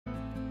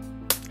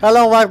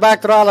Hello, welcome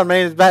back to the island. My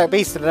name is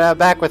Beast, and I'm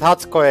back with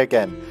Hatsukoi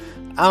again.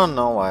 I don't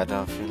know why I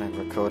don't feel like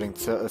recording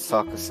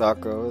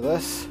Saku over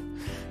this.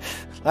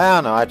 I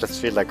don't know, I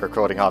just feel like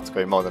recording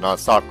Hatsukoi more than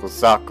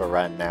Saku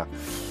right now.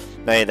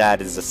 Maybe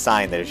that is a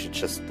sign that I should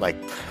just, like,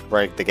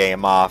 break the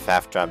game off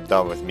after I'm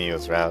done with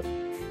Mew's route.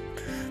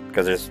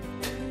 Because I just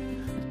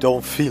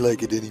don't feel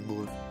like it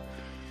anymore.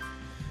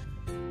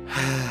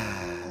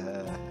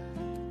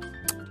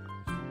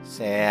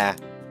 So, yeah.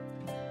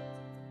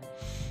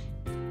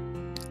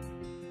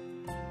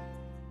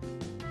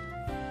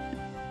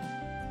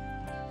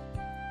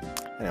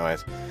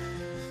 Anyways,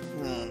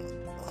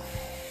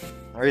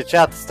 I reached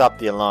out to stop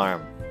the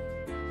alarm.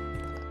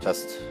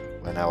 Just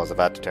when I was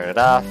about to turn it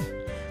off,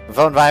 my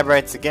phone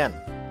vibrates again.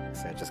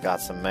 So I just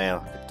got some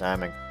mail. Good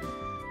timing.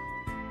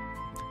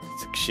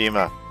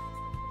 Tsukushima.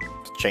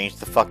 Change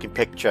the fucking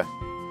picture.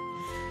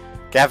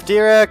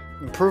 Cafeteria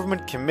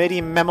Improvement Committee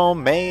memo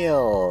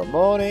mail.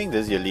 Morning,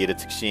 this is your leader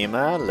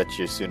Tsukushima. Let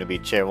your soon-to-be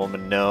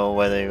chairwoman know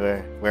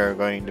whether we're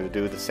going to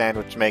do the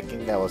sandwich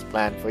making that was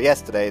planned for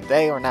yesterday,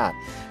 today or not.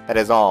 That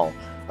is all.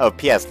 Oh,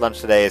 P.S.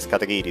 Lunch today is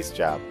Katagiri's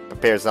job.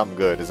 Prepare something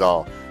good is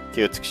all.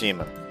 Kyou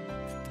Tsukushima.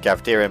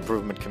 Cafeteria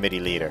Improvement Committee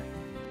leader.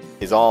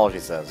 Is all, she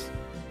says.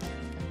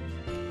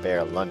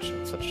 Prepare lunch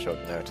on such short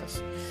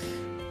notice.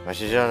 I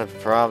should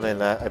probably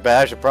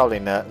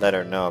let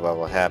her know about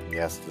what happened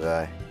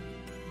yesterday.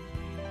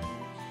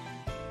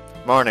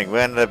 Morning, we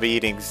ended up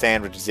eating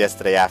sandwiches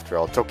yesterday after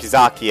all.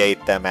 Tokizaki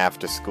ate them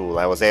after school.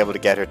 I was able to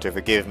get her to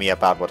forgive me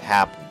about what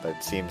happened, but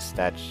it seems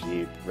that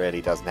she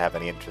really doesn't have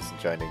any interest in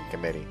joining the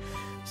committee.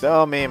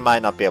 So, me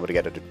might not be able to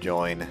get her to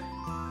join.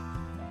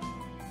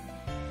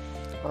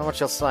 Wonder what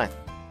she'll say.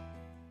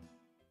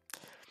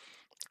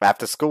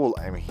 After school,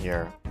 I'm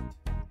here.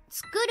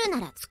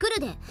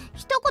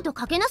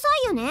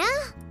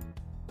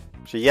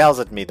 She yells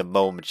at me the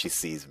moment she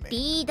sees me.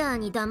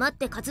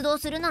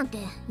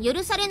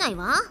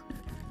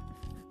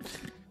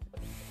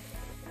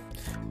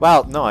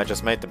 Well, no, I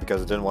just made them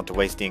because I didn't want to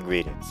waste the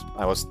ingredients.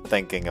 I was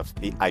thinking of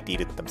I'd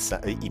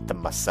eat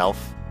them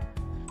myself.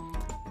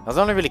 I was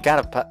only really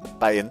kind of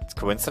by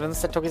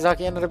coincidence that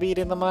Tokizaki ended up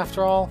eating them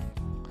after all.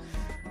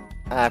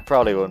 I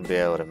probably wouldn't be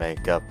able to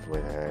make up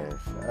with her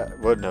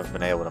wouldn't have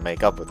been able to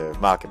make up with her if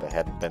Makiba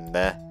hadn't been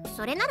there.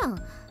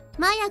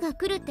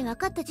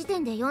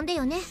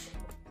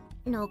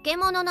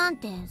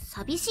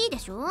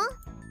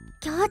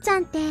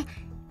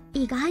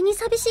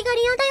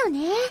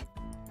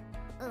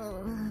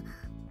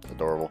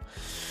 Adorable.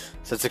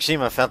 So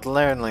Tsukushima felt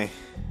lonely.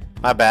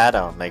 My bad,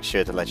 I'll make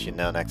sure to let you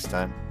know next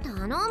time.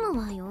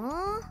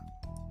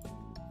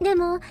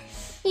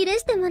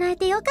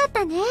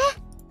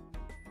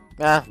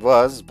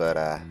 Was, but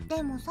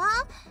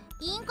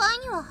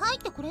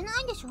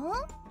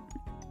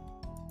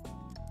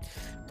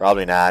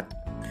probably not.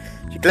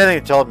 She clearly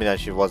told me that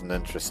she wasn't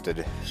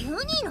interested.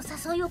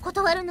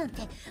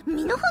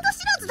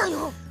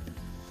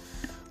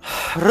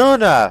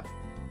 Runa!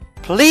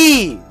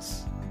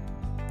 Please!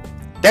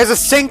 There's a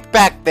sink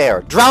back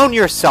there! Drown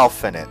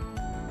yourself in it!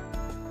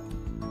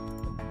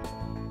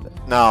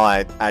 No,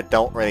 I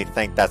don't really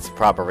think that's the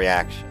proper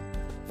reaction.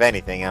 If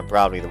anything, I'm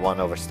probably the one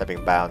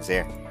overstepping bounds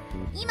here.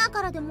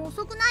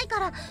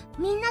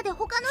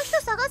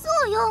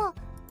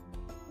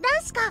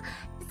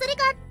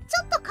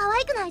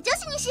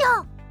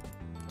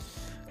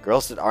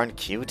 Girls that aren't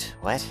cute?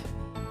 What?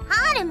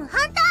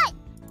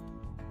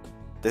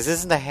 This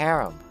isn't a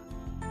harem.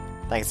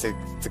 Thanks to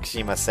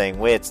Tsukushima saying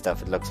weird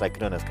stuff, it looks like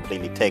Runa's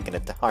completely taken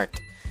it to heart.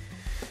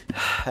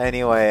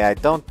 Anyway, I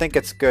don't think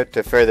it's good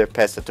to further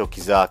pester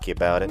Tokizaki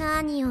about it.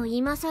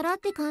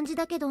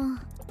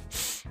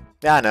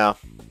 Yeah, I know.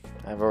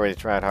 I've already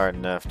tried hard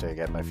enough to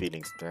get my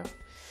feelings through.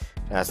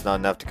 That's not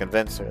enough to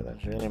convince her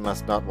that she really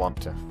must not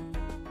want to.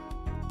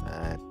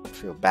 I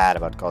feel bad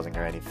about causing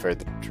her any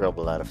further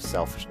trouble out of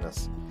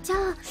selfishness.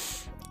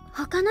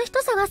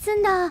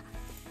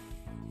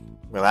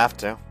 We'll have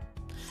to.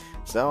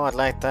 So, I'd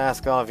like to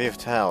ask all of you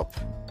to help.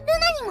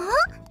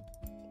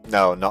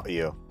 No, not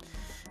you.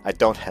 I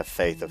don't have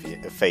faith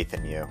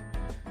in you.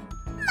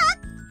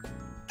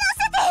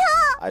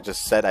 I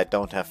just said I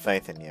don't have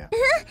faith in you.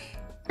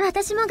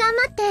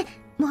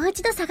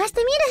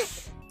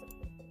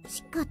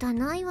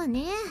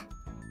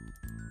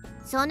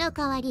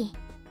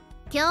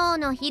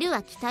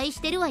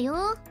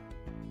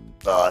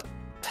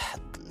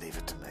 Leave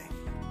it to me.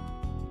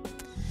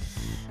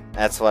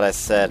 That's what I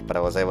said, but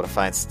I was able to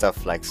find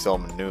stuff like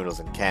soba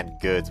noodles and canned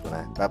goods when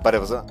I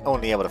was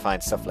only able to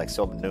find stuff like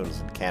soba noodles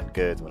and canned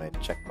goods when I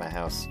checked my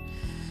house.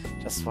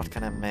 Just what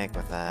can I make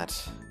with that?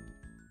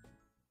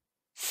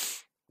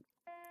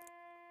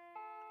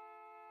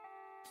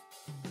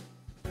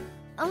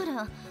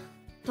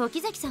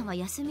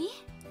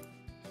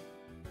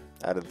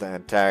 Out of the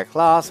entire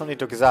class, only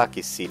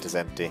Tokizaki's seat is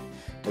empty.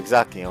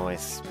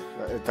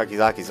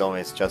 Tokizaki's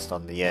always just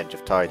on the edge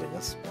of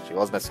tardiness. She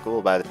wasn't at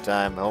school by the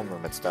time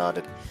homeroom had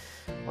started.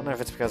 Wonder if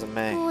it's because of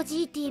me.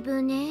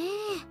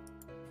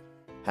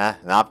 Huh?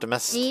 An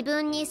optimist?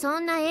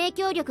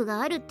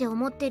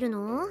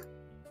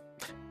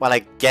 Well,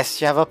 I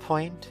guess you have a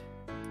point.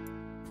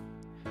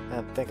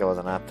 I think I was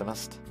an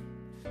optimist.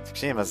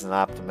 Tsushima's an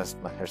optimist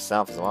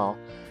herself as well.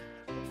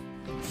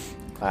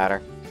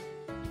 Ladder.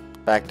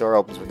 Back door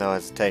opens with no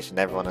hesitation.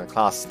 Everyone in the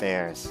class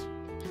stares.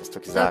 It's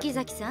Tokizaki.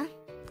 Tokizaki-san,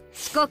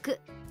 遅刻。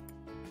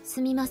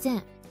すみませ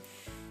ん。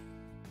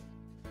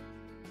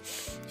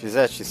 She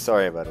says she's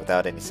sorry, but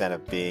without any sign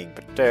of being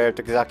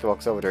perturbed, Tokizaki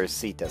walks over to her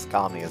seat as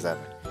calmly as ever.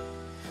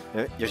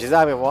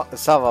 Yoshizawa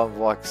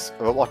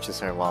watches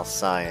her while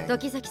sighing.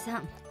 時崎さ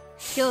ん、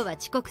今日は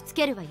遅刻つ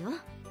けるわよ。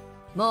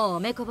もうお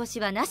めこぼし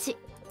はなし。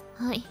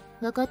はい、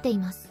わかってい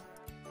ます。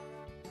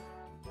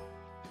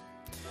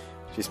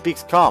 She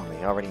speaks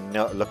calmly, already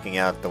looking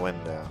out the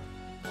window.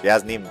 She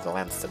hasn't even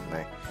glanced at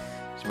me.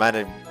 She might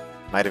have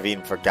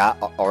even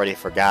already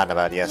forgotten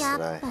about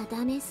yesterday. やっぱ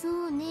ダメそ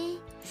うね。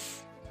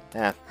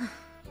Yeah.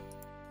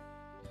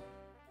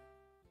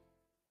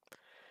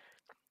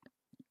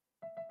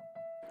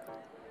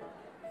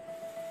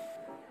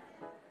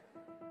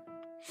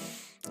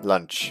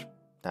 Lunch.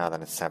 Now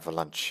then, it's time for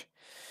lunch.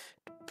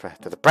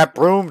 To the prep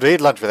room to eat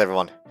lunch with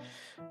everyone.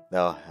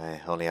 No, I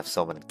only have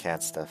someone and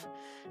cat stuff.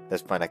 At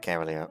this point, I can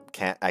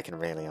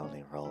really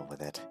only roll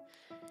with it.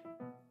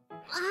 あ、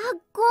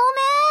ごめ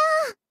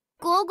ん。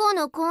午後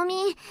の公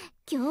民、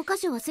教科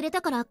書忘れ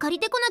たから借り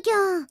てこなきゃ。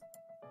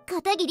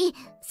片桐、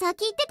先行っ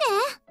て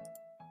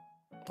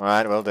て。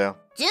Alright, will do.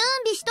 準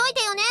備しとい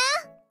てよね。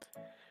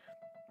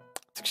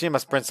Tsushima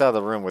sprints out of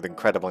the room with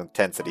incredible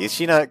intensity. Is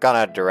she not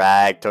gonna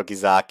drag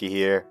Tokizaki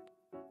here?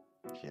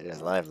 She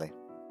is lively.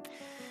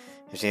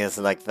 If she is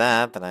like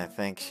that, then I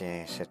think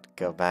she should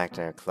go back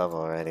to her club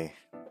already.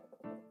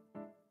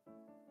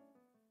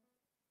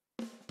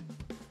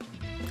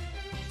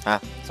 Ah,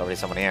 there's already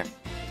someone here.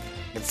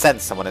 You can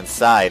sense someone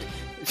inside.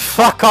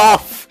 Fuck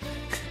off!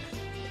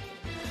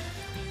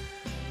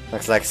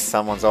 Looks like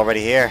someone's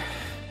already here.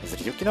 Is it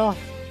Yukino?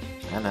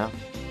 I don't know.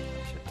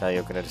 Should tell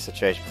Yukino the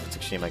situation before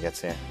Tsushima gets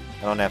here.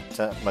 I don't have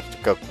much to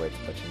cook with,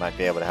 but she might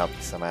be able to help me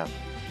somehow.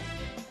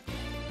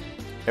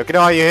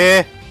 Yukino, are you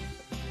here?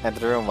 Enter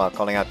the room while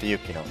calling out to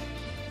Yukino.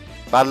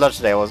 About lunch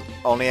today, I was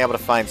only able to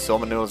find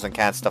soba noodles and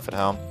canned stuff at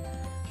home.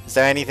 Is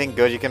there anything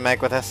good you can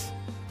make with this?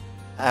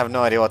 I have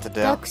no idea what to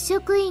do. 学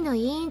職員の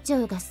委員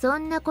長がそ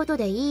んなこと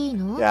でいい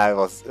の? Yeah, it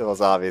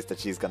was obvious that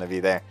she's gonna be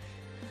there.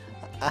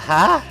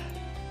 Aha!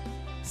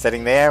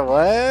 Sitting there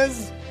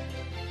was...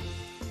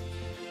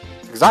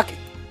 Tokizaki.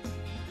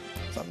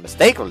 It's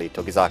unmistakably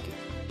Tokizaki.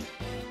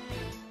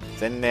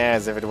 In there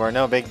as if it were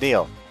no big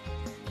deal.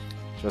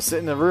 She was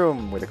sitting in the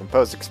room with a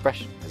composed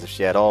expression, as if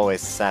she had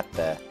always sat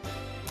there.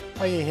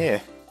 Why are you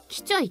here?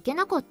 来ちゃいけ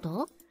なかった?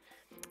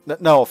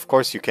 No, of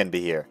course you can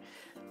be here.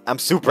 I'm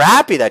super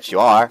happy that you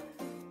are.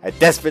 I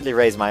desperately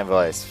raise my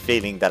voice,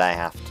 feeling that I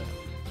have to.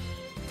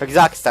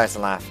 Tokizaki starts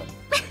laughing.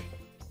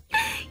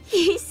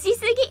 必死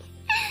すぎ。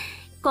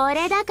こ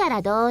れだか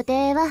ら童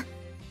貞は。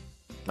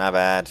My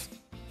bad.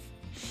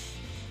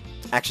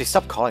 Actually,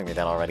 stop calling me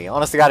that already.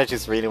 Honest to God, I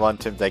just really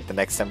want him, like, the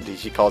next 70,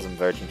 she calls him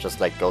virgin,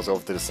 just, like, goes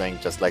over to the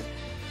sink, just, like,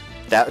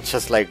 that,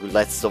 just, like,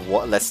 lets the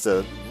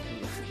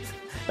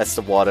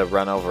water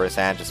run over his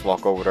hand, just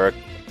walk over to her.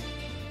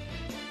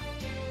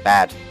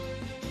 Bad.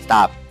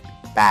 Stop.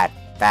 Bad.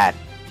 Bad.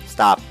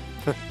 Stop.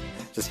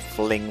 Just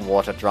fling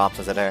water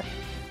drops at her.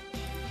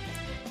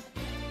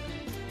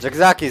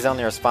 Tokizaki's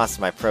only response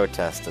to my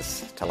protest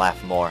is to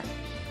laugh more.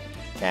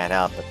 Can't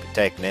help but be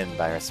taken in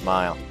by her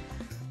smile.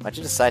 Why'd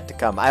you decide to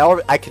come?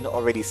 I can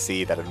already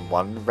see that in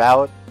one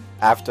route,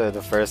 after the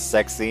first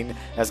sex scene,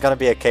 there's gonna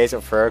be a case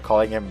of her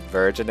calling him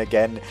virgin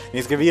again. And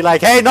he's gonna be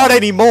like, hey, not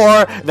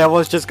anymore! And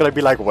everyone's just gonna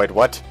be like, wait,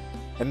 what?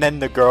 And then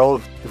the girl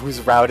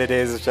whose route it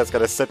is just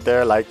gonna sit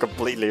there like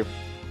completely...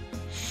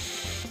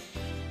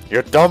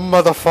 You dumb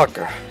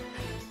motherfucker.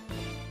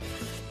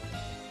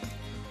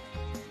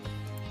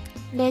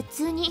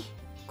 別に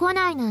来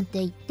ないなんて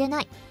言って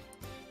ない。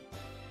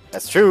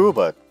 That's true,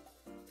 but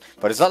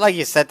it's not like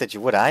you said that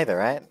you would either,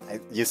 right?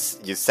 You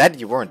said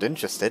you weren't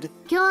interested.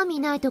 興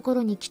味ないとこ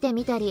ろに来て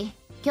みたり、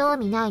興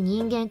味ない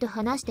人間と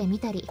話してみ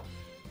たり。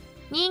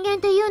人間っ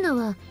ていうの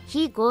は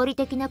非合理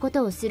的なこ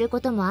とをするこ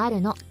ともあ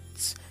るの。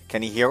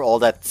Can you hear all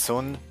that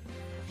tsun?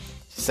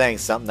 She's saying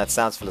something that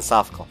sounds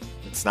philosophical.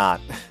 It's not.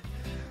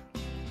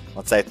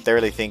 Once I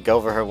thoroughly think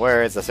over her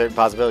words, a certain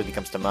possibility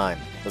comes to mind.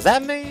 Does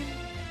that mean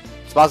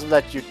it's possible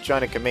that you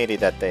join a committee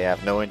that they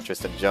have no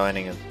interest in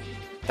joining, and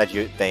it's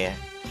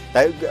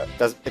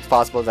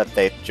possible that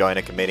they join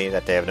a committee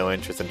that they have no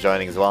interest in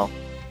joining as well?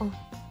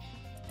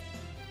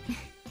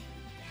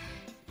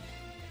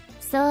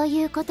 そう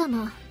いうこと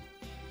も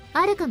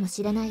あるかも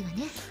しれないわ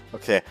ね。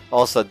 Okay,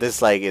 also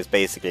this like is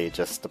basically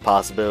just the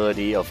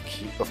possibility of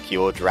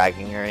kyou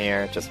dragging her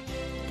here, just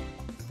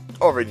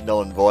already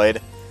null and void.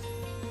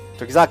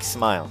 Tokizaki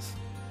smiles.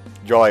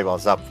 Joy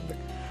wells up from the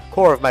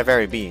core of my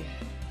very being.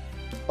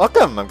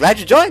 Welcome, I'm glad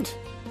you joined!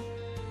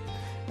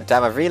 By the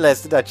time I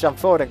realized it, I jumped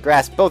forward and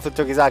grasped both of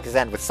Tokizaki's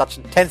hand with such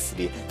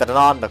intensity that an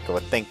onlooker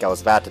would think I was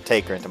about to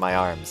take her into my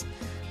arms.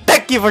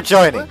 Thank you for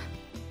joining!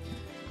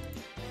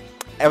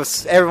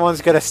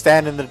 Everyone's gonna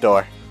stand in the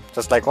door.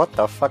 Just like, what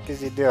the fuck is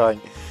he doing?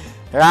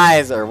 Her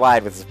eyes are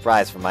wide with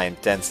surprise from my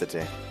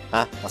intensity.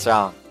 Huh? What's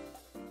wrong?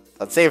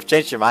 Let's see if you've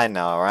changed your mind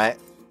now, alright?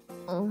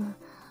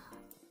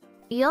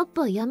 やっ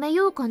ぱやめ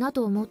ようかな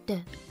と思っ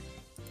て。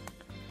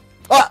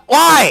What?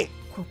 Why?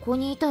 ここ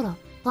にいたら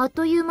あっ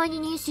という間に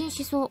妊娠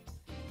しそ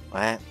う。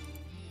What?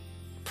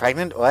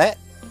 Pregnant? What?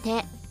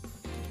 手。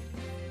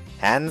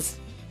Hands?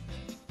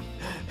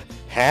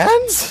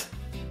 Hands?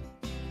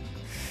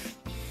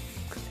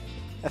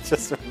 That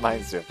just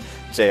reminds me of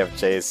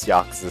JFJ's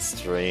Yakuza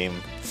stream.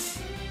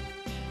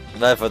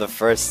 But for the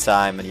first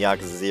time in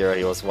Yakuza 0,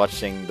 he was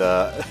watching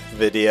the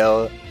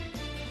video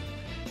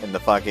in the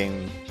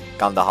fucking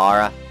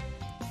Kandahara.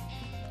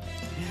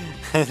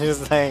 And he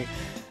was like,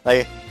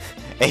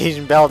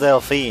 Asian Belle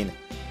Delphine.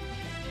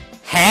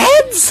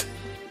 Hands?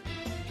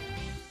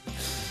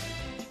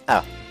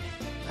 Oh,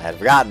 I had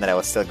forgotten that I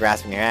was still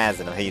grasping your hands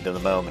in the heat of the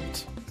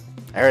moment.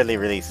 I hurriedly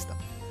released them.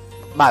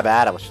 My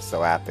bad, I was just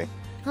so happy.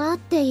 会っ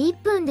て1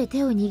分で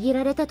手を握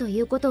られたとい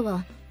うこと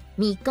は、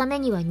3日目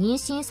には妊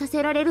娠さ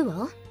せられる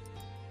わ。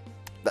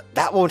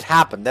That won't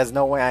happen. There's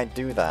no way I'd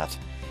do that.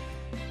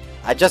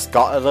 I just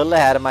got a little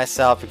ahead of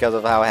myself because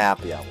of how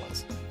happy I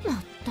was. ま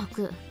った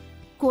く、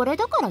これ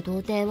だから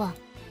童貞は。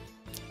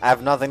I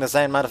have nothing to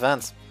say in my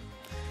defense.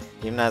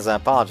 Even as I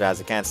apologize,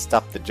 I can't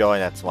stop the joy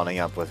that's welling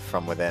up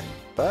from within.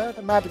 But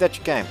I'm happy that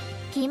you came.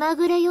 気ま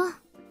ぐれよ。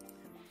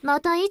ま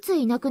たいつ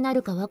いなくな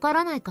るかわか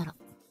らないから。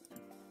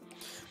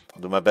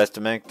I'll do my best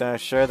to make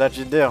sure that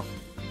you do.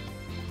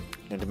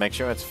 Need to make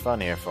sure it's fun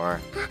here for her. ゆ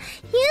う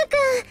く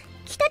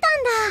ん、来てたん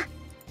だ。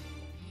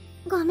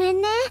ごめ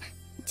んね。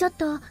ちょっ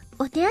と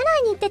お手洗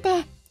いに行って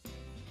て。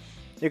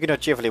Yukino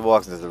cheerfully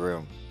walks into the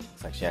room.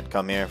 Looks like she had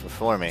come here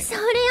before me. それ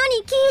よ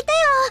り聞いてよ。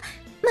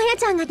まや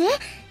ちゃんがね、委員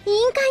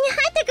会に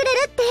入ってくれ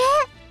るって。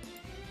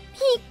び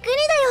っくり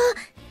だよ。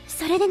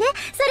それでね。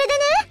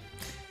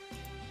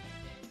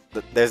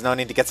There's no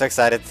need to get so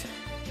excited.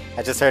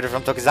 I just heard it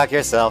from Tokizaki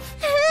herself.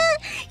 よ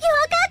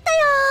かった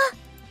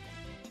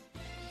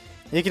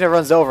よ。 Yukino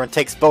runs over and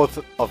takes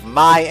both of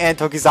my and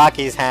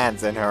Tokizaki's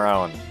hands in her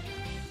own.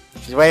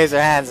 She waves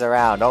her hands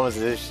around, almost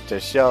as if to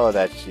show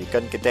that she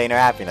couldn't contain her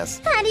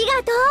happiness. あり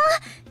がとう。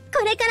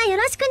これからよ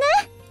ろしくね。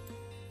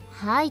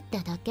入った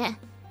だけ。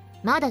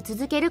まだ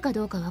続けるか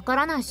どうかわか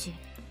らないし。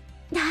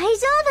大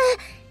丈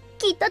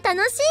夫。きっと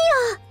楽しい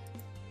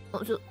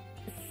よ。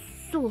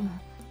そう。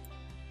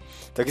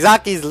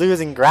Tokizaki's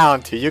losing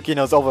ground to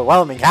Yukino's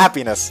overwhelming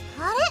happiness.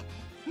 あ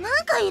れ？な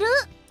んかいる。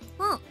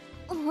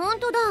ほん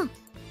とだ。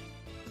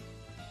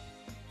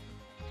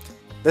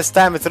This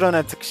time it's Runa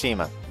and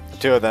Tsukushima. The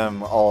two of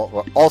them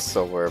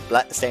were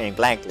staring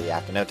blankly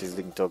after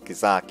noticing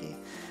Tokizaki,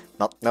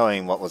 not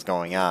knowing what was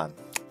going on.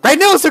 Great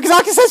news!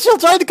 Tokizaki says she'll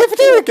join the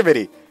cafeteria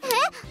committee!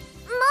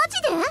 マ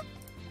ジで？やっ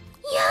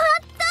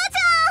たじ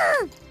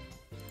ゃん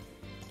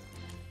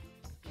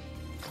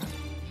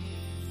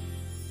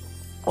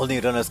！Only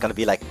Runa's gonna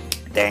be like,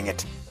 dang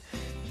it.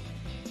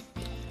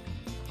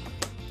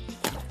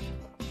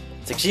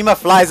 Tsukushima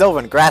flies over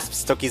and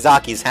grasps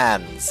Tokizaki's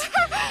hands.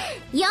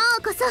 よ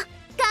うこそ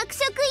学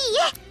食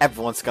医へ。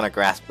 Everyone's gonna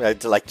grasp,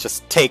 to like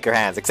just take her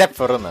hands, except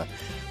for Runa.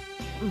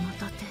 ま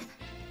た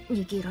手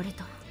握られ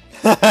た。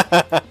私も握っ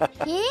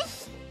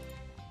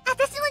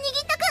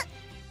たく。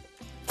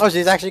 Oh,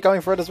 she's actually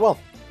going for it as well.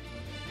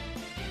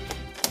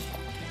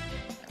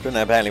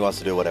 Runa apparently wants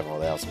to do what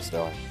everyone else was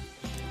doing.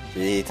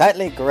 She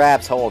tightly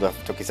grabs hold of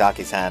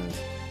Tokizaki's hand.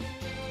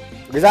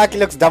 Tokizaki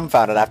looks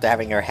dumbfounded after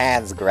having her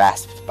hands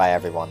grasped by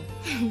everyone.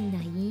 な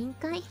委員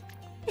会。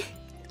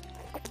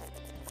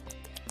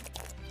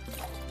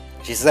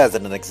 She says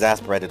in an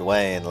exasperated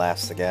way and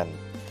laughs again.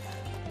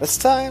 This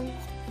time,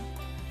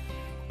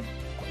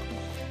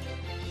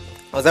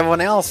 it was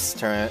everyone else's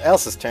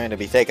turn to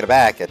be taken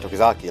aback at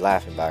Tokizaki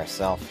laughing by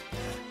herself.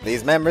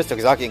 These members,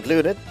 Tokizaki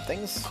included,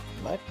 things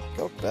might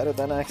go better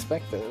than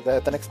expected.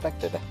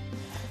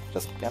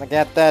 Just gotta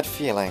get that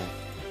feeling.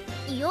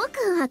 よ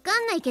くわか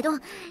んないけど、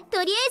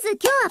とりあえず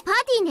今日はパー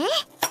ティーね。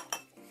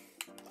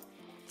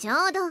ちょ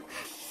うど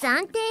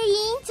暫定委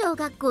員長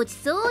がごち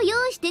そうを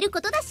用意してるこ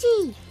とだし。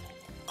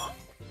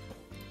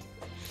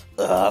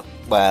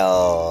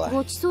Well...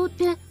 ごちそうっ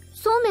て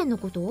そうめんの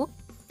こと？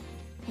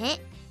え、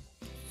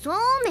そう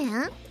め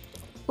ん？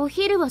お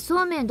昼は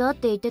そうめんだっ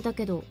て言ってた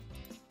けど。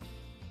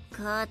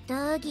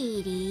片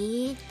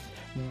桐。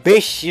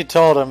 Bish, you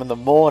told him in the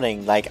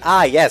morning, like,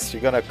 ah, yes,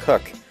 you're gonna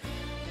cook.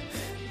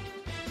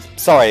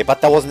 Sorry,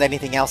 but there wasn't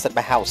anything else at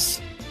my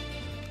house.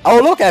 Oh,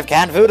 look, I have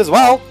canned food as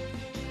well.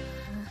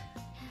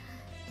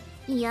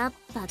 やっ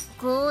ぱ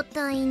交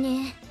代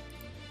ね。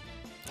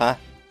Huh?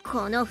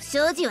 この不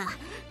祥事は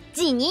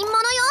辞任者よ。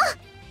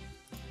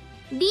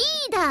リ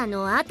ーダー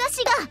の私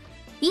が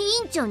委員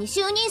長に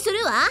就任す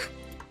るわ。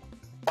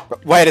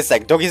Wait a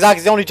sec,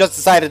 Tokizaki's only just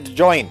decided to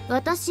join.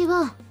 私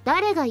は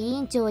誰が委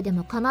員長で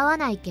も構わ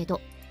ないけど。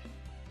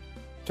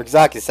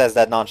Tokizaki says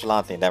that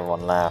nonchalantly and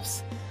everyone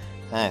laughs.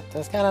 Hey,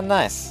 that's kind of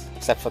nice,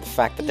 except for the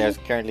fact that there's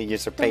currently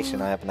usurpation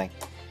happening.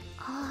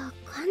 ああ、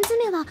缶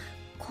詰は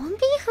コンビ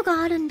ーフ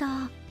があるんだ。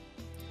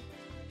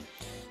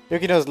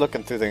Yukino's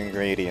looking through the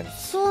ingredients.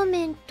 そう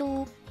めん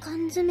と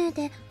缶詰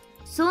で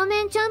そう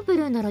めんチャンプ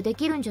ルーならで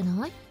きるんじゃ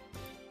ない？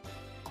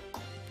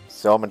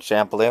 Somen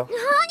Champloo. 何そ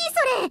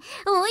れ、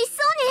美味し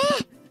そ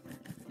うね。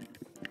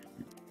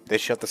 They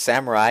shot the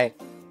samurai.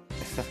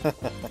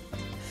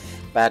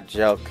 Bad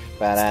joke.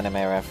 Bad anime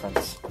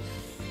reference.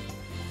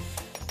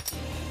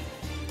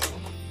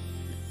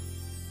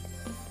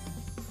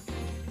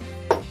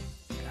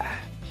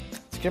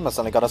 Tsukima's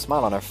only got a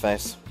smile on her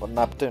face. What an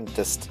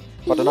opportunist.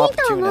 What an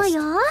opportunist.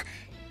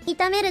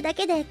 炒めるだ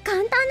けで簡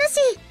単だし。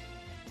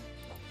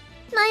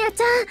マヤ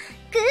ちゃん、グッ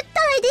ド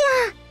アイディ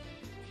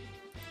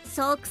ア。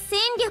即戦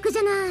力じ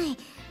ゃない。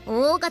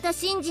大型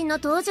新人の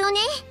登場ね。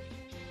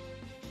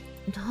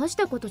大し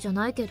たことじゃ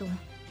ないけど。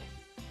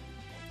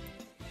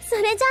そ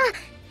れじゃあ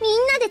み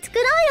んなで作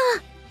ろ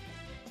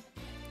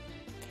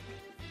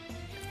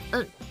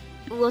う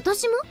よ。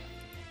私も？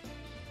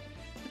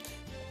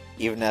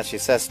 Even as she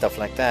says stuff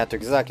like that,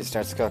 Tokizaki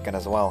starts cooking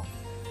as well.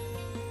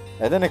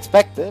 I didn't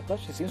expect it, but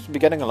she seems to be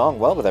getting along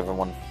well with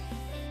everyone.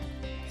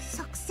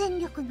 即戦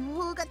力の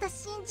大型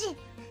新人。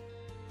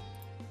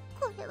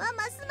これは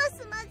ますま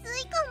すまず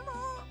いかも。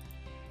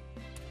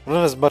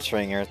Runa's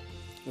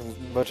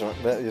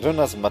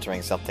Runa's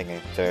muttering something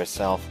to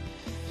herself.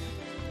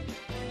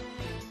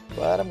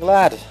 But I'm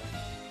glad. I'm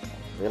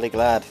really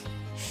glad.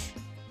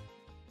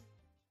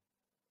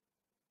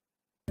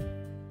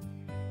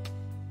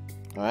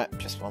 Alright,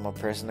 just one more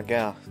person to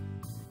go.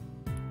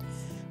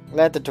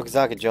 Glad that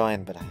Tokizaki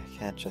joined, but I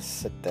can't just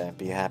sit there and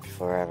be happy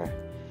forever.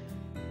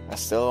 I'm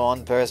still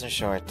one person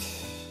short.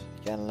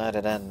 Can't let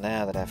it end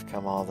now that I've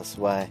come all this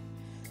way.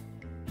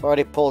 I've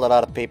already pulled a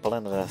lot of people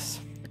into this.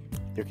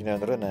 Yukino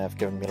and Runa have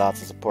given me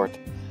lots of support.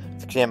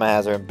 Tsukishima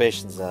has her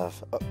ambitions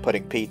of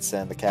putting pizza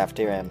in the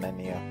cafeteria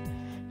menu.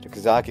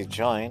 Tokizaki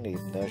joined,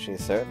 even though she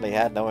certainly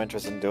had no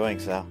interest in doing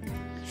so.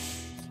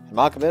 And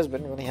Makaba has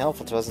been really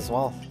helpful to us as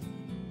well.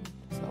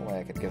 There's no way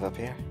I could give up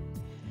here.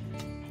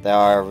 If there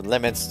are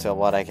limits to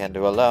what I can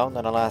do alone,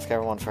 then I'll ask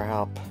everyone for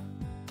help.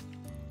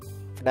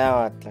 For now,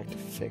 I'd like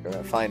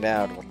to find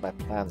out what my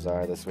plans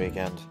are this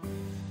weekend.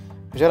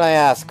 Who should I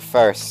ask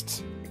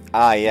first?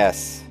 Ah,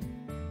 yes.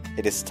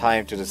 It is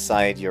time to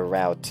decide your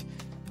route.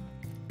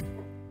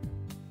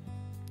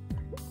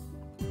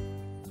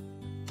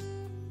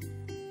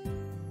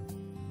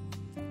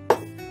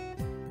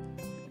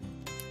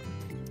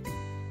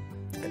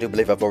 I do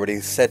believe I've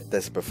already said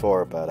this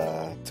before, but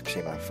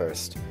Tsukishima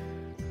first.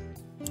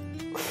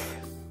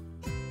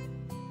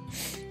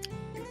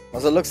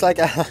 Also, it looks like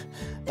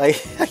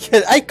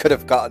I could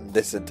have gotten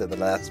this into the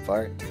last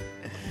part,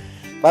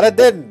 but I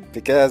didn't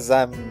because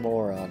I'm a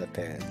moron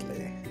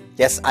apparently.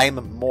 Yes, I'm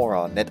a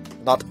moron.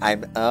 Not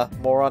I'm a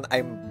moron.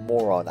 I'm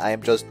moron. I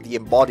am just the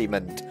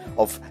embodiment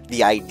of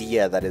the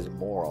idea that is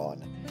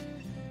moron.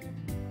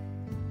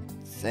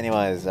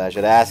 Anyways, I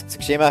should ask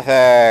Tsukishima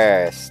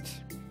first.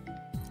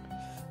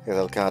 Guess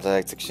I'll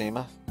contact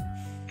Tsukishima.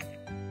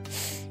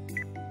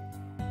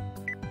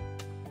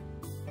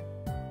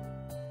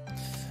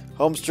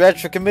 Home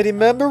stretch for committee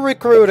member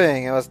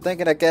recruiting. I was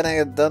thinking of getting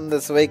it done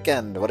this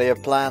weekend. What are your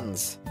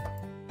plans?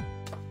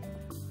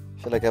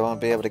 I feel like I won't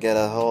be able to get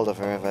a hold of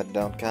her if I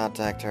don't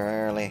contact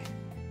her early.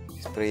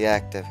 She's pretty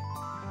active.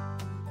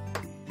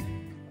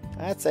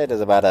 I'd say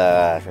there's about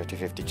a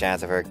 50-50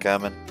 chance of her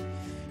coming.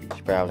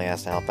 She probably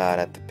has to help out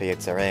at the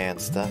pizzeria and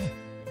stuff.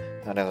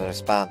 Another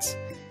response.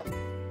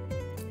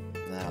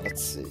 Now,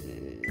 let's see.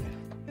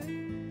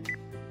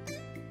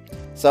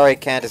 Sorry,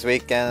 Candace,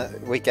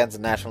 weekend's a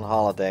national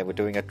holiday. We're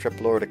doing a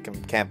triple order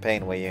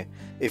campaign where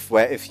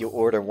if you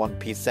order one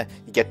pizza,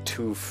 you get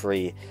 2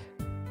 free.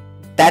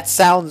 That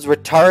sounds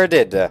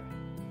retarded.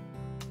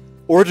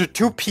 Order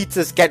 2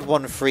 pizzas, get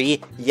 1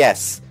 free?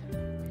 Yes.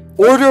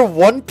 Order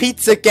 1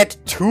 pizza, get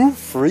 2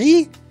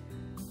 free?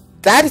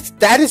 That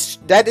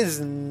is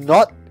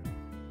not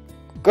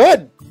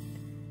good.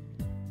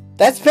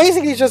 That's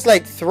basically just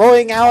like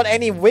throwing out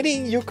any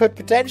winning you could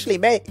potentially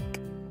make.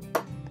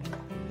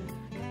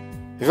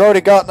 We've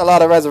already gotten a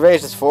lot of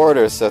reservations for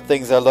orders, so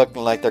things are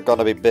looking like they're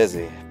gonna be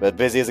busy. But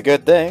busy is a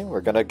good thing.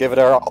 We're gonna give it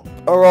our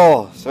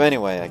all. So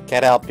anyway, I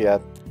can't help you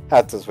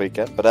out this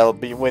weekend, but I'll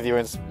be with you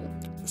in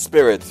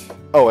spirit.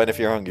 Oh, and if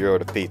you're hungry,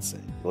 order pizza.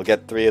 You'll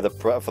get 3 of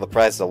for the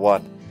price of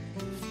 1.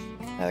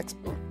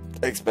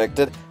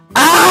 Expected.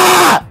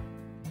 Ah!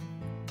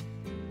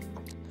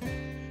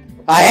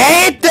 I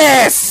hate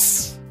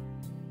this!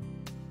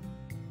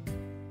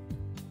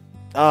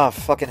 Ah,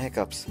 fucking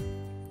hiccups.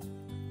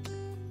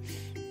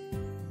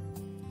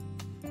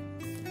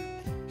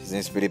 She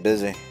seems pretty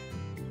busy.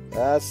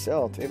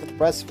 Still, 3 for the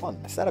price of 1.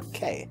 Is that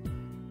okay?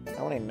 I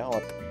don't even know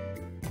what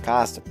the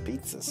cost of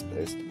pizza is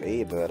supposed to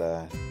be, but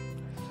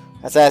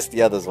let's ask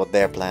the others what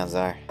their plans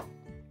are.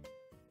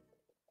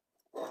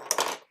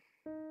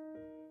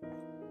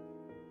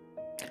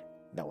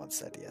 No one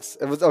said yes.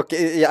 It was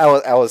okay. Yeah,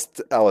 I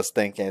was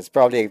thinking it's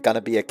probably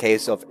gonna be a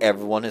case of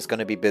everyone is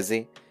gonna be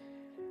busy,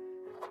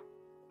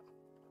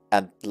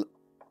 and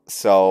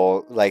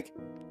so like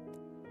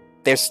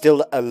there's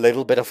still a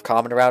little bit of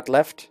common route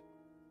left.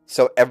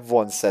 So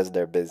everyone says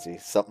they're busy.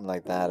 Something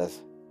like that.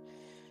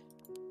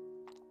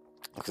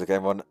 Looks like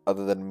everyone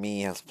other than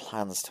me has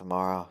plans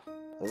tomorrow.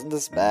 Isn't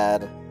this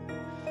bad?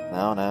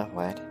 No, no,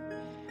 wait.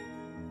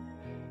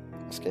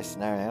 Worst case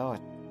scenario,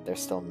 there's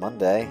still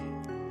Monday.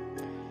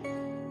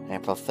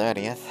 April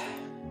 30th.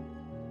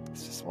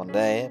 It's just one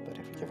day, but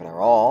if we give it our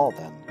all,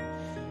 then...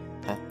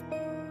 Huh?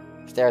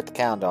 Stare at the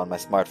countdown on my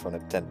smartphone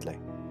intently.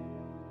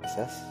 What's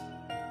this?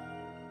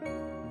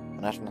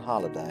 A national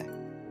holiday.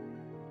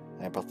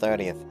 April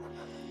 30th.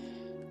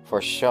 For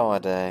Showa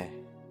Day.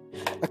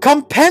 A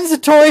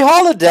compensatory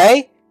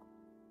holiday?!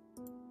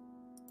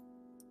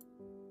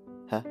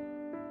 Huh?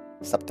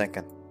 Stop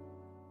thinking.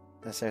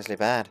 That's seriously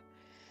bad.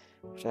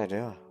 What should I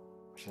do? What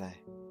should I...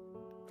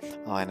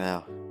 Oh, I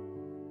know.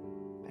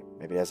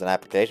 Maybe there's an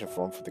application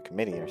form for the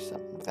committee or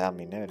something without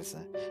me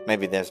noticing.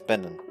 Maybe there's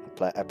been an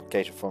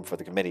application form for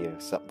the committee or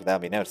something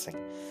without me noticing.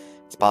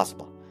 It's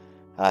possible.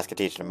 I'll ask a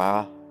teacher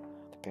tomorrow.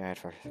 The period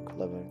for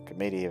club and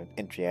committee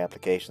entry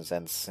applications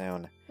ends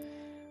soon.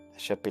 There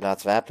should be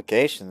lots of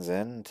applications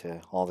in to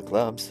all the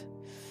clubs.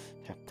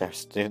 There are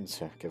students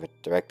who give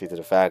it directly to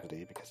the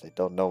faculty because they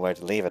don't know where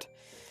to leave it.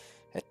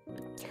 It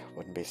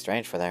wouldn't be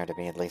strange for there to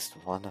be at least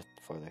one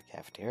for the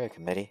cafeteria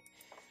committee.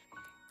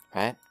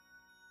 Right?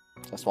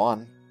 Just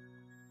one.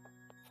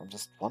 From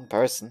just one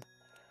person.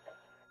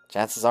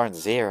 Chances aren't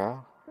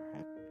zero.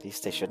 At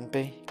least they shouldn't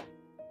be.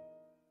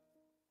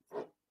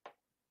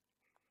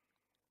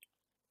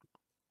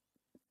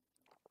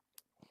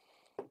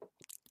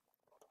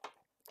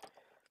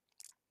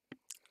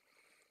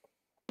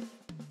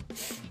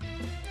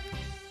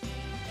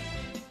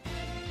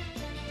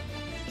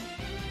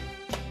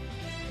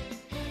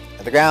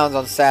 At the grounds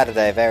on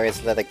Saturday, various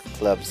athletic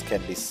clubs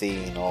can be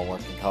seen, all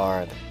working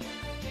hard.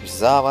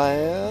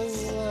 Yoshizawa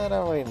is... I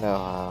don't really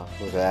know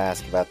who to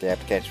ask about the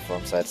application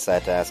form, so I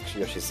decided to ask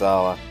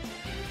Yoshizawa.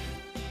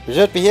 We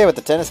should be here with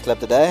the tennis club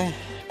today.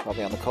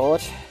 Probably on the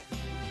court.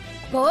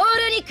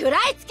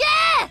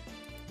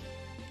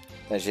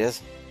 There she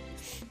is.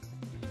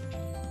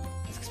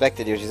 As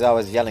expected, Yoshizawa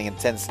was yelling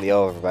intensely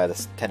over by the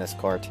tennis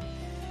court.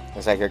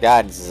 Looks like her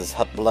guidance is as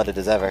hot-blooded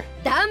as ever.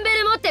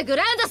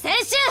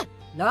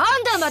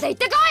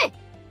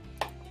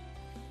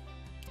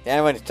 Can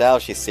anyone tell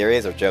if she's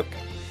serious or joking?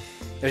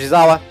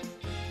 Yoshizawa!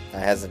 I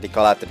hesitantly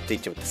call out to the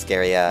teacher with the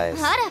scary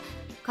eyes.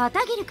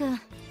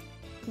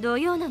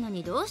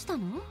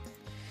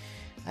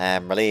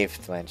 I'm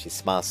relieved when she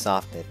smiles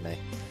softly at me.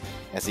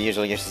 As the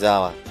usual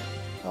Yoshizawa.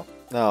 Oh,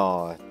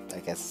 no, I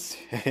guess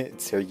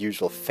it's her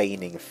usual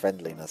feigning of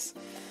friendliness.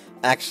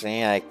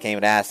 Actually, I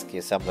came to ask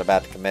you something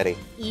about the committee.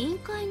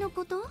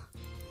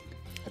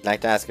 I'd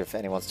like to ask if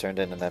anyone's turned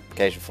in an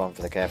application form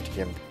for the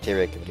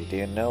cafeteria committee. Do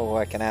you know who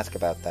I can ask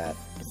about that?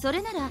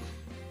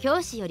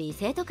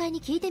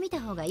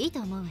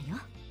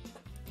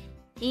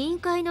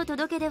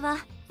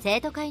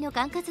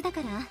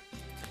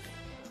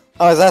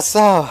 Oh, is that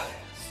so?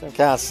 Student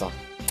council.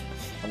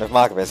 I wonder if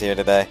Mark is here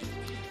today.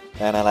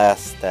 Then I'll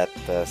ask at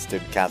the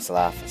student council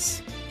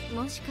office.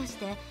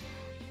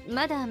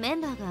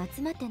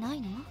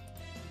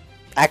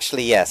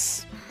 Actually,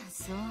 yes.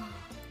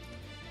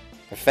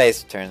 Her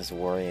face turns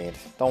worried.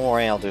 Don't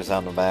worry, I'll do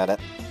something about it.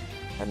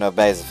 There's no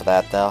basis for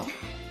that, though.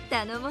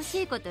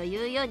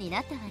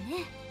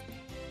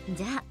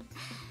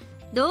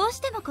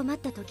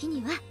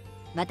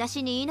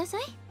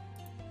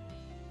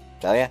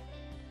 Tell ya?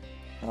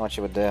 I know what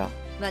she would do.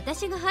 I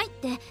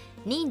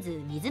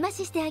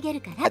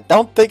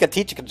don't think a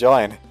teacher can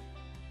join.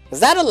 Is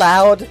that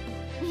allowed?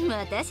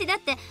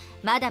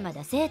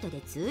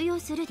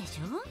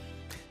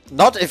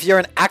 Not if you're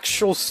an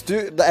actual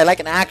student, like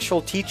an actual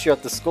teacher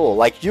at the school.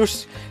 Like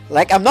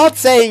I'm not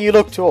saying you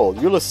look too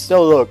old. You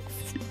still look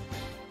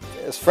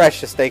as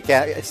fresh as they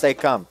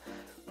come.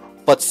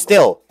 But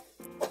still,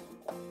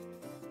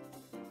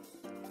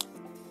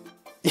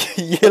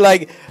 you're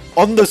like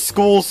on the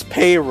school's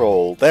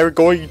payroll. They're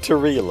going to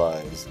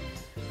realize.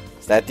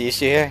 Is that the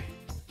issue here?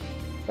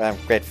 I'm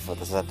grateful for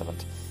the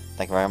sentiment.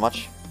 Thank you very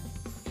much.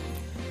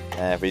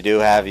 If we do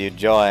have you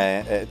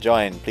join,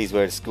 please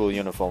wear the school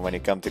uniform when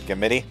you come to the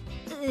committee.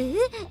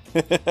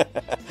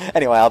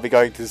 Anyway, I'll be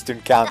going to the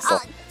student council.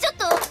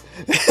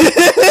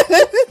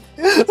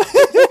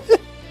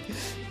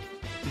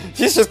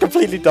 She's just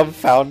completely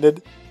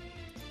dumbfounded.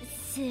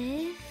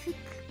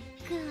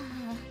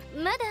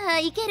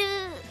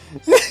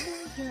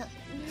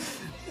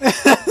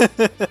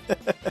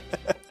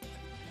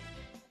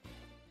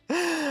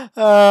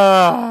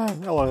 I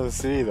want to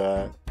see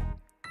that.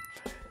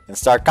 In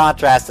stark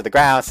contrast to the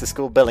grounds, the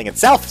school building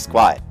itself is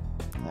quiet.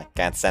 I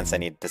can't sense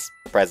any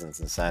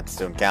presence inside the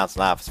student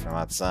council office from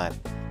outside.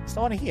 Just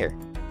don't want to hear.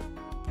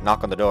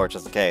 Knock on the door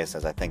just in case,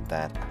 as I think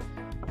that.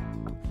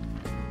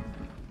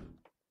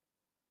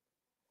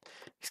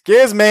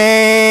 Excuse me!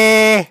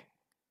 I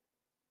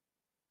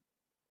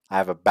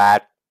have a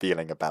bad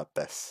feeling about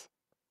this.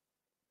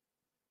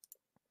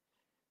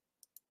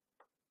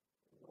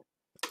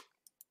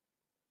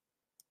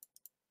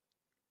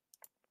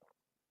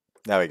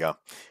 There we go.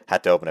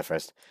 Had to open it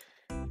first.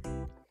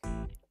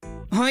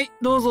 はい、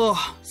どうぞ。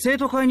生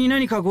徒会に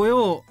何かご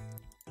用。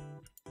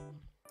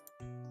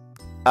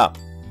Oh.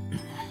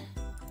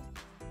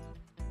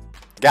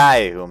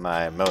 guy whom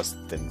I most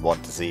didn't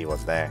want to see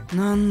was there.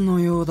 何の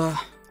用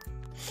だ。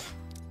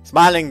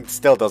 Smiling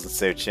still doesn't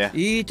suit you.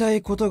 言いた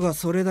いことが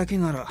それだけ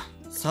なら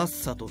さっ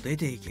さと出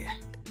ていけ。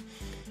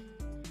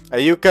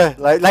 Ayuka,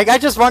 like I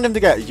just want him to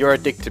go. You're a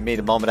dick to me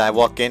the moment I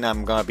walk in.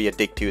 I'm gonna be a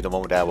dick to you the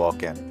moment I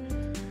walk in.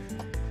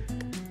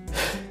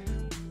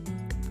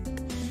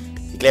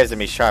 He glares at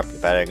me sharply,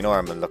 but I ignore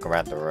him and look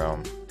around the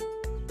room.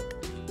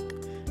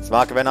 Is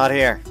Makabe not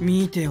here?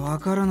 見てわ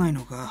からない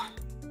のか。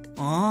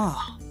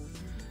ああ、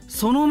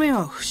その目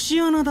は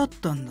節穴だっ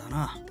たんだ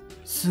な。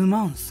す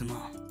まんすま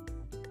ん。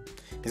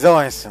 He's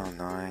always so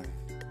annoying.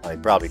 Well, he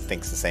probably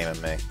thinks the same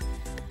of me.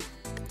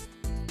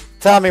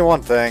 Tell me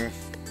one thing.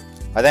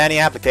 Are there any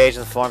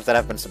application forms that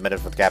have been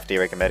submitted for the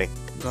cafeteria committee?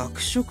 学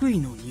職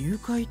員の入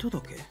会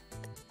届?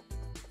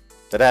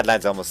 The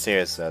deadline's almost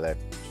here, so they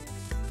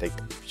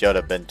should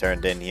have been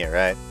turned in here,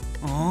 right?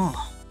 あ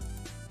あ。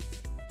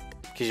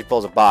 Kishi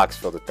pulls a box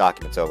filled with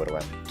documents over to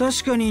him.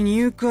 確かに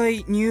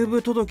入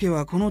部届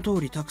はこの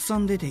通りたくさ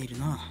ん出ている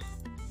な。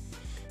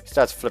 He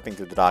starts flipping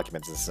through the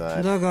documents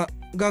inside. だが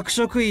学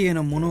職員へ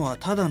のものは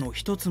ただの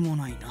一つも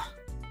ないな。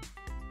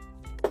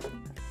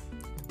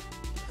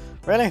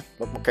 Really?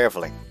 Look more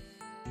carefully.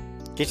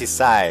 Kishi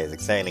sighs,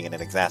 exhaling in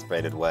an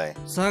exasperated way.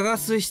 探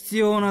す必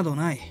要など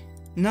ない。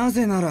な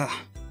ぜなら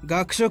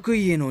学職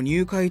員への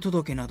入会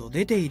届など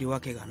出ているわ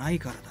けがない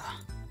からだ。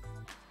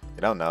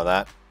 You don't know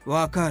that.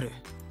 わかる。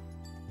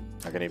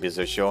 How can you be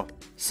so sure?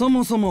 そ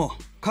もそも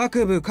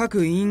各部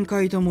各委員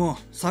会とも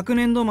昨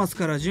年度末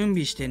から準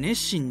備して熱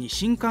心に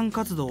新刊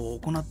活動を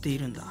行ってい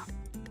るんだ。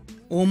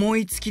思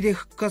いつきで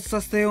復活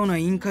させたような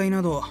委員会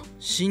など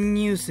新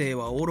入生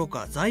はおろ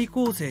か在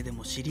校生で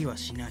も知りは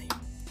しない。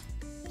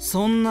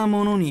そんな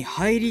ものに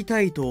入りた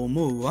いと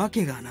思うわ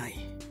けがない。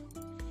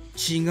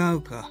違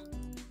うか。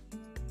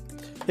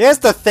 Here's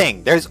the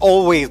thing. There's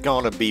always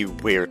gonna be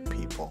weird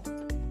people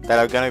that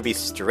are gonna be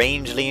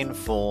strangely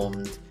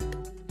informed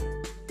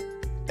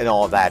and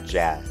all that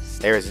jazz.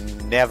 There is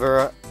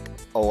never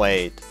a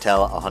way to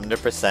tell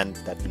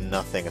 100% that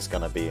nothing is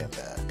gonna be in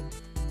there.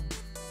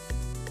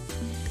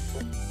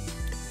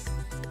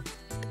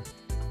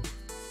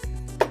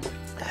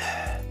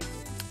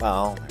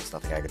 Well, there's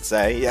nothing I can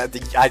say. Yeah,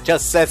 I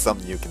just said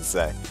something you can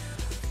say.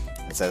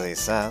 And so he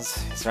says,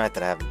 he's right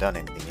that I haven't done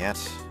anything yet.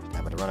 I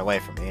haven't run away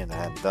from me, and I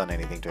haven't done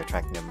anything to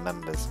attract new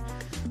members.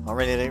 All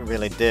I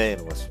really did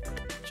was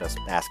just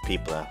ask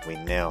people that we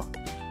knew.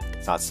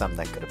 It's not something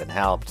that could have been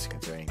helped,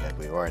 considering that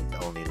we weren't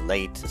only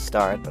late to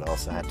start, but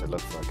also had to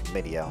look for a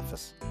committee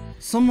office.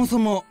 そもそ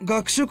も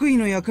学職員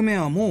の役目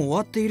はもう終わ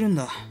っているん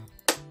だ。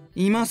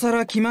今さ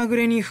ら気まぐ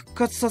れに復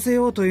活させ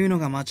ようというの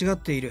が間違っ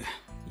ている。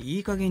い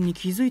い加減に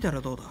気づいた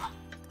らどうだ。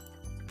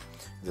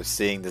 As if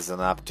seeing this as an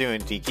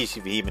opportunity,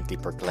 Kishi vehemently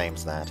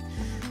proclaims that.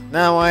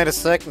 Now wait a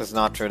second, it's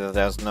not true that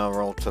there's no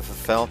role to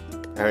fulfill.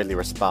 I hurriedly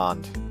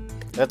respond.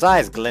 His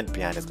eyes glint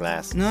behind his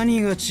glass.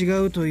 何が違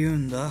うという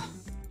んだ。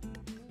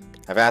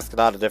 I've asked a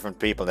lot of different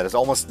people, and there's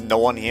almost no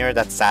one here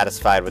that's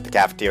satisfied with the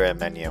cafeteria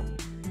menu.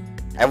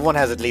 Everyone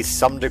has at least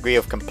some degree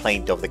of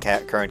complaint over the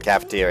current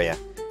cafeteria,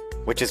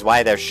 which is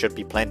why there should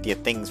be plenty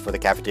of things for the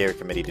cafeteria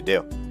committee to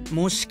do.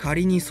 もし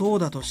仮にそう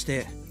だとし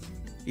て、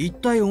一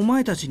体お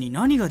前たちに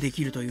何がで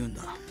きるというん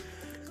だ。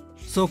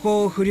そ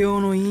こを不良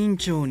の委員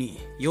長に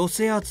寄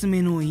せ集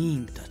めの委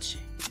員たち。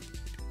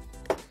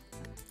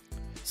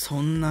そ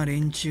んな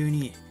連中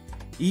に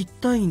一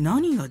体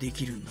何がで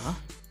きるんだ？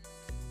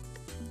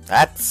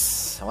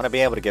 That's... I want to be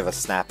able to give a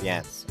snappy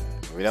answer.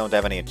 We don't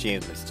have any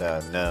achievements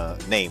to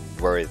name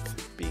worth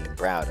being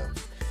proud of.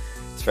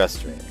 It's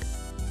frustrating.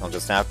 I'll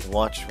just have to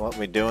watch what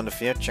we do in the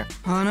future.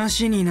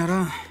 話にな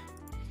らん。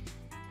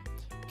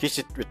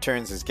 Kishi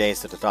returns his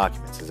gaze to the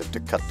documents as if to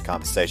cut the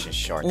conversation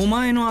short. お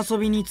前の遊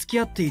びに付き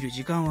合っている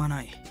時間は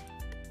ない。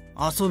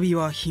遊び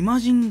は暇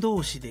人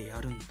同士でや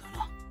るんだ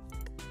な。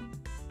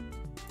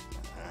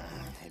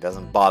 He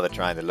doesn't bother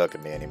trying to look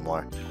at me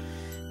anymore.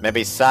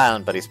 Maybe he's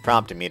silent, but he's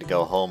prompting me to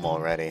go home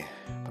already.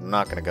 But I'm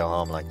not going to go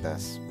home like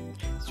this.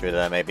 It's true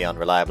that I may be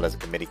unreliable as a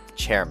committee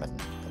chairman.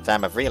 By the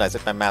time I've realized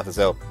it, my mouth is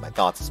open, my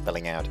thoughts are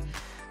spilling out.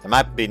 There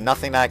might be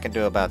nothing that I can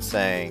do about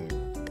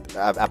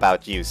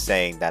you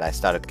saying that I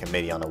started the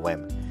committee on a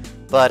whim.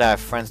 But I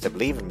have friends that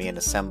believe in me and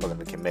assemble in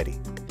the committee.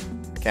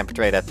 Can't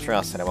betray that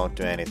trust, and I won't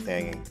do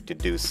anything to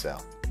do so.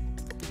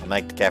 I'll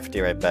make the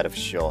cafeteria better for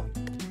sure.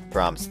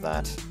 Promise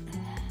that.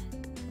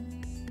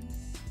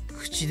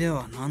 口で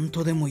は何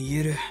とでも言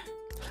える。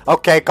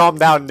 Okay, calm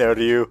down there,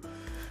 you.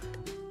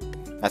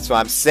 That's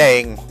what I'm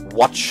saying.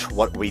 Watch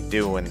what we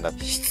do in the...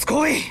 しつ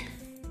こい。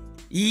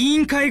委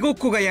員会ごっ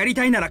こがやり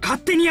たいなら勝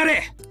手にや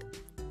れ。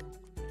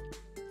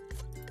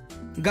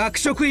学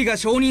職位が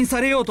承認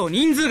されようと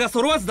人数が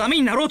揃わずダメ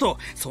になろうと、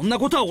そんな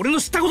ことは俺の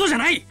知ったことじゃ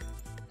ない。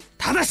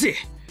ただし、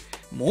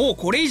もう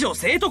これ以上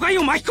生徒会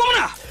を巻き込む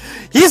な。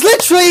 He's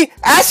literally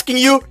asking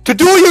you to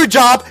do your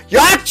job, you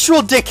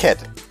actual dickhead.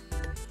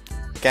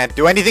 Can't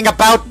do anything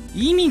about...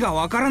 意味が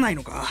わからない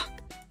のか。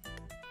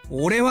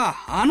俺は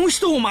あの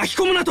人を巻き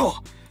込むなと。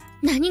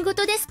何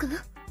事ですか？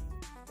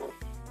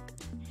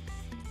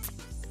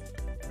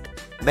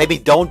 Maybe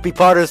don't be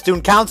part of the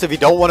student council if you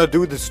don't want to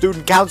do the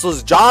student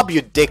council's job,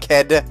 you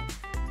dickhead!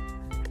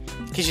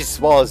 Kishi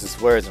swallows his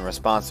words in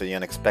response to the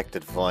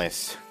unexpected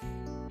voice.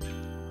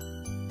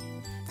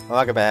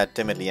 Wakabe had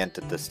timidly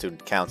entered the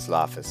student council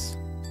office.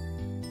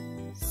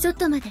 I'm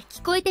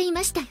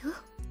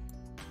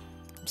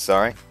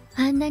sorry?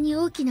 あんなに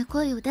大きな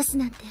声を出す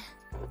なんて、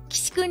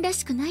岸君ら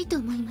しくないと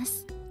思いま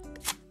す。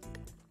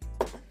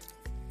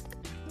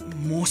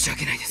申し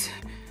訳ないです。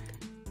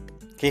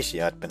Kishi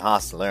had been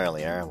hostile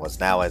earlier and was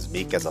now as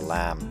meek as a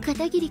lamb.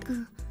 片桐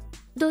君、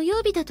土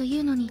曜日だとい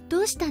うのに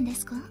どうしたんで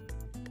すか?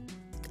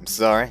 I'm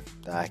sorry.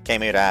 I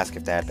came here to ask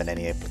if there had been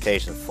any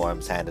application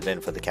forms handed in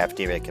for the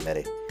cafeteria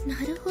committee. な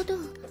るほど。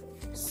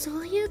そ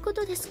ういうこ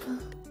とですか。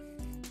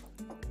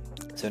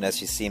As soon as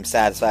she seemed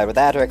satisfied with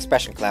that, her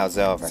expression clouds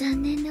over.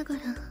 残念なが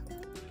ら。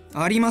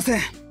ありませ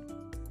ん。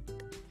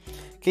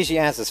Kishi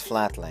answers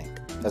flatly.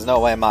 There's no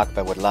way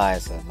Makabe would lie,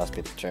 so it must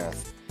be the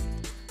truth.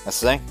 Let's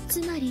see?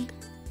 つまり、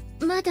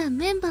まだ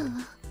メンバーは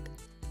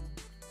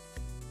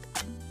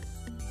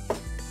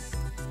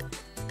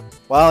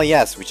Well,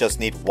 yes, we just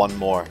need one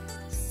more.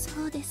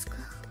 そうですか。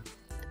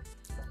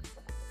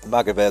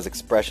Makabe's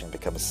expression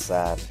becomes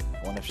sad.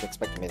 I wonder if she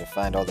expected me to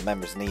find all the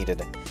members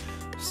needed.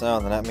 If so,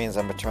 then that means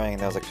I'm betraying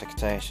those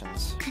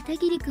expectations. 片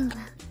桐君は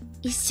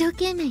一生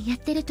懸命やっ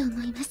てると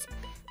思います。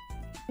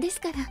です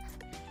から。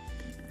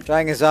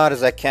Trying as hard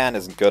as I can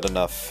isn't good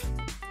enough.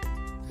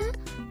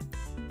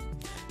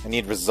 I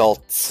need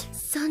results.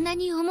 そんな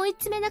に思い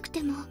詰めなく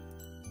ても。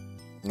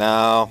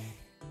No. I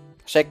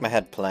shake my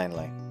head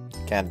plainly.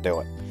 Can't do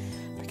it.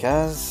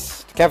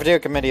 Because the cafeteria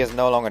committee is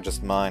no longer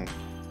just mine.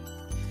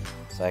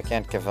 So I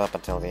can't give up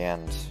until the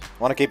end. I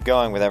want to keep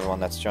going with everyone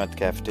that's joined the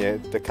cafeteria,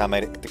 the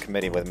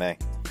committee with me.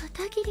 片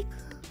桐君。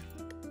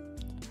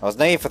I was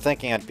naive for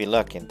thinking I'd be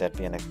lucky and there'd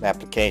be an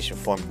application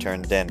form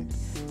turned in.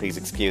 Please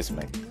excuse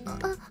me.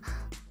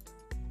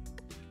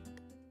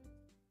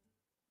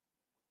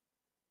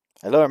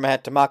 I lower my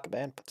head to Makabe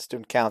and put the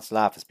student council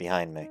office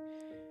behind me.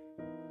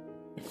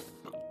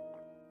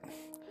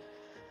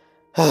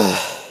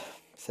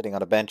 Sitting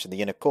on a bench in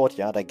the inner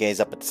courtyard, I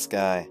gaze up at the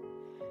sky.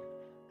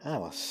 I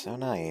was so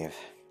naive.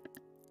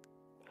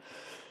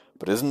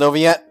 But it isn't over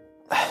yet.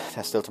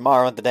 There's still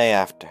tomorrow and the day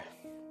after.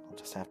 I'll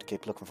just have to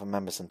keep looking for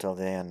members until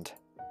the end.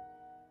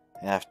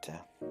 I have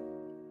to.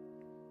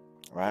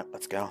 Alright,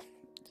 let's go.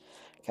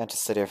 Can't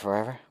just sit here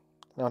forever.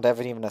 I don't have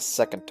even a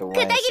second to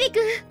waste.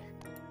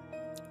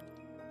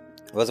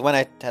 It was when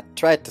I had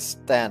tried to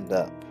stand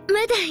up.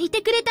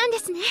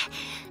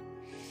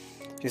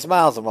 She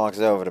smiles and walks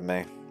over to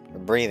me. Her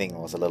breathing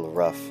was a little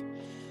rough.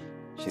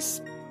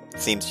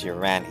 Seems she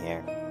ran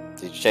here.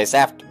 Did you chase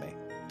after me?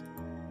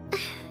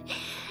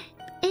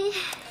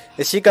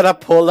 Is she gonna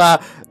pull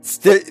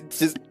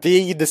just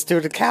being in the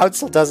student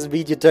council doesn't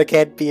mean you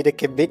can't be in a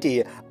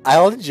committee.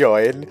 I'll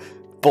join.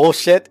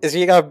 Bullshit? Is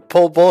she gonna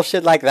pull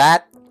bullshit like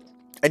that?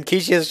 And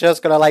Kishi is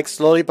just gonna like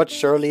slowly but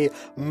surely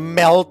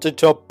melt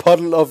into a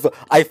puddle of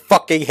I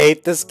fucking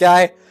hate this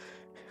guy?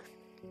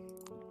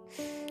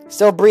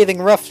 Still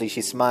breathing roughly,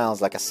 she smiles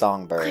like a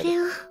songbird.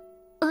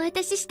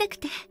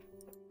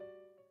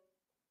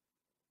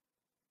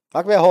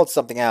 Makabe holds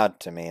something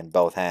out to me in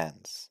both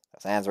hands.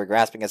 His hands were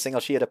grasping a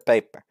single sheet of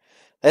paper.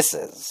 This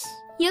is...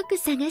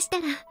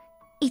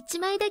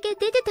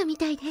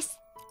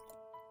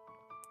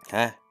 Huh?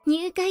 I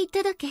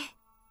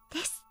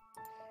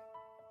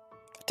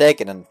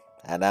take it and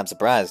I'm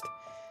surprised.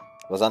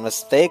 It was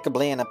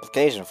unmistakably an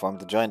application form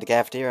to join the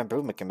Cafeteria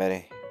Improvement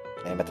Committee.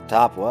 The name at the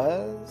top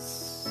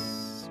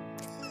was...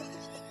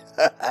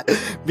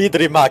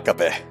 Midori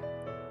Makabe.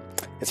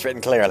 It's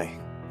written clearly.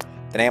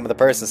 The name of the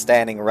person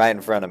standing right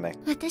in front of me.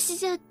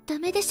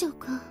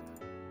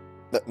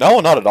 No,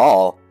 not at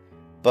all.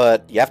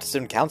 But you have to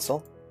student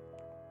council.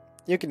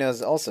 Yukino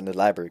is also in the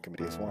library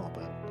committee as well,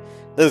 but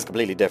this is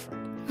completely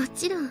different.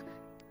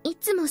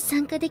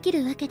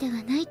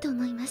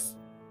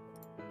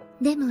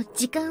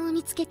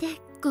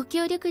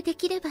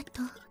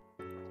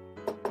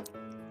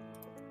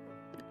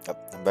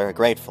 I'm very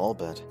grateful,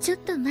 but...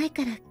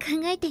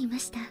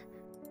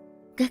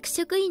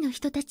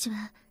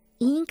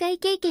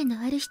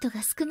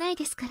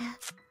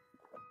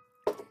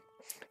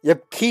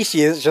 Yep,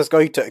 Kishi is just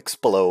going to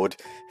explode.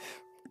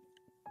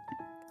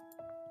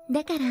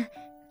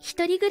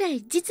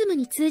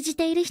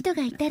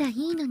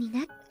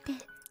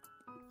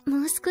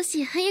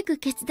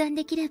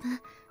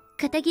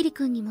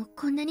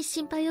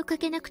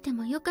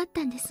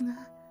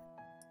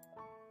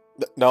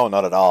 No,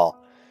 not at all.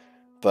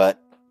 But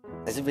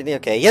is it really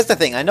okay? Here's the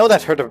thing, I know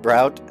that her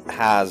route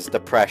has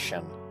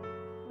depression.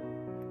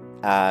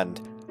 And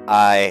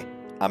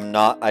I'm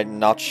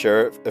not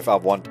sure if I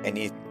want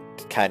any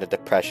kind of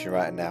depression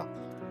right now.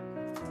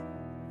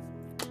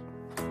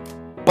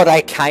 But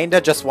I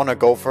kinda just want to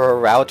go for a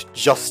route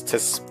just to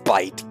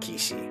spite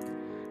Kishi.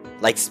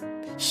 Like,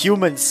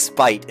 human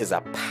spite is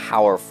a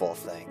powerful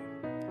thing.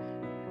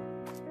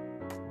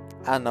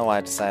 I don't know why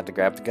I decided to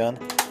grab the gun.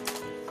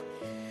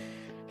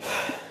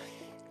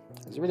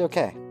 Is it really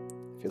okay?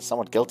 I feel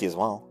somewhat guilty as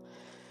well.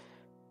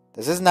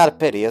 This is not a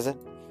pity, is it?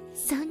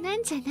 そんな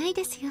んじゃない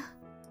ですよ。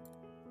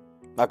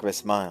Makabe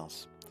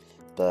smiles,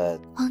 but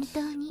本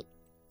当に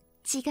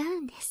違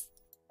うんです。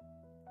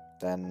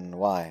then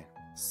why?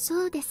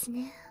 そうです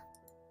ね。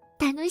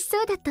楽し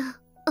そうだと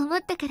思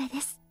ったからで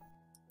す。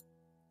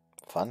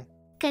Fun?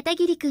 片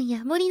桐くん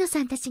や森野さ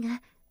んたち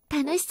が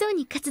楽しそう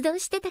に活動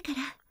してたから。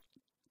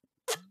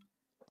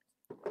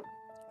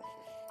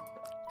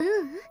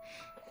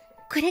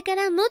これか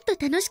らもっと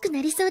楽しく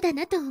なりそうだ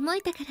なと思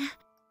えたから。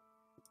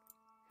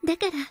だ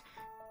から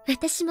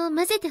私も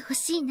混ぜてほ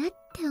しいなっ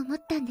て思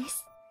ったんで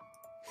す。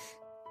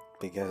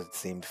Because it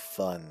seemed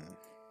fun.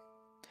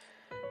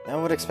 I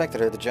would have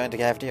expected her to join the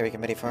cafeteria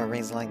committee for a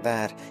reason like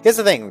that. Here's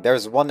the thing,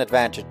 there's one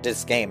advantage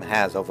this game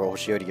has over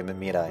Hoshiori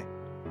Mirai.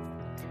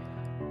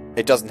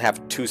 It doesn't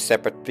have two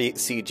separate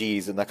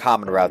CGs in the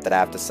common route that I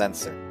have to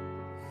censor.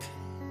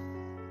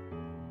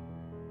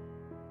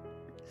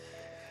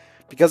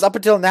 Because up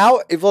until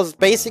now, it was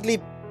basically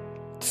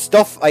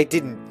stuff I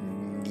didn't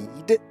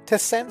need to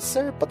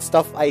censor, but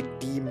stuff I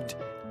deemed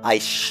I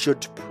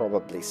should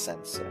probably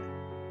censor.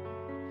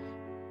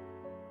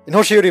 In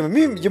Hoshiori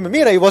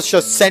Yumamira, it was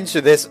just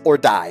censor this or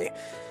die.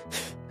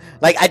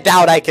 Like, I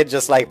doubt I can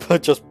just, like,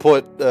 put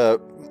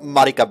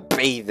Marika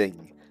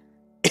bathing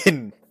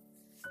in.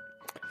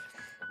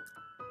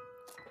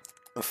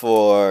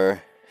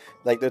 For,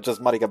 like, they're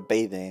just Marika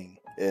bathing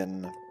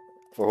in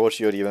for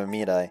Hoshiori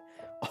Yumamira.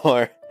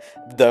 Or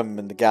them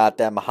in the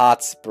goddamn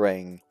hot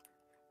spring.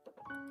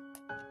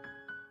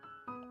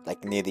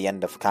 Like, near the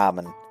end of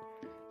Common.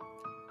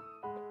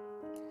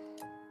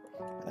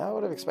 I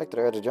would have expected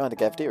her to join the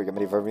cafeteria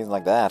committee for a reason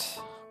like that.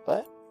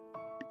 But,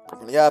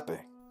 perfectly happy.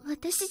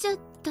 私じゃ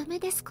ダメ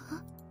ですか?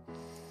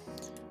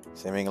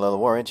 Seeming a little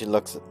worried, she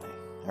looks at me.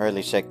 I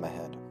hurriedly shake my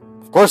head.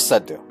 Of course I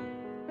do.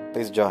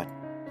 Please join.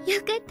 よ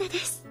かったで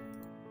す.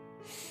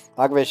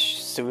 Makabe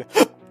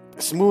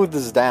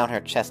smooths down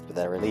her chest with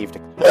a relieved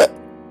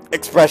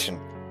expression.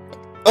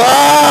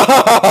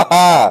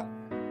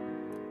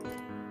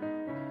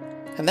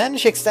 And then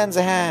she extends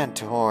a hand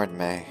toward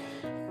me.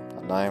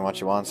 Not knowing what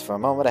she wants for a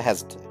moment, I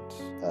hesitate.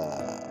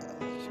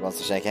 She wants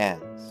to shake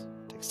hands.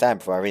 It takes time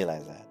before I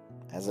realize that.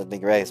 I hesitantly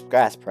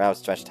grasp her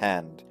outstretched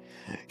hand.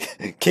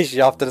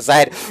 Kishi off to the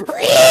side.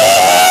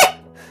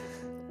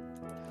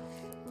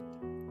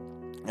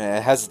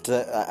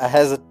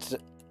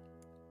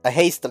 I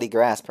hastily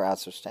grasp her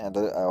outstretched hand.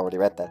 I already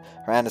read that.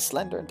 Her hand is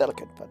slender and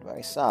delicate, but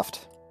very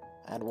soft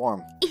and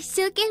warm. 一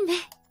生懸命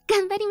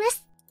頑張りま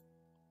す.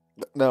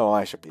 No,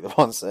 I should be the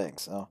one saying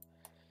so.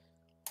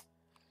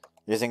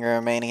 Using her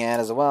remaining hand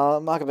as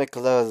well, Makabe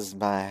closes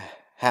my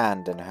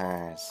hand in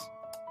hers.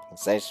 The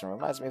sensation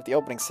reminds me of the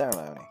opening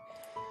ceremony.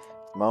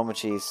 The moment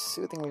she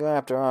soothingly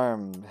wrapped her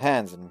my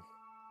hands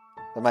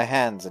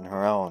in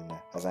her own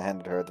as I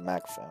handed her the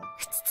microphone.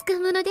 ふつつか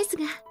ものです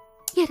が、よ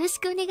ろし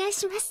くお願い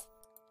します.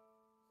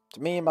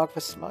 To me,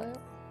 Makabe's smile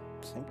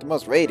seemed the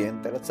most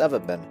radiant that it's ever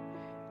been.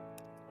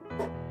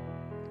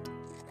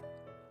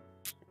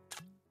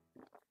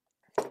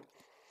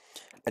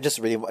 I just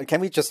really...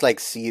 Can we just, like,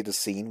 see the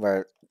scene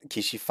where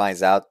Kishi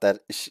finds out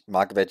that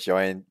Makabe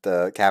joined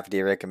the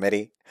cafeteria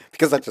committee?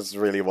 Because I just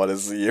really want to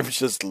see him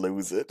just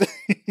lose it.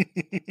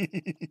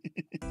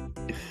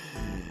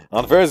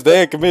 On the first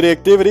day of committee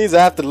activities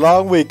after the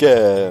long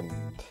weekend.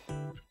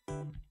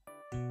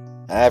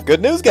 I have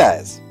good news,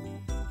 guys.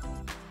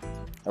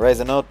 I raise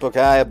a notebook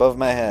high above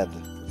my head.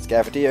 It's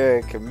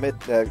Cafeteria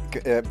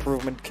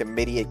Improvement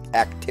Committee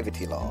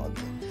Activity Log.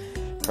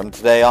 From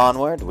today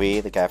onward, we,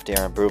 the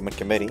Cafeteria Improvement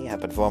Committee,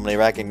 have been formally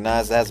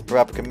recognized as a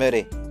proper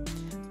committee.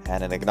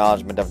 And in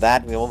acknowledgement of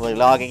that, we will be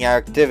logging our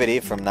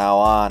activity from now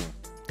on.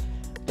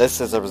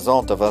 This is a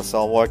result of us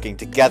all working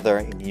together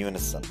in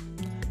unison.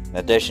 In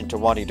addition to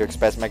wanting to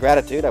express my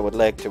gratitude, I would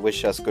like to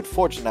wish us good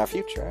fortune in our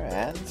future,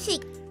 and...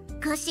 し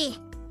かし、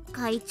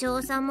会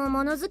長さんも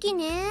物好き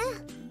ね。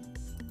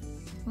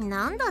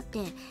なんだって、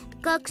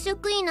学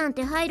職員なん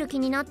て入る気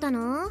になった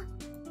の？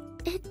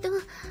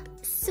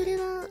それ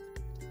は、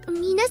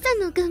皆さ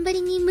んの頑張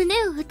りに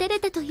胸を打たれ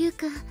たという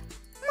か、真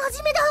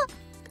面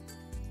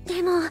目だ！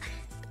でも、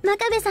真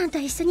壁さんと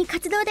一緒に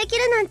活動でき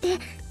るなんて、嬉しい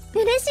で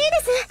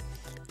す。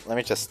Let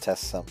me just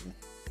test something.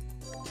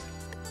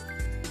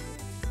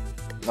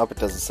 Nope, it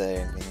doesn't say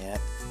anything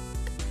yet.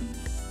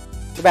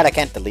 Too bad I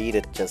can't delete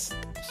it, just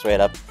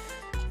straight up.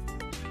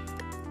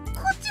 こっ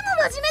ちも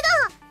真面目だ!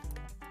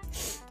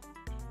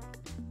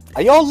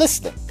 Are you all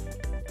listening?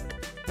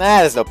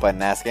 Nah, there's no point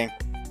in asking.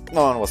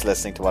 No one was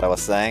listening to what I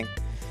was saying.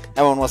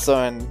 Everyone was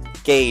so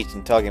engaged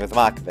in talking with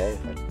Makabe,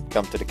 who had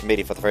come to the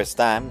committee for the first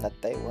time, that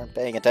they weren't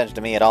paying attention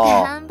to me at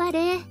all. 頑張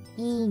れ、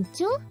委員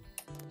長.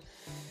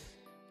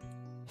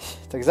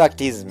 The exec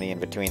teases me in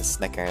between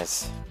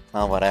snickers.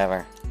 Well,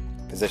 whatever.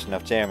 Position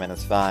of chairman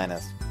is fine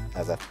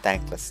as a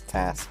thankless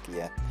task,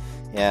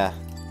 yeah.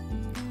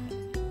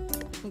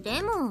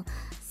 でも、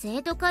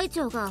生徒会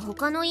長が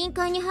他の委員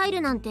会に入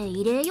るなんて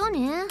異例よ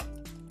ね。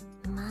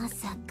ま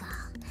さか、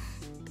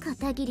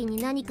片桐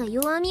に何か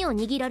弱みを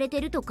握られて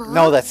るとか？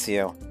 No, that's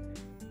you.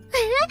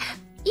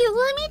 弱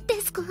み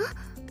ですか？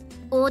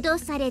脅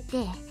され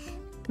て、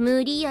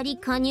無理やり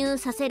加入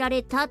させら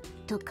れた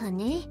とか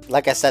ね。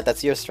Like I said,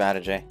 that's your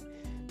strategy.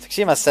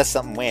 Tsushima says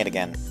something weird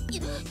again.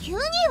 急に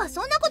は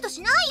そんなことし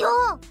ない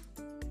よ。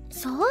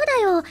そうだ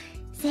よ。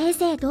正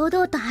々堂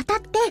々と当た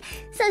って、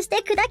そして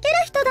砕ける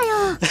人だ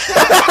よ。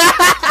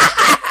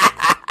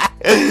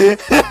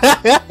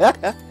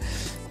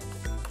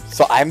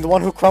So I'm the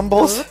one who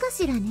crumbles? どうか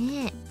しら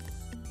ね。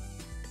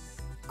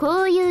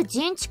こういう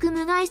人畜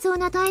無害そう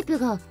なタイプ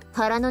が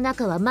腹の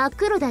中は真っ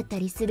黒だった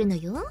りするの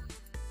よ。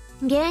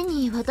現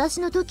に私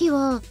の時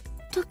は、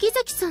時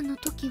崎さんの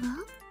時は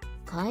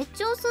会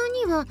長さん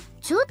には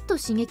ちょっと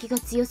刺激が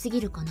強すぎ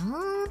るかな。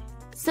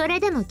それ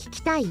でも聞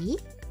きたい？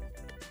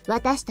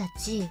私た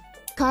ち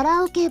カ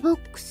ラオケボ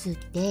ックス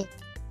で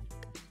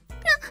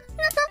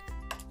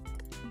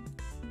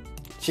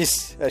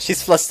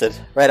She's flustered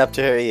right up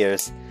to her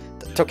ears.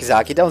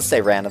 Tokizaki, don't say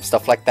random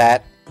stuff like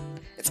that.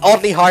 It's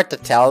oddly hard to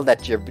tell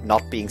that you're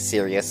not being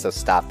serious, so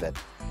stop it.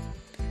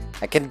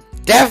 I can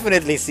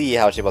definitely see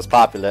how she was a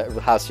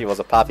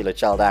popular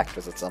child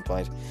actress at some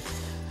point.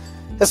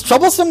 It's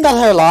troublesome that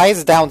her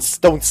lies don't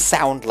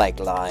sound like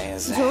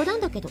lies.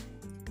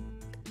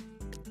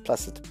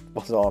 Plus, it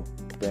was all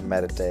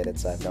premeditated,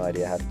 so I have no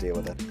idea how to deal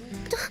with it.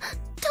 とも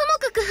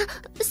か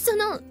く、そ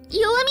の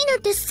弱みな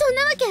んてそん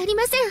なわけあり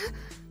ませ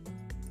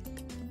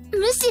ん。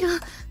むしろ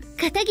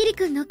片桐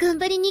くんの頑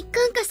張りに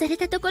感化され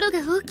たところが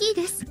大きい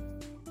です。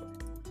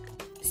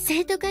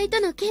生徒会と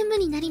の兼務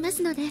になりま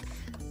すので、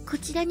こ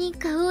ちらに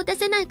顔を出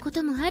せないこ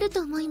ともあると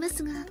思いま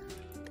すが、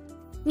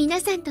皆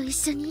さんと一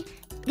緒に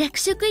学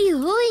食医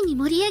を大いに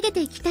盛り上げ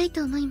ていきたい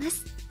と思いま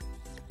す。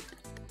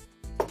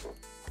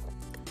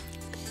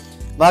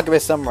Magube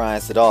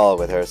summarized it all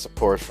with her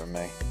support for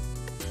me.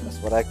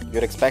 That's what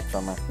you'd expect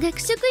from her. 学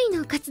食医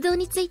の活動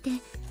について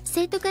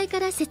生徒会か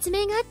ら説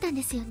明があったん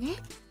ですよね。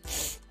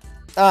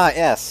Ah,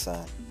 yes.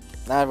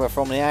 Now that we're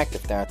formally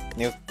active, there are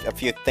a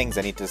few things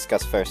I need to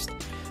discuss first.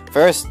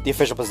 First, the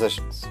official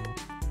positions.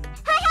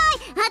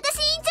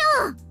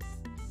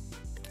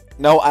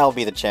 No, I'll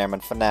be the chairman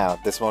for now.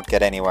 This won't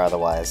get anywhere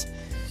otherwise.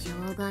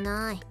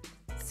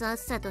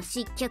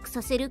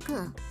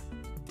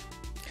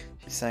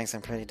 She's saying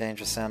some pretty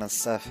dangerous sounding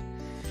stuff.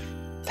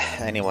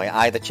 Anyway,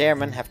 I, the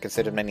chairman, have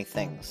considered many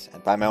things,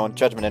 and by my own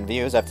judgment and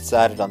views, I've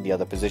decided on the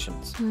other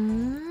positions.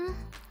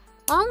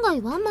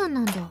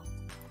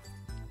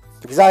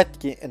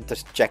 Tokizaki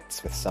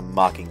interjects with some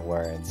mocking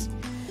words.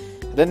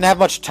 I didn't have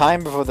much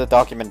time before the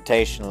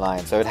documentation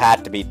line, so it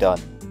had to be done.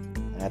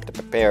 I had to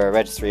prepare a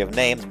registry of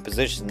names and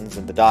positions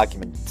and the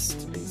documents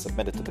to be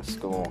submitted to the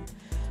school.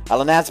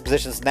 I'll announce the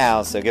positions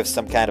now, so give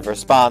some kind of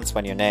response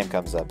when your name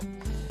comes up.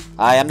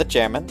 I am the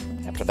chairman.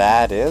 After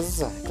that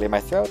is clear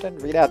my throat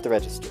and read out the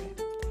registry.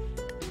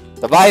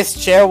 The vice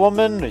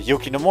chairwoman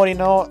Yuki no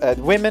Morino,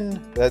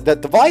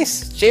 the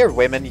vice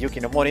chairwomen Yuki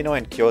no Morino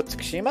and Kyou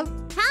Tsukushima.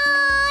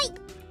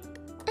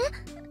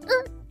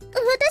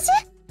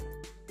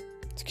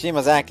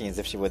 Tsukushima's acting as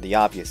if she were the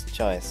obvious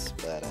choice,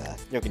 but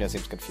Yukino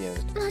seems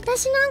confused.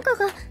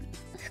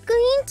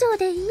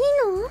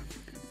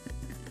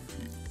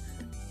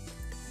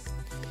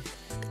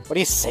 What are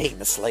you saying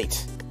this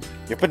late?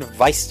 You've been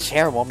vice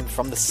chairwoman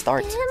from the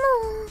start.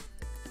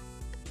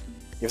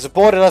 You've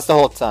supported us the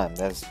whole time.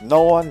 There's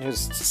no one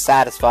who's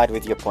satisfied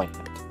with your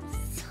appointment.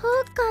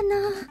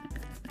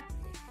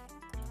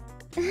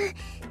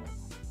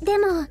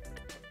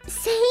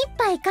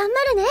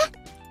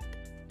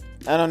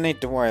 I don't need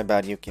to worry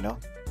about Yukino.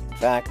 In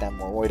fact, I'm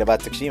more worried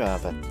about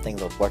Tsukushima, but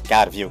things will work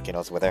out if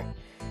Yukino's with her.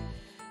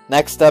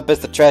 Next up is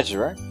the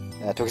treasurer,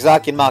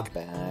 Tokizaki and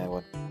Makube. I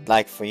would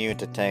like for you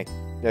to take,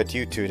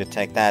 you two to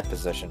take that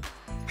position.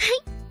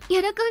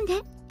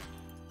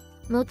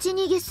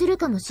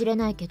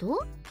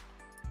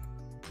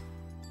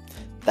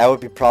 That would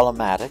be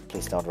problematic.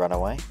 Please don't run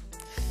away.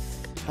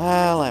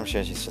 Well, I'm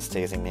sure she's just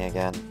teasing me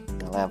again.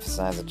 I'll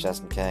emphasize it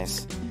just in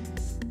case.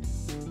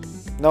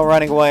 No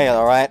running away,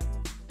 alright?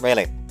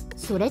 Really?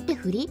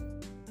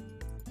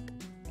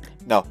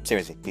 No,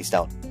 seriously, please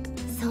don't.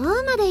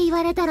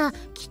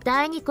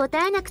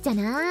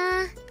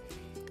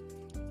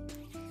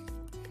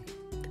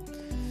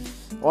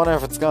 Wonder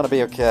if it's gonna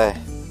be okay.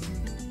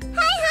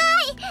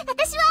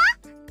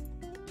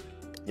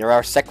 You're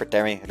our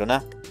secretary,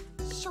 Runa.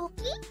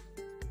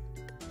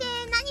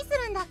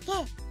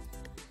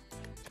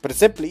 Put it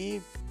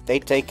simply, they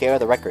take care of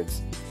the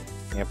records.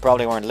 You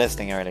probably weren't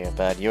listening earlier,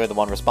 but you're the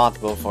one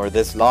responsible for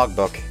this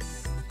logbook.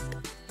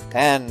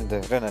 And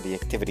Runa, the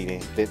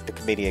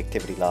committee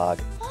activity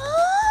log.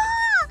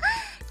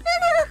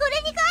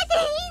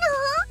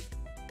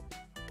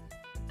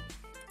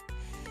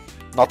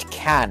 Not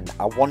can,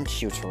 I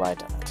want you to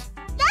write on it.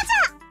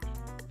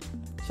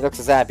 She looks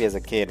as happy as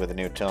a kid with a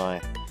new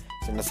toy.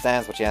 She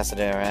understands what she has to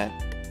do, right?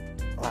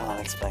 Well, I'll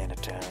explain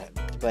it to her.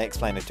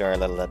 Explain it to her a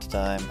little at a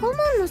time.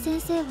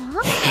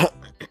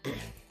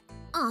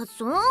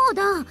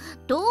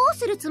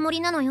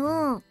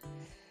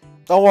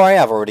 Don't worry,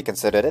 I've already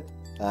considered it.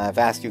 I've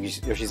asked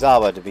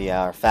Yoshizawa to be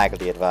our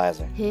faculty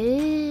advisor.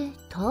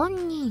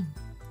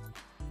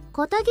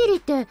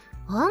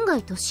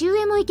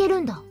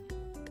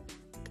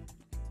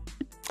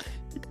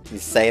 You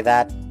say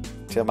that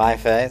to my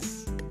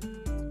face?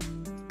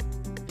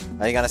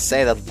 Are you gonna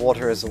say that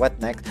water is wet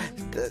next?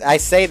 I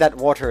say that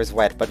water is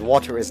wet, but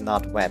water is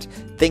not wet.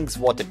 Things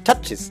water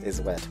touches is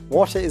wet.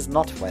 Water is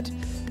not wet.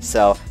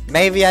 So,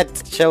 maybe I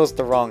chose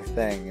the wrong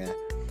thing.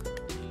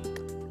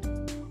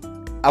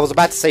 I was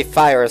about to say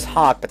fire is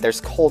hot, but there's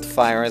cold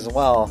fire as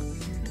well.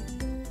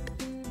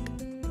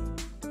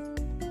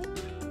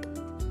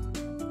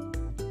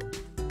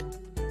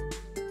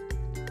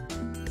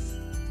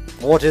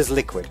 Water is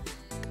liquid.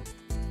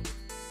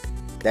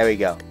 There we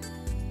go.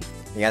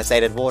 You're gonna say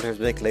that water is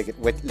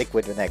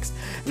liquid next.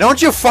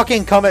 Don't you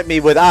fucking come at me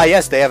with,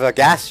 yes, they have a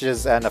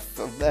gaseous and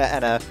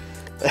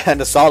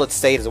a solid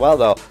state as well,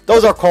 though.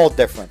 Those are called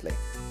differently.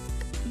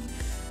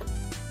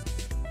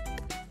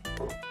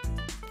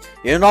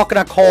 You're not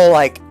gonna call,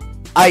 like,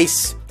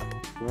 ice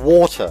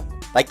water.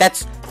 Like,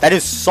 that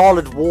is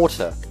solid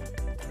water.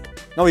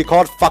 No, you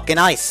call it fucking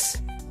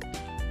ice.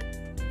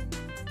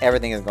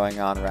 Everything is going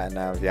on right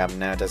now, if you haven't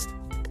noticed.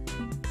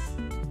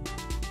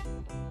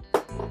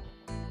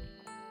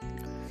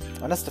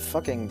 When does the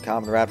fucking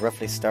common route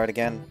roughly start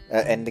again?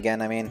 End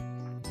again, I mean.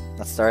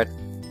 Not start.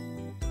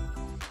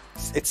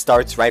 It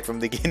starts right from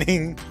the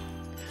beginning.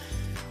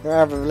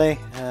 Probably.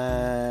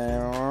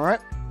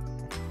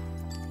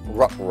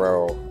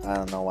 Row. I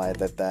don't know why I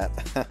did that.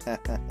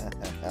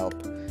 Help.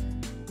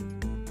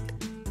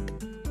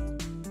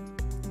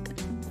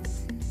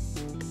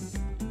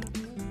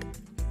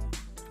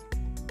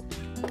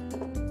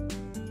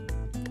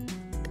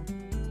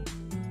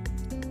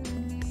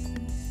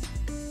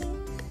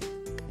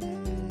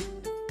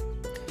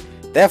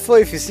 Therefore,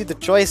 if you see the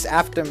choice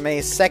after May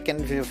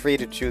 2nd, feel free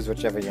to choose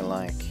whichever you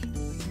like.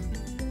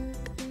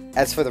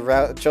 As for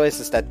the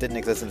choices that didn't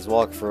exist in this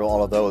walkthrough,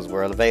 all of those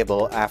were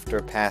available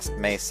after past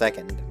May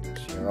 2nd,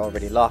 which you're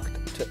already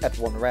locked at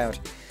one route.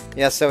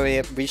 Yeah, so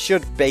we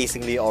should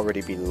basically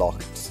already be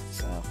locked,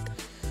 so...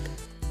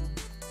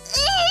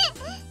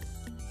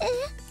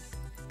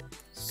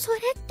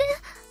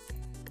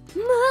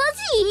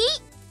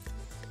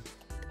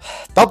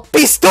 Don't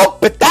be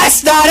stupid!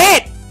 That's not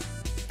it!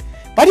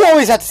 Why do you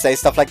always have to say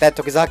stuff like that,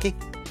 Tokizaki?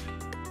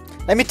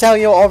 Let me tell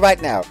you all right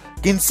now.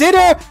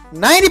 Consider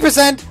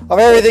 90% of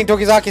everything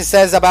Tokizaki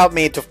says about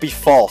me to be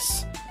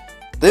false.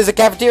 This is a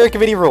cafeteria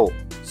committee rule.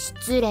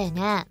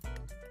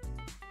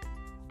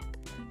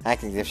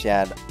 Acting as if she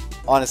had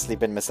honestly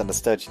been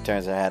misunderstood, she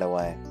turns her head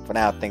away. For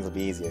now, things will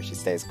be easier. She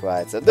stays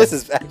quiet. So this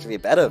is actually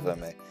better for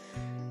me.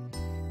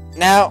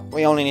 Now,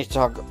 we only need to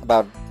talk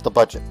about the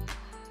budget.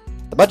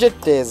 The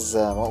budget is,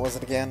 what was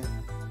it again?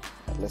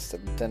 I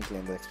listed intently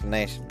in the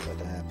explanation,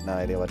 but I have no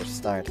idea where to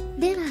start.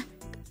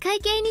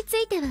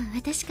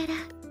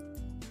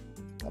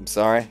 I'm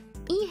sorry?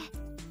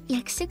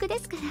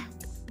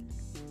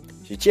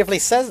 She cheerfully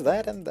says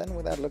that, and then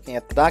without looking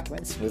at the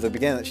documents,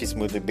 she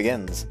smoothly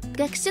begins.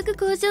 学食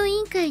向上委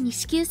員会に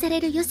支給さ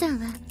れる予算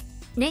は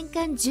年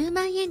間10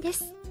万円で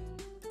す。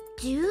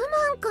10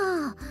万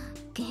か。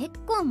結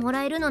構も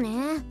らえるのね。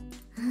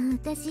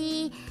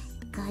私、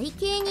会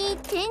計に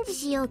展示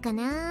しようか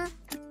な。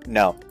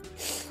No.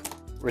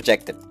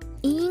 Rejected.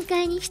 委員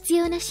会に必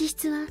要な支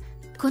出は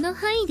この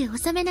範囲で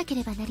収めなけ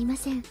ればなりま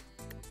せん。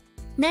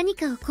何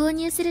かを購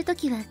入すると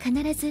きは必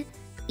ず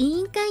委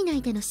員会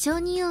内での承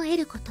認を得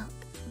ること。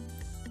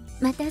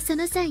またそ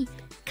の際、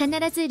必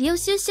ず領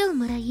収書を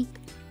もらい、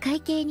会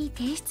計に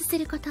提出す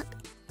ること。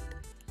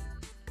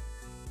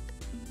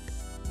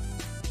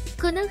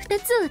この2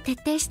つを徹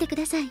底してく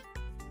ださい。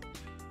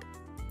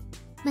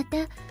また、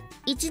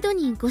一度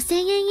に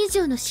5000円以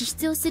上の支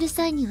出をする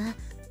際には、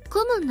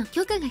顧問の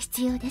許可が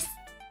必要です。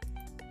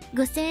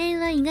5000円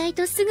は意外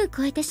とすぐ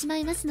超えてしま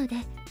いますので、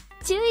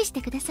注意し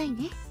てください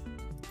ね。は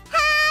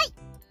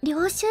ーい。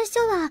領収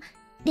書は、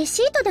レ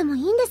シートでもい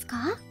いんです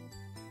か？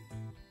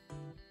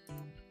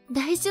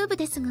大丈夫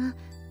ですが、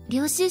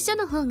領収書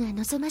の方が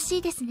望まし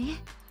いです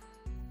ね。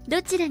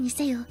どちらに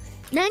せよ、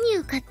何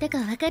を買ったか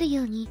わかる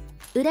ように、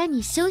裏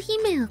に商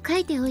品名を書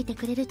いておいて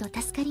くれると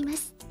助かりま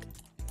す。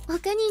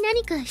他に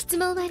何か質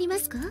問はありま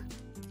すか？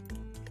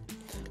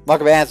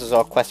 Mugabe answers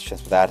all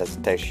questions without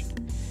hesitation.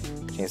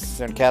 She's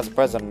student council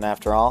president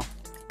after all.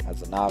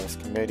 As a novice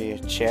committee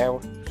chair,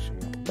 she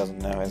doesn't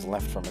know his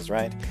left from his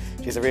right.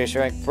 She's a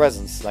reassuring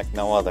presence like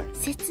no other.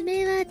 説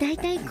明は大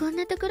体こん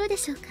なところで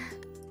しょうか。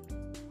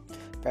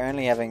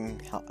Apparently, having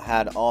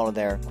had all of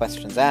their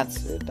questions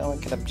answered, no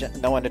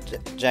one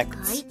objects.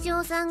 会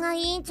長さんが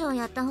委員長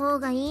やった方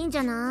がいいんじ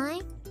ゃな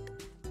い？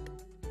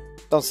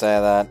 Don't say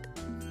that.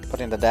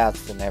 Putting the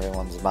doubts in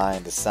everyone's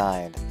mind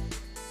aside.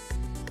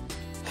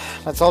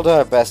 Let's all do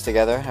our best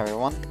together,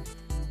 everyone.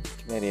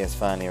 The committee is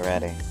finally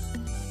ready.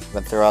 We've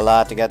been through a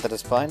lot to get to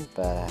this point,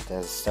 but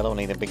there's still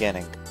only the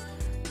beginning.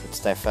 Let's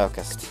stay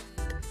focused.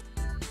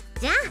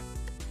 じゃあ、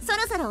そ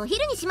ろそろお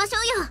昼にしましょ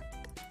うよ。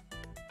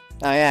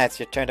Oh yeah, it's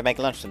your turn to make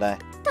lunch today.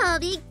 と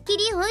びっき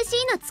り美味し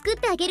いの作っ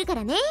てあげるか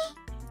らね。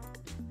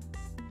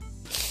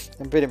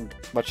I can pretty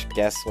much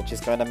guess what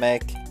she's going to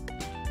make.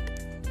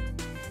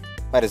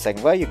 Wait a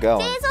second, where are you going?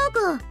 冷蔵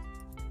庫。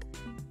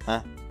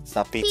Huh? It's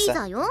not ピ pizza?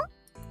 ザよ。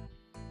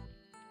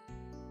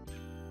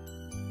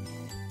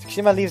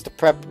Tsukishima leaves the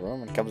prep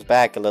room and comes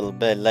back a little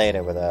bit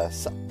later with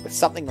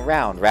something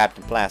round wrapped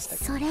in plastic.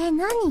 それ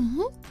何？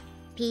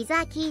ピ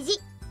ザ生地。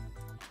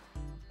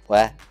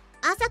What?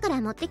 朝から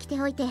持ってきて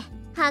おいて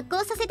発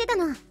酵させてた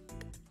の。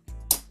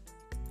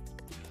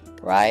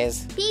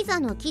Rise? ピザ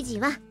の生地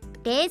は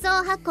冷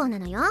蔵発酵な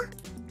のよ。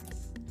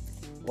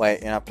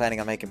Wait, you're not planning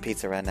on making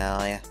pizza right now,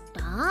 are you?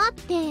 だっ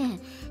て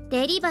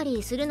デリバリ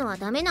ーするのは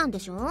ダメなんで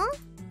しょ？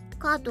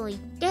かといっ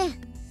て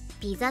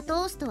ピザト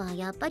ーストは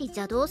やっぱり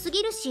邪道す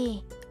ぎる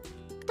し。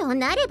と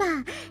なれば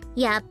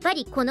やっぱ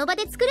りこの場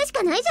で作るし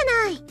かないじゃ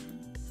ない。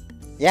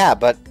Yeah,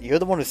 but you're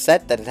the one who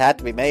said that it had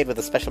to be made with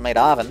a special made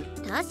oven.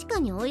 確か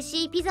に美味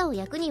しいピザを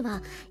焼くに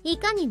はい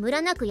かにム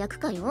ラなく焼く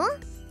かよ。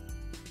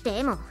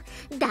でも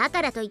だ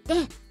からといって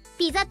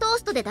ピザトー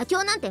ストで妥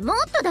協なんてもっ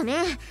とダメ。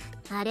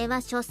あれ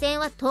は所詮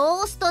は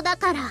トーストだ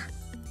から。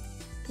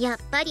やっ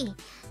ぱり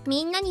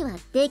みんなには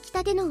出来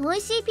たての美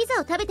味しいピザ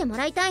を食べても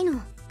らいたい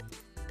の。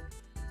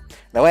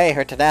The way,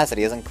 her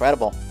tenacity is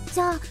incredible.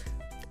 じゃあ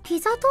ピ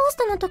ザトース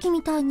トの時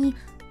みたいに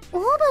オ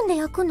ーブンで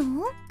焼くの？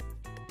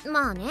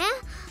まあね、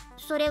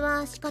それ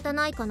は仕方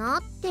ないかな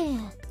って。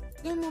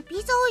でもピ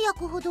ザを焼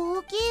くほど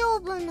大きいオ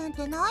ーブンなん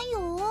てない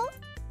よ。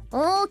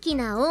大き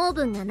なオー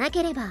ブンがな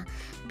ければ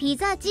ピ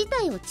ザ自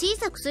体を小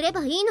さくすれ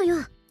ばいいのよ。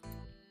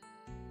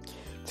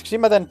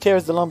Tsukishima then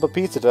tears the lump of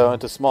pizza dough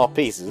into small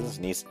pieces,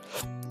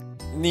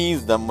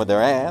 kneads them with her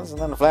hands,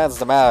 and then flattens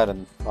them out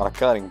on a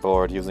cutting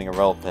board using a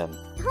roll pin.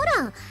 ほ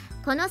ら、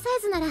このサ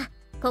イズなら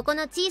ここ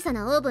の小さ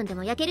なオーブンで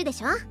も焼けるで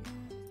しょ。ああ、ミニ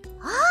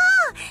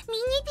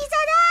ピ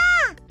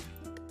ザだ。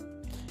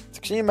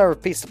 Tsukishima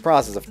repeats the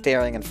process of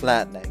tearing and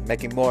flattening,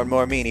 making more and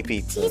more mini ピ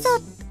pizzas. ザ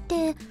っ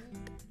て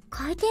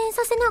回転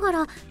させなが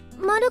ら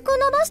丸く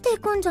伸ばしてい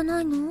くんじゃ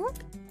ないの？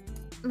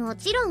も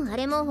ちろんあ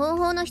れも方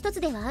法の一つ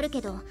ではある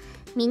けど、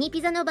ミニピ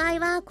ザの場合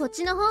はこっ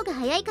ちの方が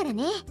早いから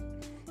ね。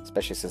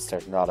 Especially since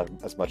there's not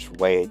as much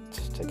weight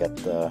to get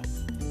the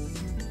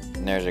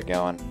inertia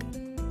going.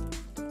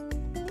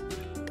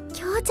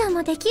 きょうちゃん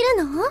もでき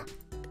るの？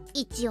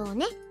一応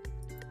ね。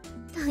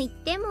と言っ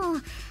ても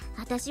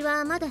私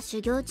はまだ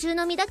修行中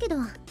の身だけど。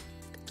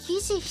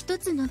生地一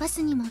つ伸ば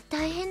すにも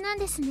大変なん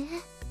ですね。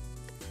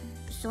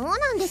そう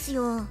なんです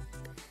よ。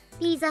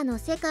ピザの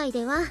世界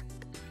では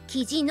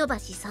生地伸ば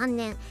し3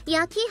年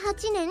焼き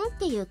8年っ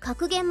ていう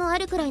格言もあ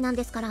るくらいなん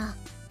ですから。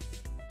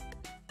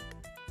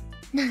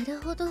なる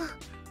ほど、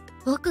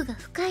奥が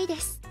深いで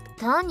す。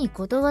単に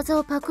ことわざ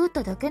をパクっ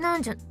ただけな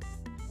んじゃ。シ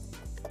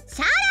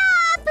ャラ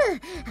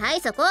ープ。は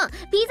いそこ、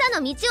ピザ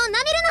の道を舐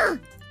め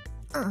る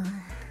の。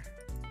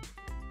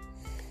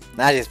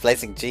Now she's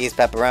placing cheese,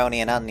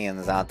 pepperoni, and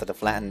onions onto the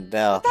flattened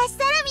dough. 私サ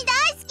ラミ大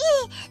好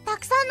き。た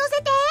くさん乗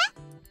せて。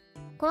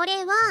こ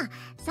れは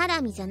サ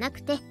ラミじゃな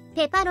くて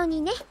ペパロ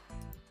ニね。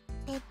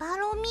ペパ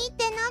ロミっ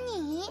て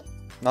何？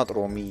 Not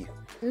romi.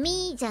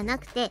 ミじゃな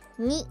くて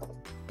ニ。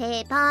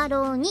ペパ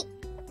ロニ。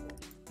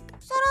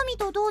サラミ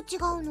とどう違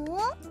うの？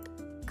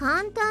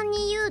簡単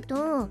に言うと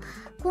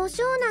胡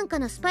椒なんか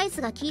のスパイ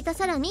スが効いた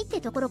サラミって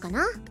ところか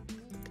な。つま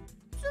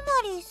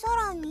りサ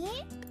ラミ？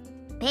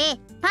ペ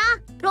パ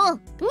ロ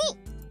ニ。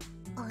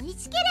美味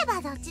しけれ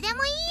ばどっちで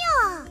もいい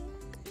よ。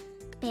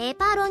ペ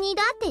パロニ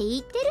だって言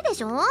ってるで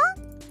しょ。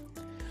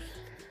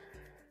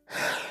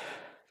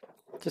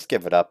Just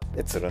give it up,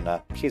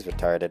 Itsuruna. She's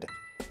retarded.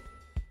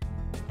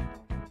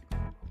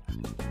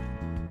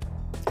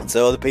 And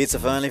so the pizza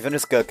finally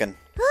finished cooking. うわ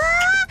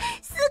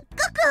ー、すっご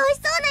く美味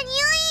しそうな匂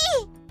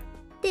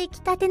い。出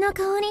来たての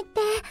香りっ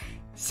て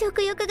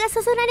食欲が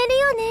そそられる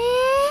よね。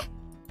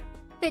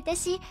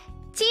私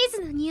チ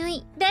ーズの匂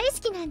い大好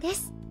きなんで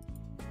す。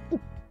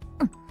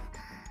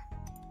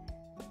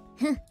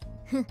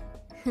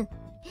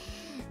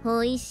美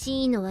味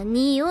しいのは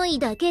匂い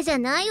だけじゃ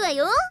ないわ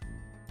よ。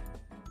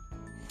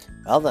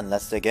Well then,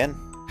 let's dig in. は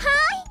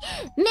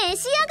い、召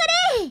し上が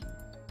れ。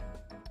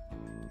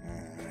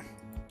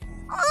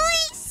お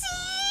いしい。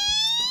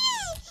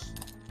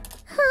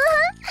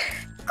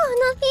こ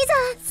のピザ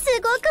す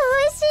ごく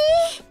美味し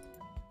い。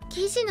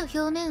生地の表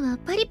面は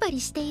パリパリ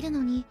している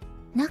のに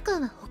中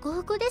はホク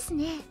ホクです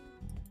ね。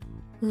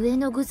上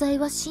の具材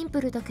はシン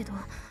プルだけど、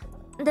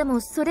で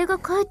もそれが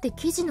かえって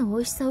生地の美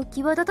味しさを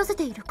際立たせ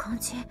ている感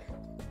じ。もっ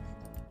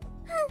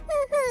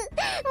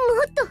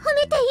と褒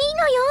めていい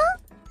のよ。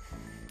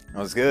It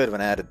was good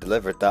when I had it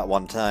delivered that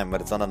one time, but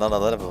it's on another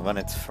level when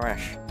it's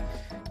fresh.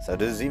 So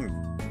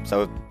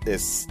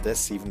is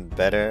this even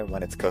better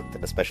when it's cooked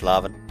in a special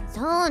oven?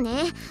 そう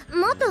ね、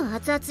もっと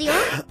熱々よ。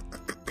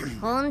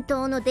本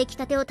当の出来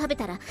たてを食べ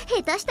たら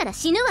下手したら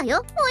死ぬわ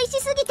よ。美味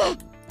しすぎて。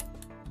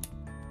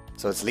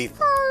So it's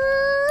lethal.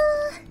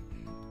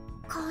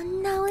 こ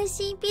んな美味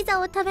しいピザ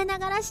を食べな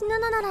がら死ぬ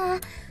のなら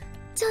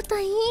ちょっと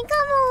いいか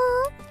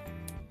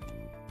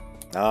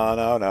も。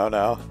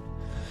No.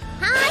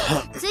 は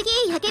い、次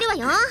焼けるわ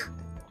よ。おかわ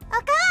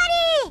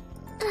り。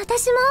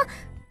私も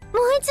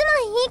もう一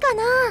枚いいか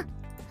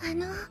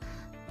な。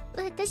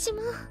私も。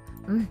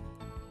うん。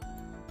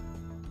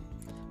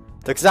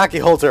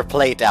Tokusaki holds her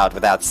plate out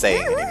without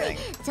saying anything.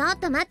 ちょっ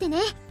と待ってね、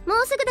も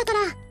うすぐだから。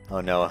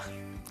Oh no,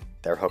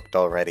 they're hooked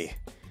already.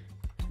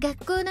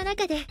 学校の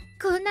中で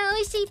こんな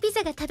美味しいピ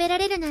ザが食べら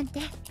れるなんて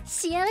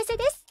幸せ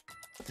です。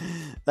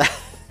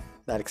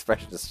That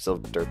expression is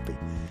so derpy.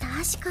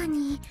 確か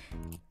に。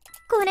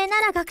これな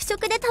ら学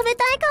食で食べ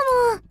たいか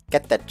も。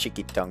Get that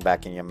cheeky tongue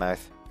back in your mouth.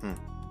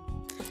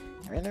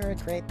 Really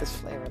recreate this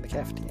flavor in the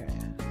cafeteria.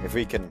 If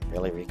we can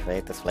really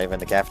recreate this flavor in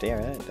the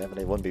cafeteria, it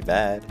definitely wouldn't be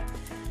bad.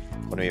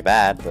 Wouldn't be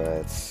bad,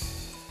 but...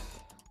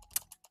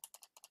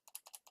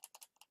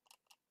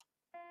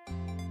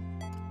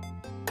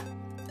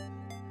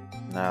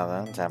 Now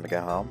then, time to go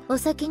home. お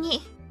先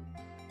に。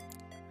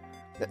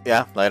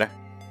Yeah, later.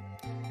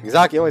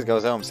 Izaki always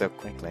goes home so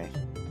quickly.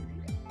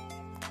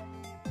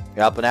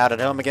 You helping out at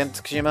home again,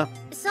 Tsukushima?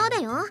 そうだ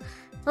よ。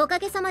おか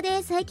げさま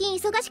で最近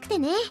忙しくて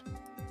ね。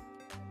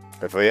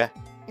Good for you.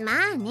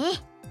 まあね。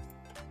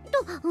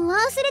と、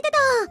忘れて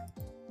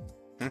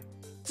た。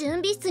準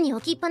備室に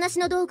置きっぱなし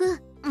の道具、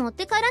持っ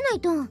て帰らない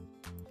と。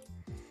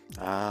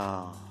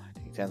Ah,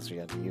 the utensil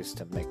you used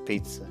to make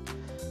pizza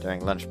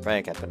during lunch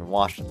break had been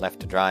washed and left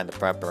to dry in the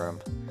prep room.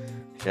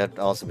 Should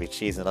also be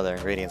cheese and other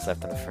ingredients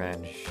left in the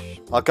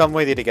fridge. I'll come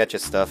with you to get your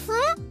stuff.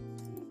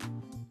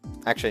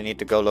 Actually, I need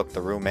to go lock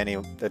the room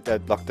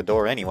lock the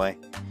door anyway.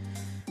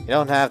 You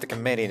don't have the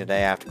committee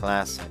today after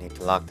class. I need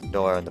to lock the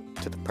door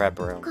to the prep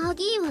room.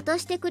 鍵渡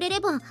してくれれ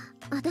ば、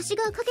私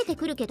がかけて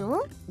くるけ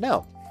ど。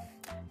No.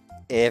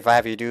 If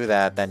I have you do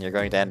that, then you're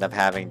going to end up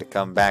having to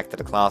come back to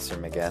the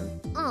classroom again.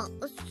 あ、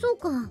そう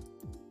か。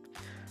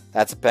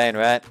That's a pain,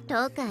 right? と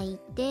か言っ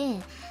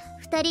て、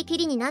二人き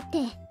りになって、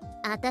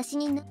私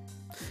にな。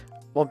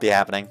Won't be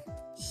happening.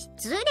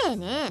 失礼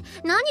ね。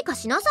何か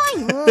しなさ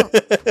いよ。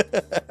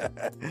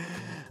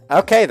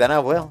Okay, then I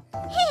will.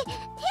 変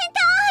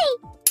態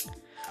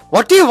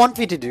What do you want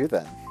me to do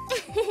then?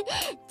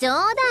 冗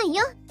談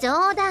よ、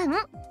冗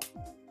談。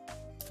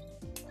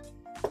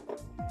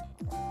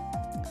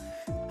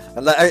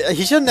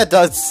He shouldn't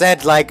have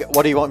said like,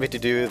 "What do you want me to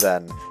do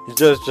then?" He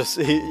should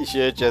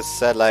have just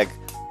said like,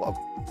 well,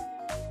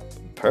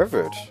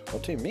 "Pervert?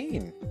 What do you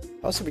mean?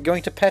 How's he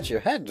going to pat your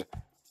head?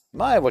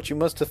 My, what you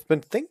must have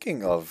been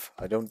thinking of.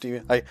 I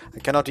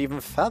cannot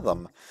even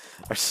fathom."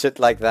 Or shit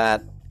like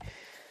that.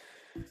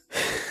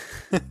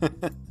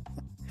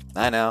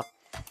 I know.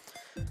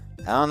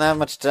 I don't have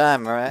much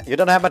time, alright? You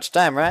don't have much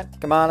time, right?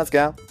 Come on, let's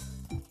go.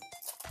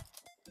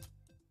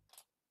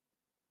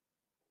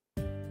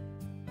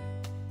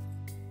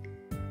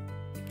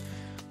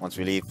 Once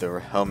we leave the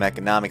home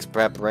economics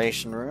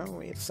preparation room,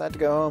 we decide to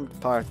go home to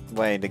part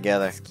way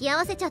together. 付き合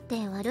わせちゃっ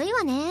て悪い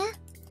わね。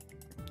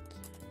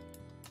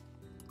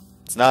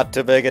It's not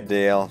too big a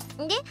deal.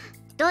 で、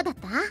どうだっ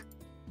た？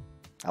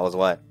 How was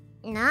what?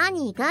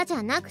 何がじ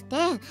ゃなくて、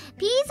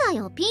ピザ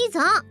よ、ピ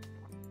ザ。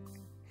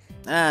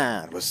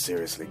Ah, it was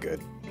seriously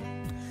good.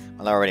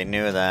 Well, I already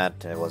knew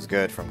that it was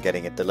good from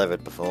getting it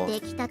delivered before. 出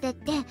来たてっ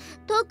て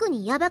特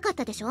にやばかっ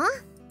たでしょ？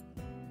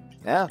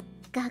 Yeah.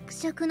 学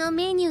食の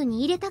メニュー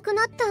に入れたく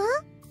なった？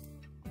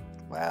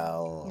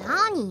 Well...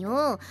 何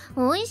よ、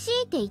美味し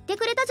いって言って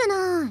くれたじゃ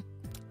ない。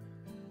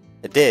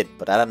It did,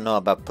 but I don't know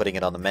about putting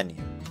it on the menu.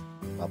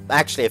 Well,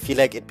 actually, I feel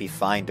like it'd be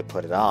fine to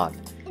put it on.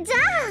 じゃ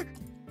あ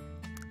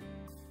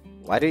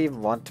Why do you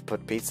even want to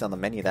put pizza on the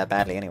menu that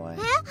badly anyway?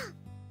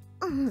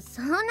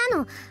 そんな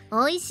の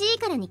美味しい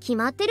からに決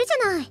まってるじ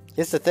ゃない。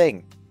Here's the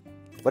thing.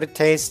 Would it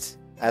taste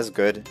as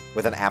good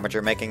with an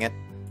amateur making it?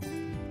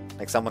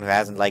 Like someone who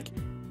hasn't, like,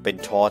 been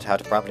taught how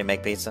to properly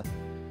make pizza?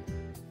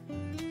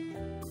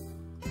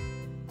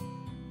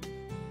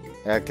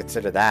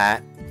 Consider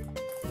that.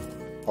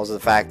 Also the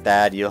fact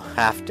that you'll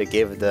have to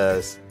give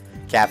the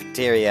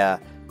cafeteria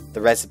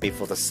the recipe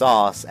for the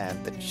sauce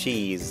and the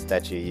cheese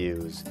that you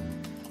use.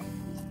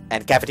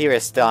 And cafeteria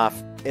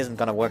stuff isn't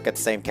gonna work at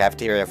the same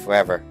cafeteria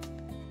forever.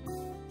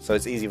 So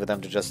it's easy for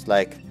them to just,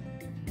 like,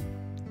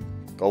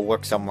 go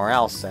work somewhere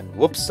else, and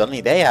whoops,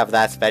 suddenly they have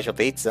that special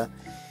pizza.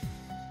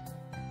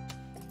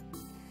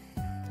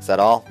 Is that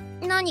all?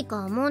 何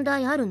か問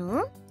題ある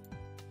の？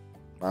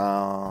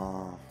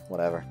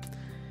 Whatever.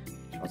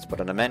 She wants to put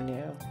it on the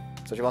menu.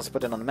 So she wants to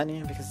put it on the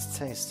menu because it's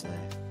tasty.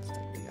 It's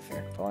technically a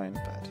fair point,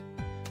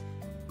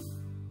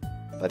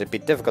 but it'd be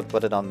difficult to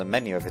put it on the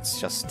menu if it's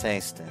just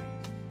tasty.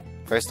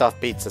 First off,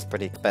 pizza's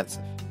pretty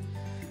expensive.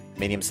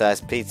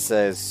 Medium-sized pizza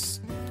is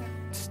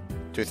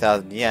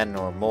 2,000 yen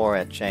or more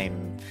at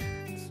chain.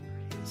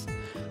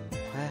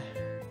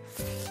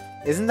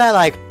 Isn't that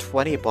like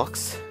 20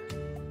 bucks?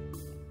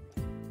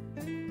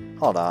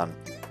 Hold on.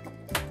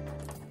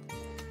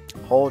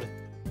 Hold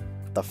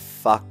the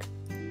fuck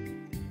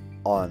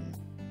on.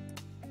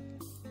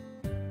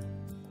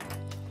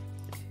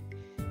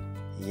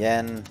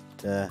 Yen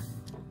to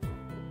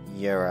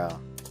euro.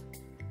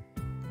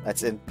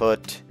 Let's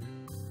input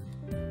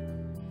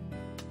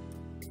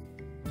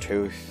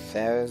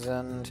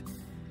 2,000.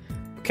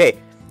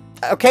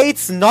 Okay,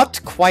 it's not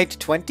quite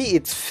 20,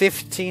 it's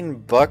 15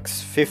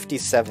 bucks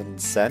 57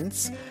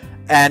 cents,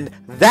 and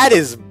that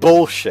is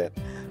bullshit.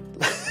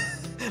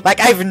 Like,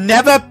 I've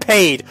never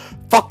paid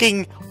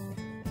fucking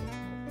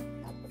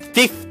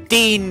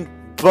 15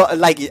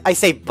 like, I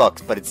say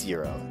bucks, but it's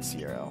euro,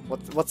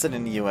 What's it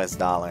in the US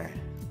dollar?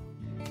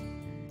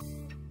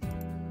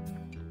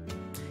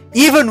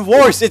 Even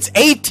worse, it's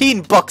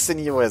 18 bucks in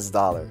US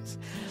dollars.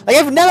 Like,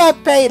 I've never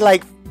paid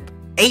like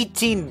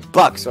 18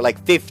 bucks or like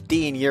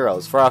 15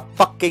 euros for a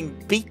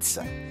fucking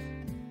pizza.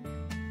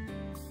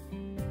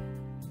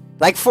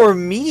 Like, for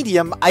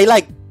medium, I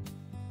like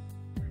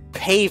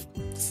pay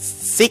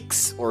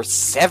 6 or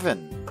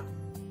 7.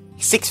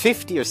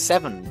 6.50 or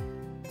 7.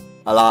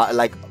 A lot,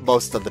 like,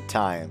 most of the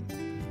time.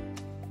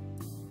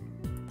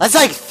 That's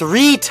like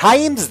 3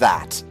 times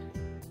that.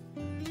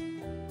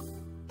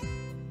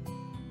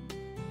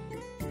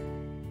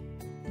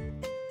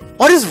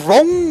 What is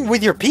wrong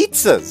with your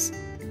pizzas?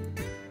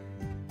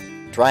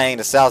 Trying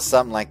to sell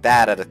something like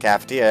that at a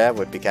cafeteria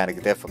would be kind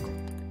of difficult.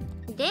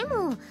 で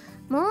も、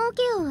儲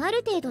けをあ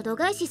る程度度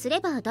外視すれ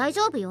ば大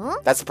丈夫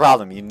よ。That's the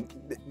problem.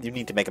 You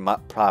need to make a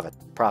profit.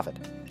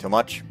 Too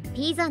much?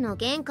 ピザの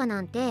原価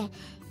なんて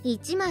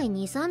1枚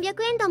2、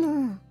300円だも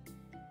ん。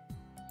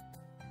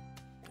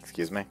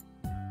Excuse me?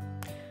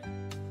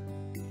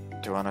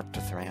 200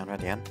 to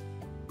 300 yen?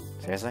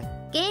 Seriously?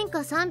 原価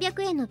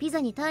300円のピ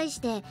ザに対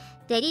して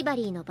デリバ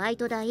リーのバイ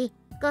ト代、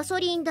ガソ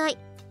リン代、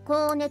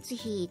光熱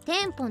費、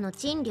店舗の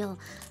賃料、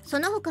そ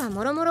の他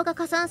もろもろが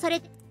加算され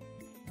て。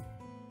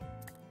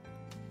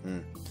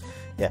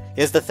Yeah,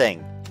 here's the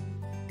thing.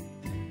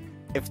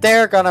 If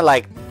they're gonna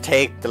like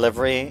take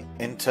delivery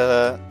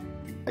into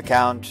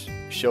account,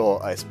 sure,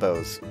 I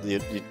suppose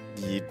you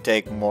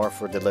take more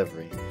for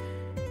delivery.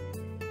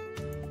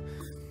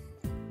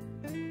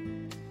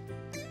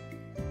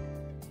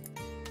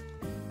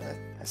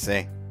 I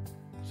see.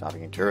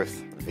 Shocking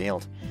truth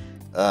revealed.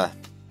 Now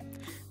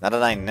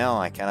that I know,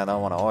 I kinda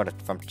don't want to order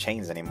from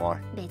chains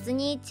anymore. 別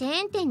にチェ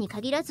ーン店に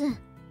限らず、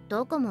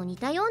どこも似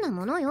たような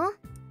ものよ。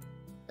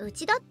う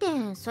ちだって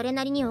それ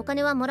なりにお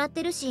金はもらっ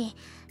てるし、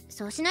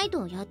そうしない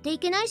とやってい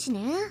けないし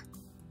ね。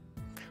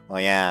Well,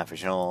 yeah, for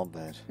sure,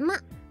 but... ま、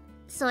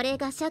それ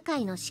が社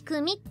会の仕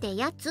組みって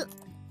やつ。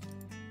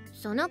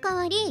その代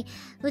わり、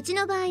うち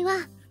の場合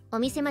はお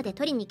店まで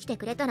取りに来て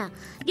くれたら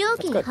料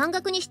金半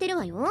額にしてる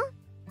わよ。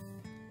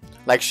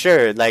Like,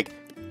 sure, like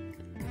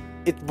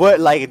it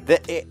would like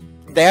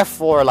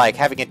therefore like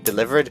having it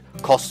delivered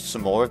costs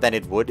more than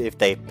it would if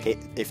they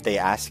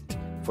asked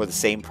for the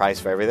same price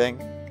for everything.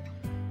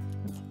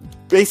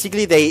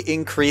 Basically, they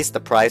increased the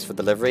price for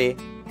delivery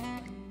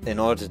in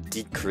order to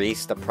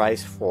decrease the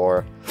price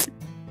for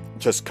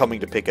just coming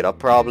to pick it up,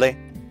 probably.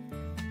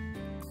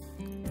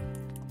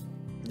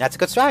 That's a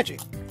good strategy.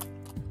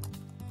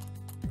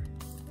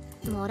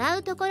 もら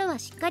うところは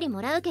しっかり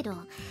もらうけど、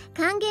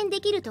還元で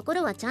きるとこ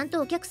ろはちゃん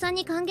とお客さん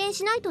に還元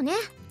しないとね。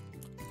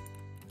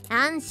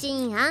安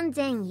心安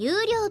全有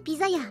料ピ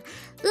ザ屋、うま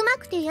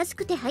くて安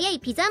くて早い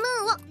ピザム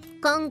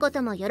ーンを今後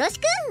ともよろし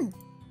く。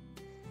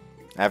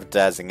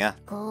Advertising, huh?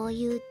 こう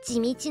いう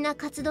地道な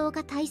活動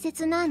が大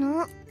切な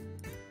の。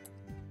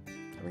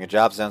Having a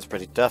job sounds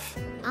pretty tough.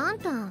 あん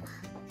た、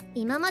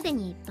今まで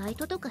にバイ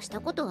トとかし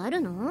たことあ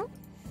るの？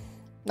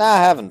 No,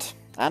 I haven't.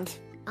 And?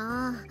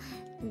 ああ、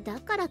だ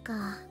から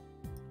か。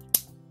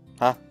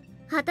Huh?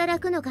 働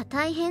くのが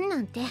大変な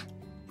んて、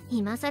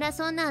今さら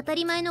そんな当た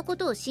り前のこ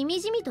とをしみ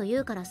じみと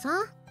言うから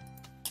さ。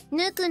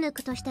ぬくぬ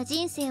くとした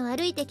人生を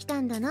歩いてきた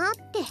んだなっ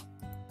て。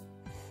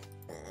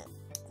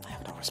I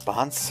have no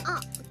response. あ、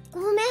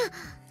ご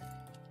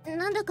めん。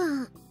なんだか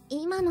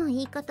今の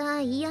言い方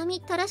嫌み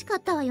ったらしかっ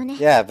たわよね。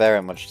Yeah, very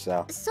much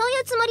so. そう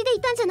いうつもりで言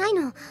ったんじゃない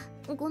の。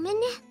ごめん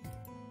ね。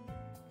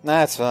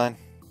Nah, it's fine.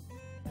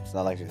 It's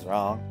not like she's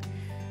wrong.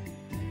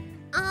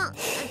 あ、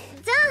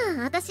じ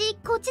ゃあ私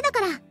こっちだ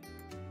から。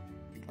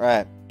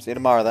Right. See you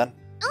tomorrow then.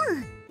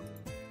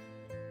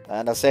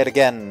 And I'll say it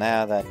again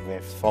now that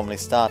we've formally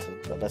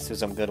started, but let's do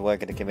some good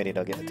work in the committee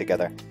to get it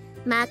together.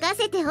 任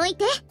せておい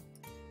て。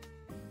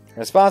Her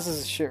response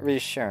is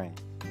reassuring.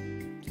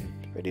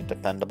 Pretty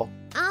dependable.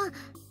 あ、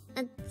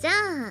じゃ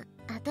あ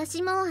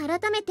私も改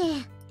めて。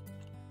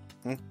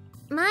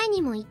前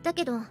にも言った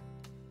けど、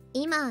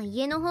今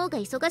家の方が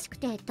忙しく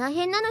て大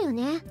変なのよ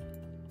ね。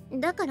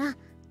だから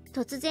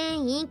突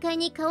然委員会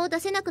に顔を出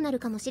せなくなる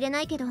かもしれ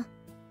ないけど、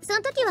そ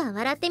の時は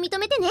笑って認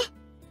めてね。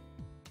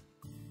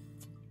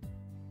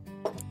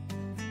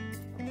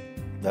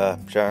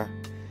Sure.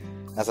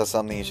 That's not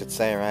something you should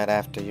say right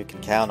after you can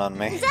count on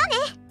me. じゃあ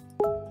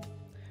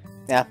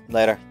ね。Yeah,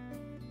 later.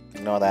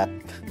 Ignore that.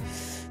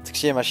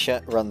 Tsukushima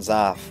runs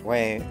off,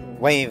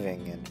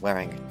 waving and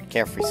wearing a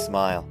carefree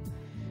smile.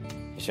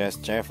 Be sure it's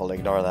careful to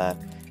ignore that.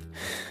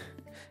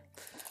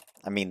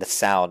 I mean the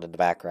sound in the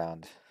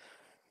background.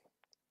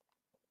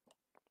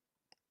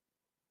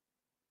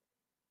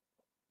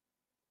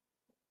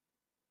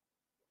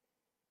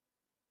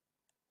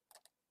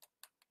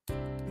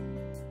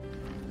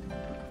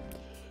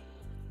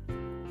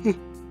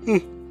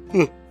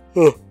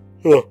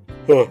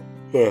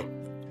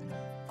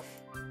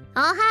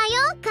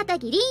 Ohayo,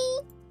 Katagiri.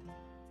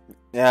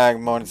 Yeah,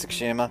 good morning,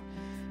 Tsukushima.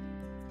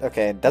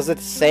 Okay, does it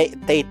say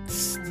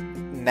dates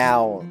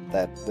now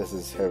that this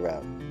is her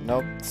route?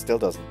 Nope, still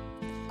doesn't.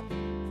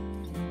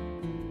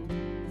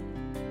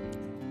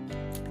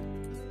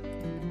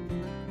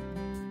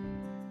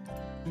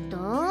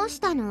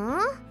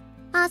 What?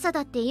 朝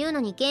だって言うの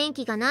に元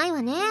気がない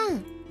わね。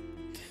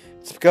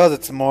It's because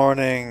it's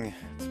morning.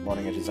 It's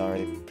morning and she's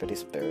already pretty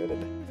spirited.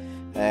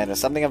 And there's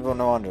something I've been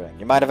wondering.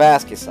 You might have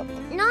asked you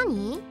something.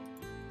 Nani?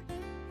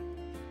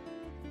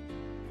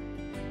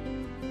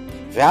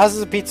 If your house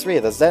is a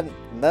pizzeria, doesn't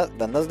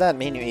that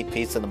mean you eat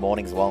pizza in the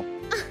morning as well?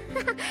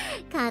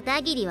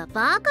 片桐は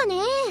バカね。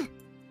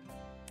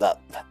Well,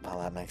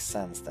 that makes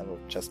sense. That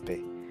would just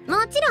be...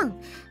 もちろん、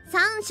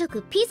3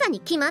食ピザに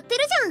決まって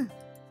るじゃん。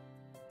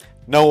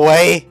No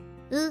way!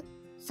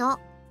 そう。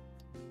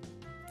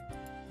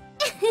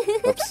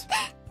Oops.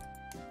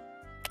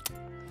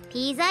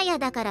 ピザ屋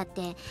だからっ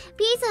て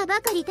ピザば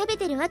かり食べ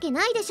てるわけ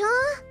ないでしょ。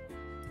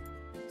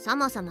そ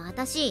もそも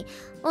私、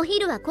お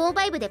昼は購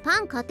買部でパ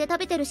ン買って食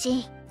べてる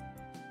し。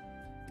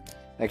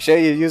Make sure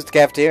you use the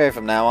cafeteria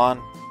from now on.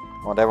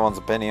 Want everyone's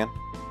opinion.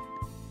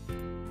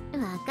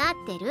 わか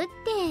ってるって。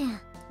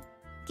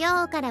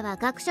今日からは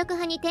学食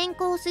派に転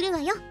校する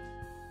わよ。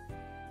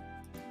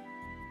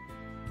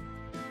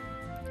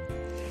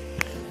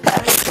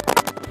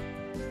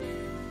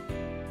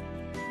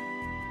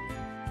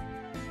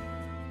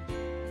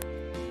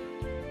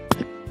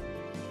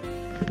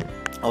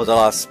Oh, there's a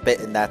lot of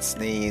spit in that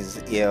sneeze,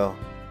 ew.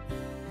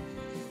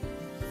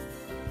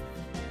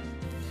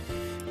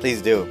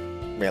 Please do,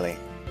 really.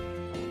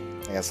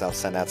 I guess I'll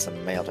send out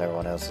some mail to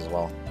everyone else as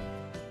well.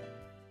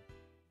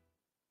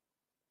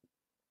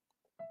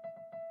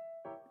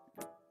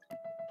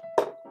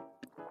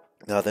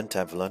 Now then,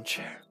 time for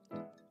lunch.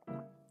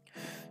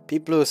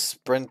 People who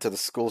sprint to the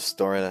school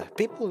store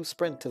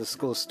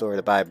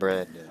to buy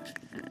bread.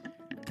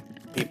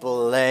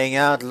 People laying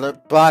out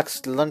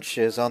boxed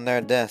lunches on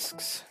their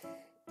desks.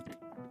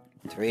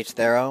 To reach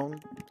their own,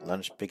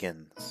 lunch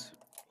begins.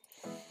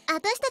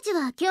 私たち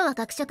は今日は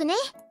学食ね。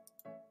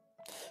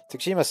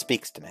Tsukushima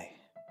speaks to me.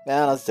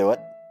 Yeah, let's do it.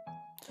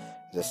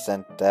 Just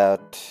sent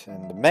out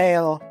in the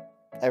mail.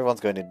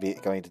 Everyone's going to be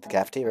going to the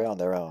cafeteria on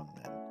their own,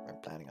 and we're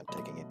planning on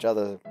talking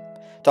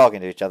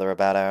to each other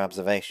about our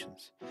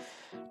observations.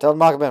 I told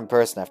Makabe in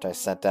person after I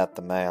sent out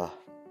the mail.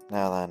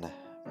 Now then,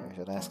 I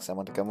should ask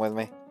someone to come with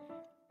me.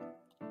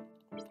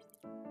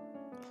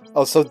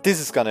 Oh, so this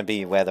is gonna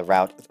be where the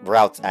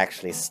routes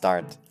actually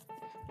start.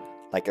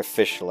 Like,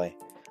 officially.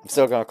 I'm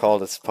still gonna call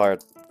this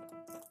part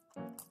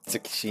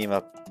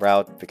Tsukushima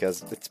route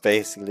because it's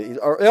basically... It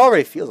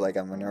already feels like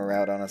I'm on a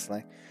route,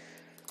 honestly.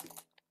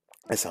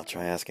 Guess I'll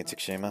try asking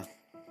Tsukushima.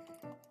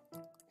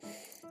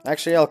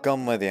 Actually, I'll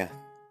come with you.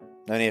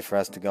 No need for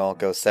us to all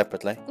go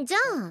separately. じゃ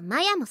あ、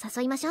マヤも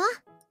誘いましょう。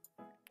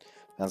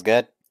Sounds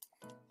good.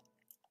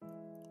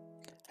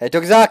 Hey,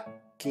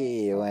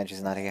 Tokizaki! When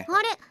she's not here.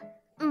 あ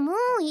れも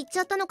う行っち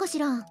ゃったのかし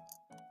ら。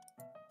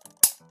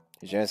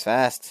She sure is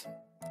fast.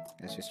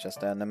 Guess she's just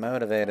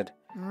unmotivated.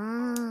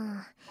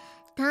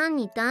 単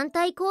に団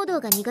体行動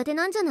が苦手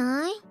なんじゃ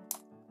ない？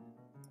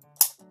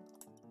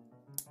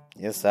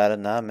 You decided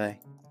not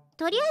me.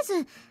 とりあ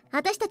えず、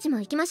私たち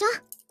も行きましょう。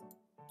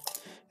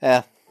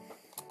Yeah.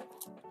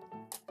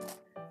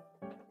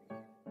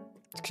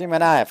 Tsukushima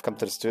and I have come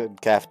to the student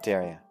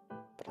cafeteria,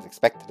 but as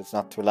expected, it's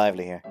not too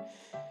lively here.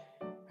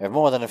 We have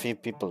more than a few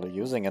people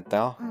using it,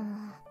 though.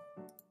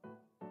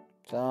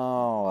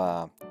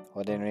 So,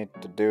 what do you need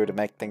to do to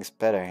make things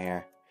better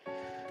here?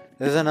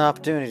 There's an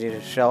opportunity to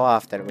show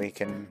off what we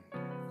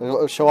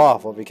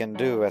can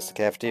do as the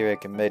cafeteria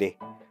committee.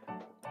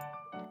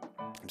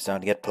 I'm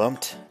starting to get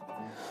pumped.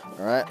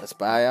 Alright, let's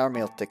buy our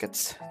meal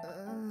tickets.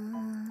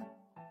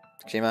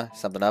 Tsukushima,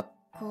 something up?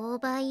 購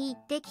買行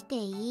ってきて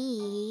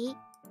いい？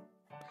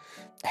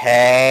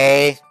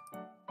 Hey!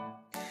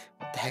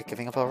 What the heck,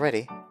 giving up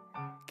already?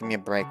 Give me a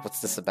break,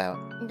 what's this about?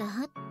 だっ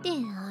て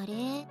あ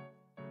れ。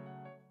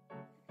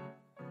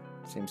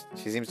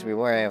She seems to be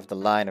wary of the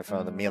line in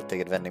front of the meal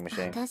ticket vending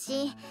machine.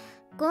 私、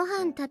ご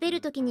飯食べる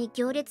ときに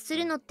行列す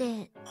るのっ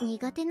て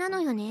苦手なの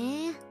よ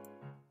ね。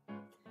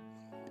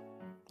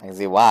I can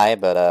see why,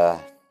 but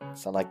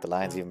it's not like the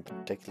line's even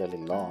particularly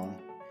long.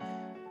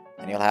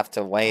 And you'll have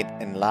to wait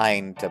in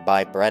line to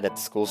buy bread at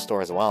the school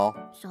store as well.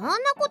 そんな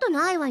こと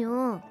ないわ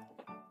よ。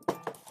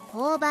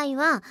購買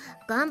は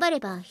頑張れ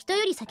ば人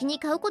より先に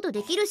買うこと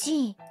できる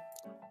し。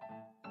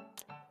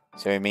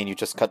So you mean you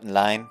just cut in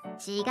line?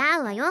 違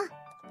うわよ。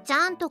ち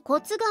ゃんと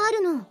コツがあ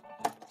るの。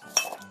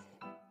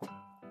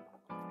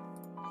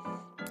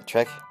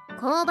Trick?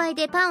 購買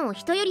でパンを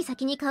人より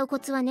先に買うコ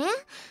ツはね、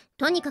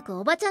とにかく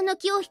おばちゃんの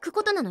気を引く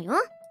ことなのよ。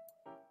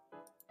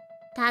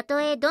た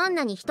とえどん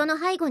なに人の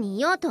背後にい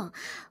ようと、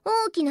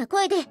大きな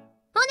声で「お姉さん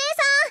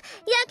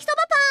焼きそば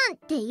パン!」っ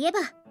て言えば、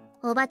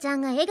おばちゃん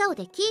が笑顔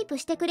でキープ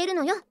してくれる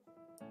のよ。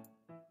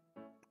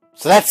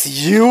So that's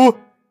you?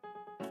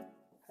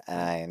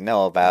 I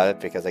know about it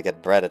because I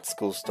get bread at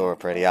school store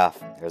pretty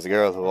often. There's a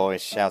girl who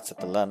always shouts at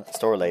the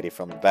store lady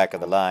from the back of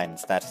the line and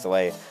snatches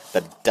away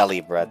the deli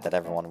bread that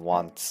everyone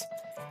wants.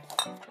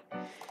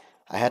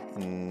 I had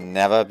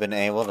never been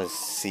able to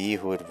see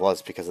who it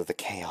was because of the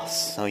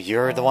chaos. So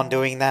you're the one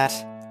doing that?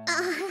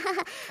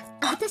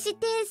 私っ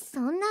て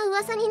そんな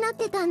噂になっ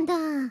てたんだ。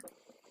There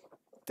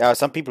are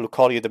some people who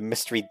call you the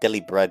mystery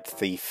deli bread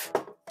thief.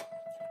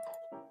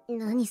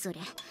 何それ、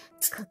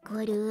かっこ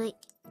悪い。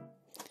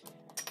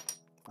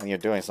And you're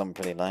doing something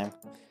pretty lame.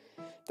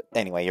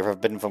 Anyway, you're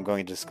forbidden from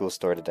going to the school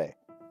store today.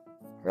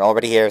 We're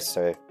already here,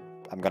 so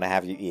I'm gonna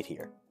have you eat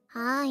here.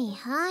 はい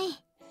は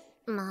い。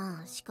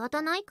まあ仕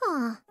方ない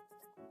か。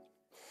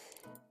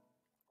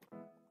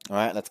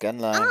Alright, let's get in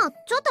line. あ、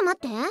ちょっと待っ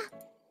て。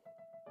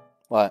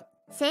What?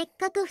 せっ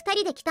かく二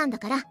人で来たんだ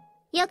から、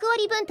役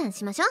割分担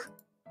しましょう。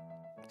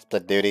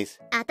Split duties.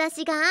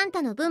 私があん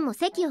たの分も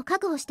席を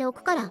確保してお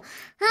くから、あ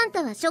ん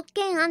たは食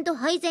券&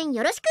配膳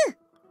よろしく。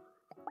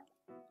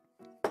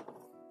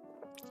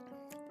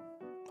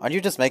Aren't you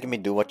just making me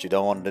do what you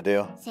don't want to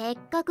do? せっ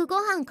かくご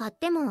飯買っ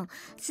ても、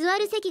座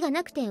る席が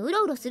なくてう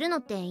ろうろするの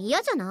って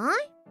嫌じゃな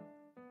い？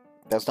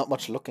 There's not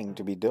much looking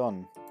to be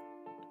done.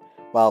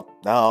 Well,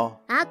 no.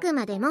 あく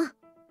までも、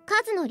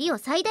数の利を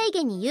最大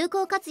限に有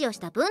効活用し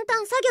た分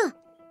担作業。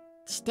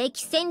知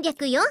的戦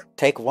略よ。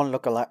Take one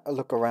look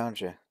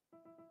around you.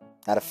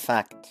 Out of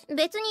fact.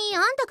 別にあ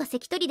んたが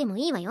席取りでも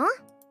いいわよ。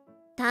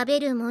食べ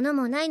るもの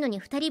もないのに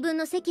2人分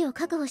の席を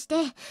確保して、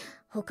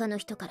他の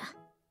人から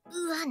「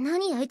うわ、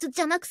何あいつ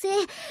邪魔くせえ、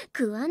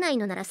食わない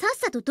のならさっ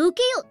さとど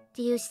けよ」っ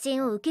ていう視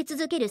線を受け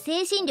続ける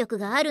精神力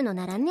があるの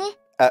ならね。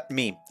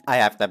Me, I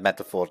have that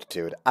mental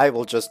fortitude. I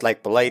will just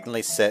like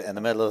blatantly sit in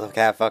the middle of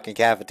the fucking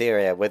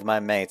cafeteria with my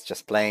mates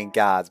just playing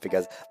gods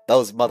because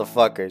those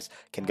motherfuckers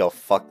can go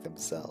fuck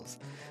themselves.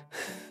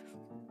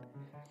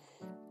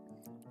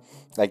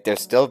 Like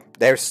there's still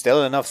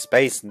enough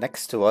space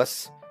next to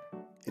us.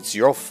 It's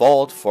your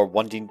fault for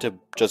wanting to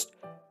just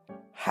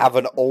have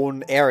an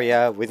own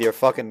area with your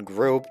fucking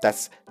group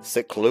that's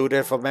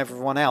secluded from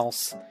everyone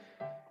else.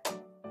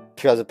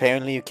 Because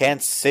apparently you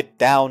can't sit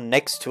down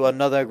next to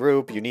another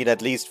group. You need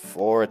at least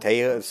four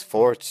chairs,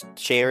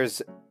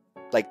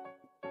 like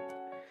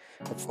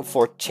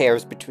 4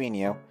 chairs between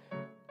you.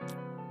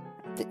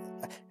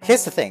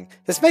 Here's the thing.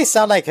 This may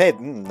sound like, hey,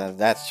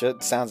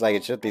 sounds like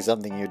it should be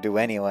something you do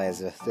anyways.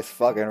 This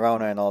fucking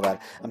Rona and all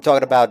that. I'm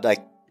talking about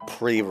like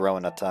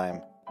pre-Rona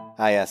time.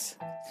 Ah yes,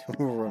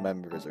 who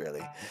remembers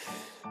really?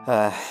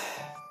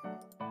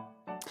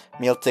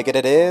 Meal ticket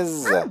it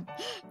is. じ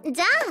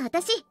ゃあ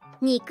私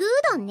肉う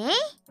どんね。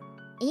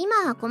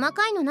今は細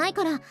かいのない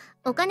から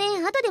お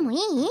金後でもいい？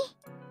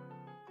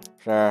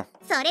 Sure.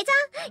 それ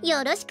じゃ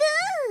よろしく。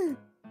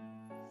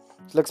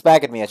 She looks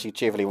back at me as she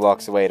cheerfully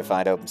walks away to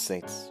find open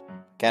seats.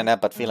 Can't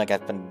help but feel like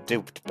I've been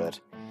duped, but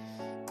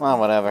well,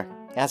 whatever.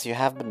 Yes, you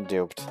have been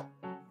duped.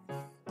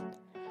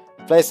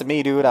 Place the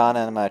meat udon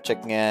and my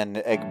chicken and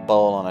egg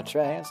bowl on a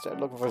tray and start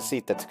looking for a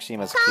seat that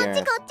Tsukushima's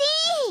securing. こっち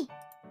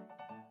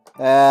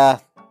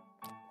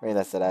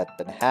Realized that I'd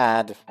been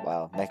had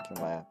while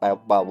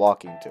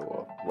walking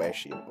to where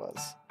she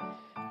was.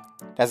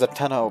 There's a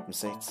ton of open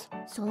seats.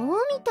 そう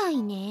みたい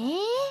ね。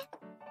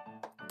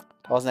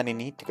 There wasn't any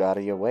need to go out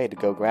of your way to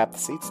go grab the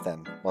seats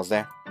then, was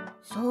there?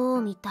 そ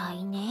うみた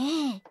い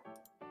ね。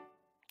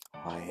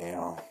やだ、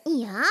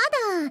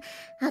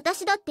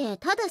私だって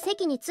ただ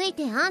席につい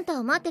てあんた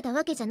を待ってた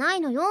わけじゃな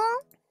いのよ。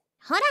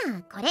ほら、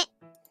これ。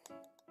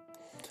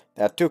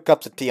There are 2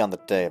 cups of tea on the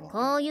table.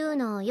 こういう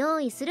のを用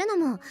意するの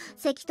も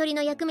席取り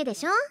の役目で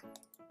しょ。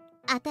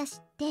私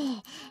って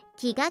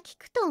気が利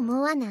くと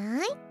思わ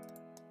ない？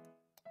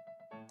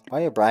 Why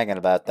are you bragging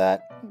about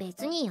that?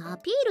 別にア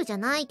ピールじゃ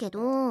ないけ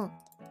ど。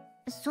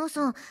そう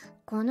そう、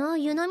この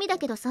湯飲みだ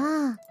けど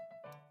さ。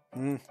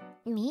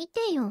見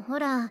てよ、ほ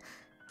ら。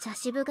茶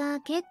渋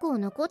が結構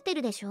残って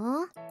るでし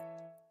ょ。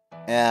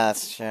 Yeah,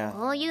 that's true.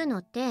 こういうの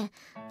って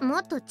も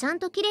っとちゃん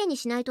ときれいに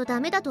しないとダ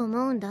メだと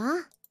思うんだ。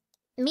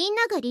みん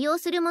なが利用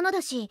するもの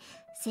だし、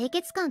清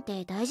潔感っ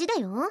て大事だ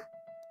よ。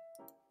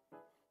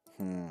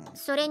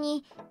それ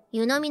に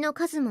湯飲みの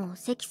数も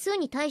席数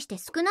に対して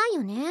少ない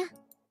よね。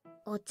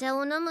お茶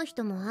を飲む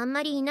人もあん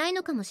まりいない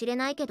のかもしれ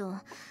ないけど、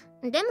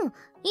でも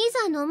い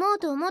ざ飲もう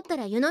と思った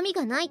ら湯飲み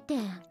がないって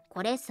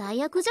これ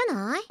最悪じゃ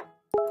ない？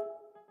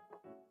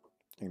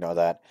 You know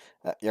that.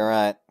 You're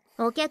right.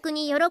 お客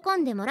に喜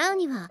んでもらう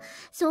には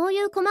そう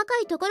いう細か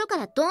いところか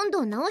らどん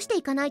どん直して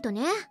いかないと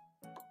ね。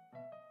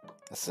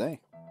 I see.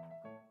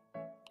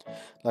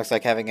 Looks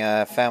like having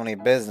a family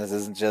business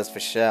isn't just for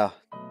show.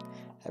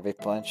 Every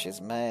point she's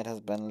made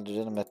has been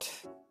legitimate.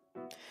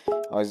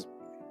 I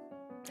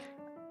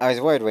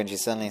was worried when she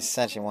suddenly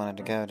said she wanted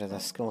to go to the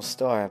school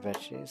store,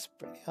 but she's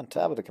pretty on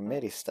top of the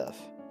committee stuff.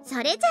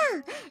 それじゃあ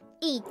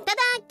いっただ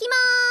きま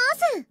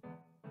ーす。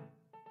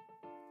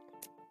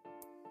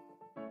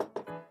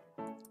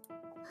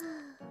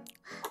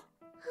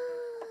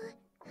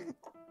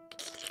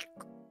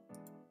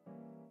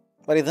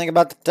 What do you think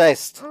about the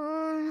taste?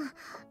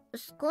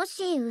 少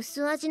し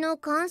薄味の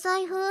関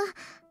西風。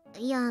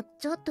いや、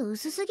ちょっと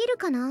薄すぎる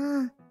か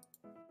な。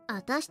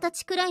私た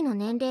ちくらいの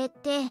年齢っ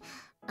て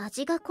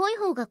味が濃い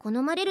方が好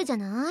まれるじゃ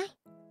ない？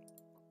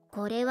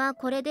これは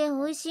これで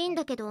美味しいん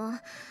だけど、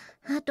あ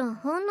と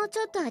ほんの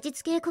ちょっと味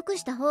付け濃く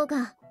した方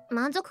が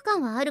満足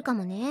感はあるか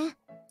もね。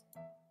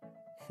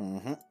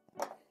That's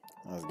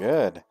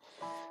good.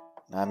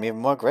 I'm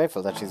even more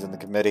grateful that she's in the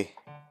committee.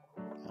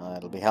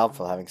 It'll be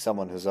helpful having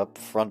someone who's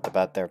upfront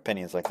about their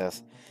opinions like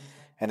this.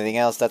 Anything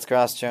else that's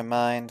crossed your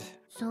mind?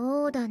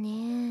 そうだ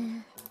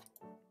ね。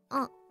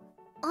あ、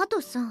あ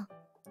とさ。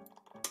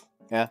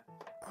Yeah?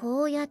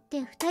 こうやっ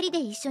て二人で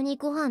一緒に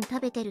ご飯食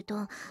べてる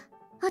と、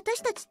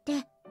私たちっ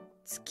て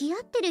付き合っ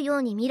てるよ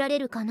うに見られ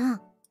るか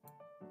な？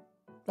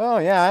 Oh,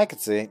 yeah, I could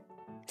see.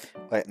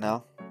 Wait,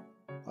 no.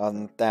 I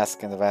wasn't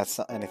asking about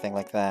anything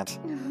like that.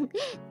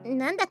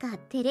 なんだか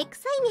照れく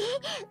さい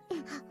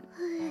ね。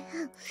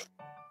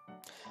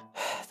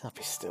Don't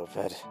be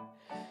stupid.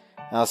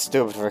 I was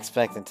stupid for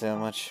expecting too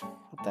much.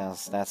 What the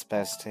hell's that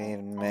supposed to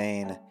even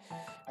mean?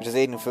 We're just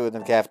eating food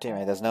in the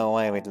cafeteria. There's no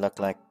way we'd look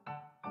like...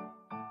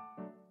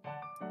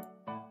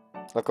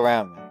 Look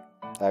around me.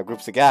 There are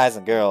groups of guys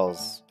and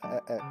girls.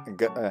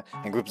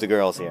 And groups of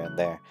girls here and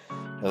there.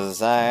 There's a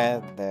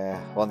side, the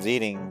ones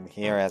eating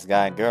here as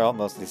guy and girl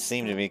mostly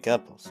seem to be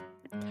couples.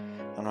 I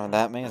don't know what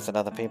that means, that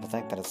other people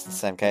think that it's the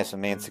same case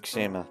with me and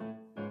Tsukushima.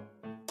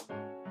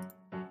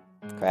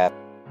 Crap.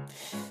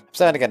 I'm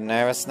starting to get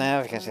nervous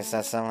now because she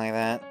said something like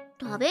that.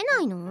 食べな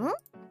いの？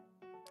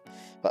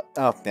 But,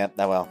 oh, yeah,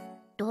 that will.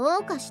 ど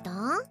うかした？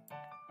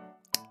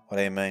 What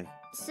do you mean?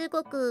 す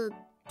ごく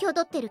挙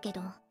動ってるけど。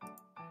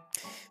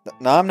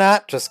No, I'm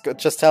not.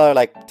 Just tell her,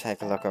 like,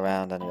 take a look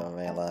around and you'll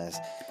realize.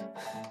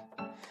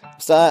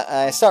 So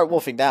I start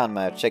wolfing down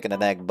my chicken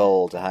and egg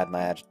bowl to hide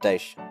my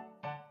agitation.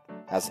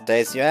 How's it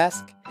taste, you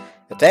ask?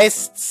 It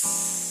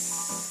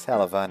tastes...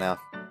 hell if I know.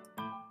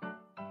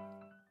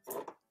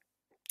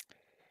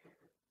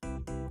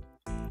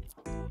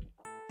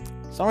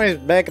 Somebody's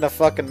making a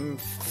fucking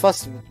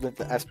fuss with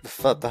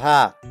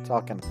the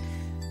talking.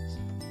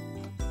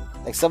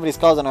 Like somebody's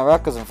causing a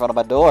ruckus in front of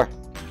my door.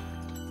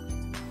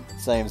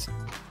 Seems.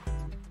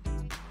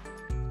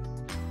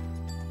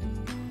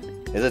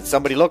 Is it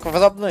somebody looking for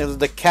something? Is it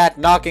the cat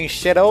knocking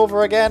shit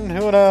over again?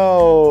 Who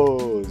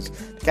knows?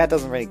 The cat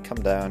doesn't really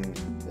come down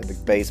in the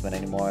basement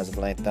anymore as of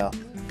late, though.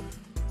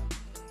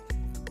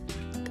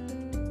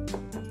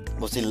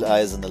 Mostly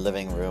lies in the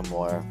living room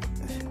or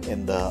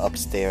in the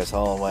upstairs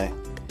hallway.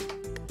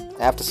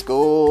 After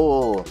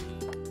school!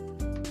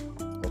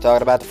 We're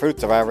talking about the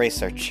fruits of our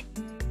research.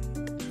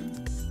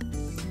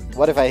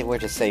 What if I were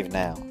to save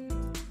now?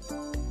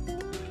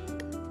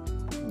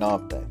 No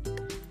update.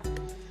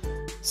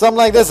 Something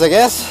like this, I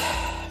guess.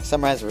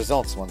 Summarize the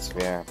results once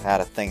we are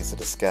out of things to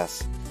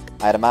discuss.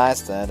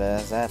 Itemized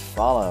as that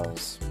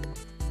follows.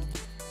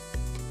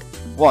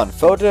 1.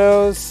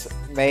 Photos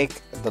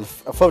make the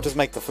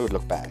food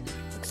look bad.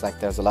 Looks like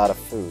there's a lot of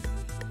food.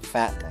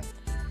 Fattening.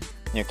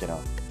 Yukino.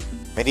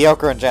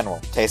 Mediocre in general.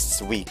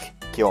 Tastes weak.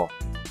 Kyou.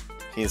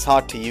 He is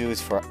hard to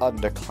use for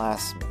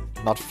underclassmen.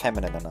 Not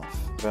feminine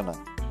enough. Runa.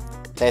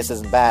 Taste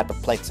isn't bad,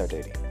 but plates are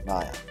dirty.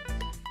 Maya.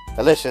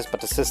 Delicious, but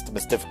the system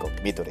is difficult.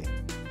 Midori.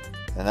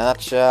 In a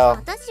nutshell.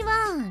 私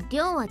は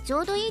量はちょ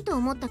うどいいと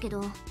思ったけ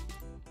ど、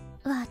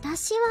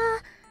私は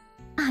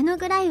あの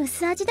ぐらい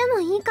薄味でも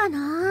いいか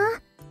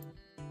な。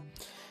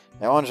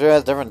Everyone sure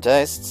has different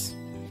tastes.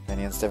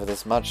 Opinions differ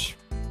this much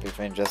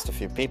between just a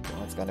few people.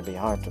 It's going to be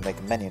hard to make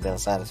a menu that'll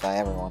satisfy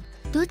everyone.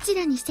 どち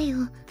らにせ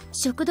よ、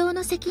食堂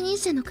の責任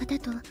者の方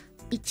と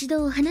一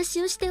度お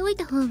話をしておい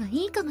た方が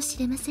いいかもし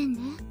れませんね。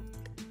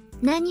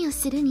何を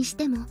するにし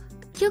ても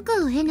許可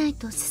を得ない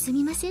と進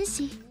みません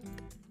し。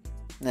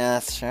Yeah,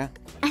 that's true.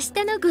 明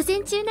日の午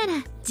前中な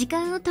ら時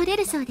間を取れ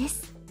るそうで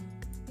す。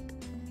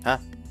Huh?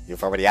 You've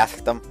already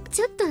asked them?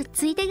 ちょっと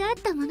ついでがあっ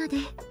たもので。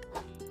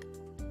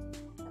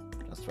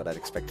That's what I'd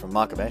expect from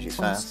Makabe. She's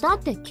fast. 明日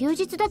って休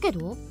日だけ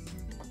ど。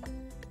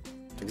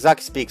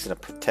Tokizaki speaks in a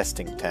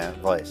protesting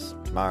voice.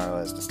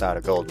 Tomorrow is the start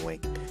of Golden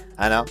Week.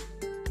 I know.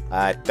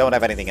 I don't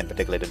have anything in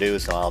particular to do,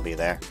 so I'll be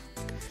there.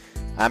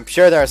 I'm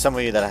sure there are some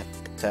of you that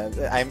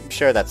I'm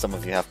sure that some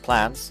of you have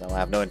plans, so I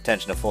have no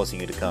intention of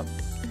forcing you to come.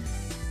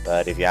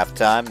 But if you have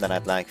time, then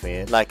I'd like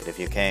it if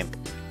you came.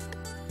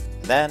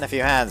 And then a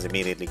few hands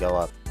immediately go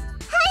up.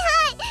 はい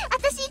はい、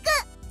私行く。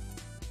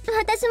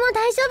私も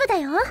大丈夫だ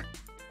よ。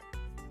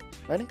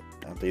Ready?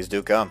 Then please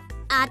do come.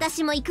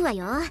 私も行くわ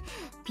よ。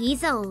ピ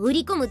ザを売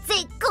り込む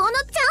絶好の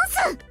チ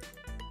ャン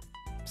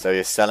ス。 So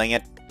you're selling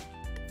it?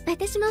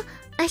 私も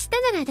明日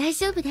なら大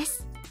丈夫で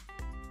す。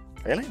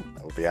 Really?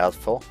 That would be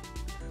helpful.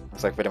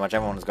 Looks like pretty much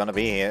everyone's gonna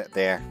be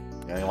there.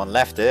 The only one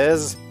left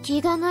is...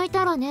 気が向い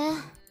たらね。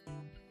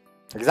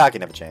 Tokizaki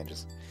never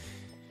changes.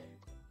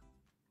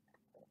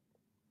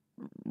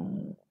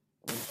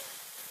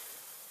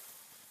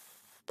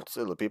 But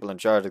still, the people in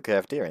charge of the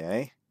cafeteria,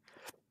 eh?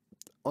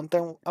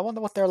 I wonder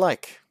what they're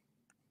like.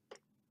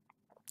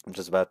 I'm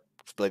just about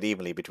split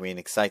evenly between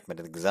excitement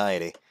and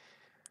anxiety.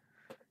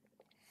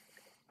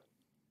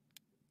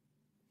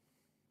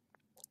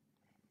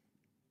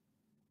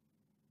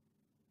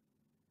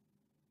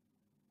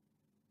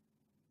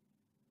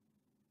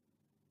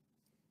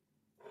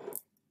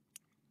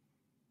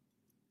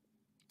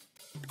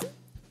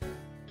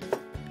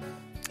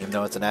 Even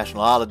though it's a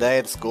national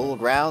holiday, the school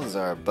grounds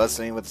are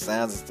bustling with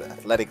sounds of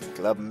athletic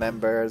club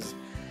members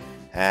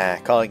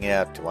calling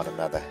out to one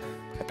another.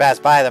 I pass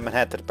by them and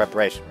head to the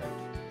preparation room.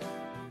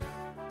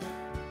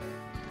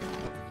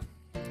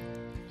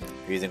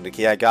 Using the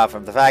key I got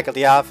from the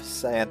faculty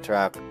office, I enter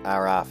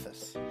our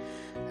office.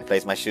 I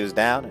place my shoes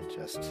down, and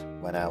just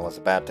when I was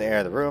about to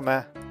enter the room,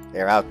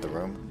 Air out the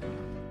room.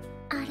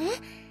 あれ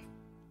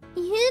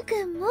ゆう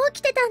くんもう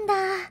来てたんだ。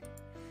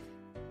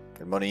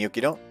 Good morning,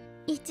 Yukido.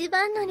 一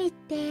番乗りっ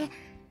て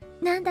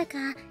なんだか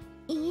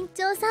委員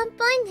長さんっ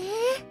ぽいね。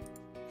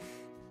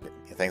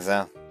 You think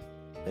so?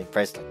 Being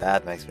praised like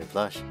that makes me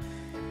blush.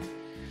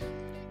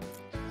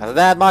 After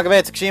that,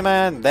 Makabe,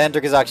 Tsukushima, and then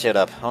Tokizaki showed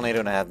up. Only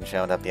Runa hadn't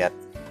shown up yet.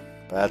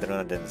 But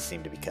Runa didn't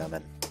seem to be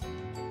coming.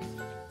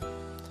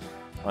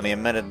 Only a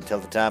minute until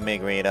the time we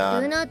agreed ル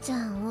on. ナちゃ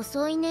ん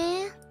遅い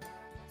ね。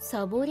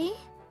サボり？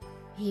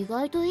意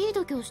外といい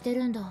度胸して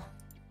るんだ。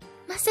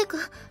まさか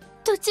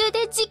途中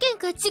で事件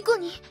か事故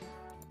に。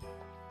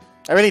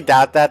 I really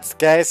doubt that's the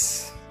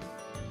case.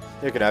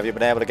 You could have you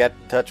been able to get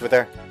in touch with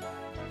her?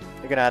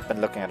 You're gonna have been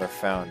looking at her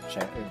phone.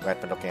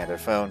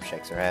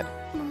 Shakes her head.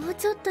 もう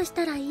ちょっとし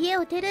たら家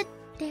を出るっ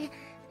て、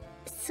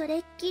それ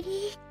っき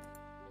り。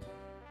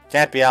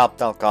 Can't be helped,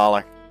 I'll call her. おはようご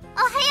ざい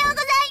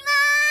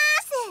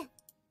ます。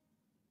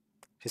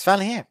 She's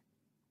finally here.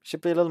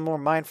 Should be a little more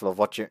mindful of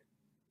what you're...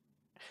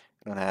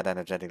 Runa had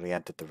energetically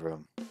entered the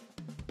room.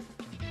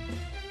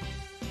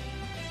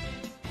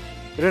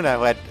 Runa,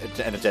 who had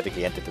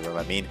energetically entered the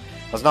room,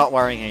 was not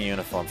wearing her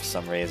uniform for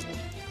some reason.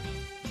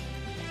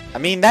 I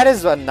mean, that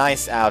is a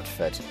nice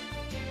outfit.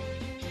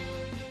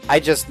 I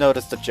just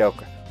noticed the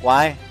Joker.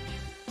 Why?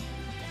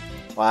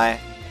 Why?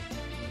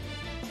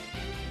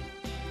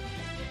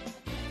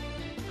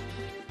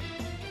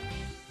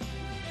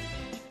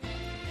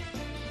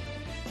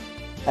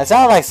 It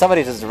sounded like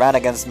somebody just ran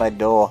against my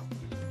door.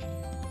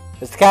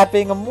 Is the cat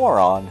being a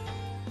moron?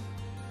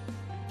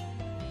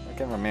 I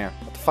can't remember.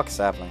 What the fuck is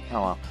happening?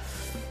 Oh well. ね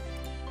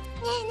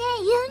えね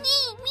え、ユニ、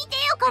見て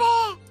よこれ。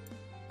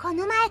こ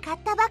の前買っ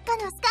たばっか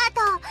のスカート、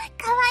かわい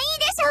い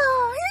でし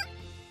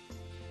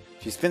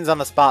ょ。 She spins on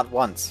the spot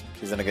once.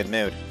 She's in a good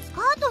mood. ス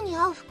カートに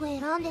合う服選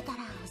んでたら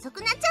遅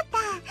くなっちゃった。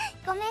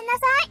ごめんなさ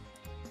い。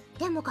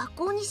でも学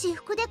校に私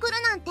服で来る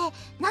なんて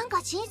なん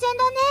か新鮮だ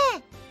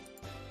ね。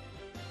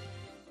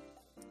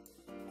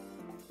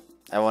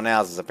 Everyone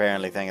else is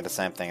apparently thinking the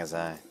same thing as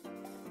I.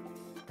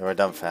 They were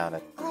dumbfounded. あれ？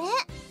どう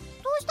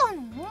した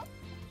の？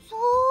そう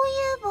い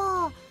え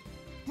ば、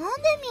な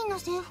んでみんな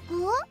制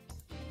服？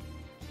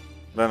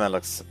 Luna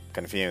looks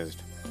confused.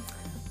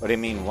 What do you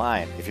mean,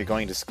 why? If you're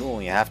going to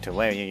school, you have to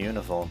wear your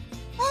uniform.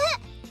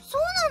 そ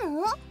う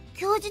なの？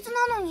休日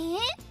なのに？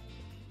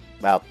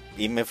 Well,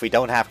 even if we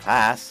don't have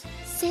class.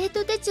 生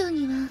徒手帳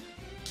には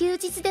休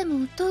日で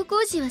も登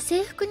校時は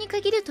制服に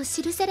限ると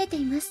記されて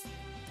います。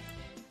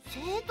 生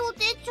徒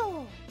手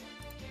帳。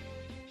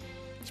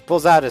 She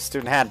pulls out a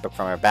student handbook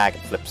from her bag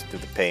and flips through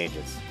the pages. やっちゃ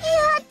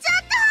っ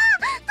た！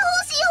ど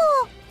うしよ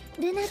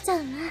う！ルナちゃん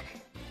は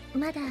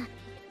まだ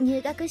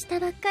入学した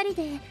ばっかり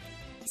で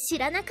知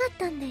らなかっ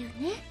たんだよ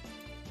ね。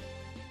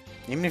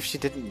 Even if she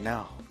didn't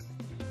know.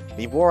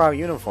 We wore our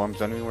uniforms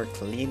when we were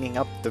cleaning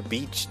up the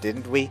beach,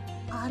 didn't we?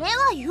 あれ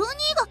はユーニー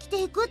が着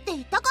ていくって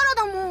言ったか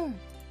らだもん。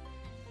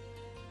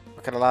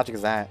 What kind of logic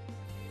is that?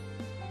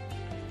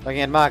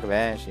 Looking at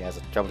Makabe, she has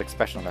a troubled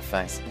expression on her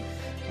face.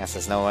 Guess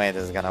there's no way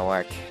this is gonna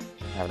work.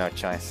 I have no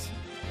choice.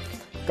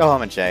 Go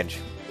home and change.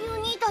 ユ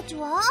ーニーたち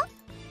は？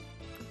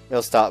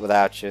 We'll start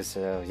without you,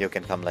 so you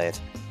can come late.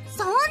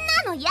 そんな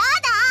のやだ！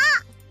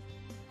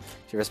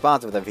 She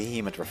responds with a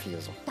vehement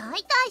refusal. だ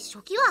いたい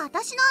初期は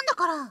私なんだ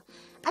から。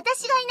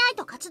私がいない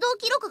と活動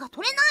記録が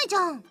取れないじ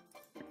ゃん。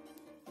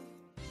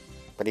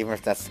 But even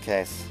if that's the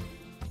case,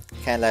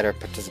 can't let her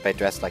participate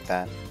dressed like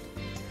that.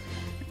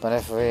 But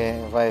if we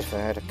wait for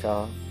her to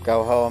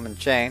go home and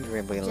change,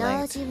 we'll be ジョ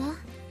ー late. ジは？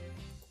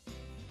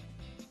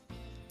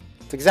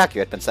 Tsukuzaku, who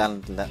had been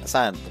silent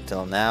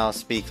until now,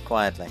 speaks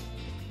quietly.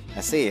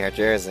 I see her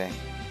jersey.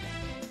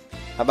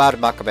 How about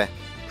it, Makabe? はい、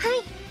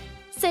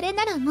それ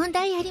なら問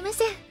題ありま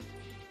せん。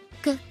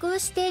学校指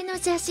定の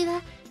ジャージ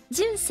は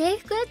準制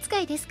服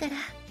扱いですから。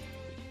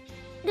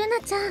ルナ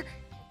ちゃん、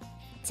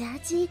ジャ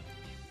ージ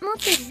持っ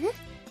てる？う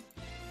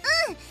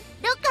ん、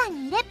ロッカー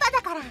に入れっぱ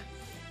だから。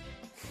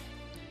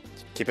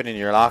 Keep it in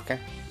your locker?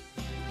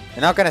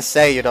 You're not gonna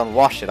say you don't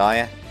wash it, are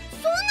you? そ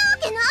んなわ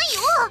けないよ。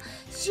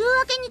週明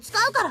けに使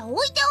うから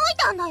置いておい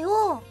たんだ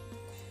よ。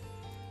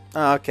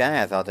 Oh, okay,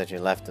 I thought that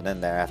you left it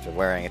in there after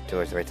wearing it 2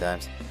 or 3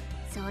 times.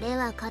 それ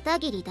は片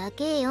桐だ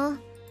けよ。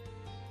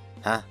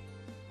 Huh?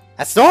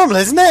 That's normal,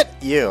 isn't it?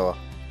 You.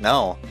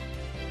 No.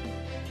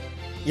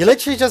 You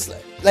literally just,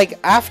 like,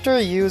 after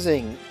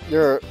using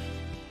your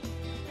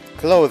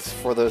clothes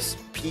for this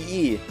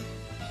PE,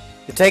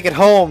 you take it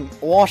home,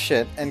 wash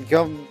it, and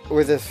come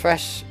with it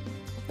fresh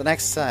the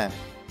next time.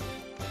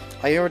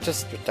 Oh, you were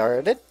just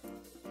retarded?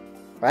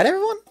 Right,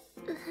 everyone?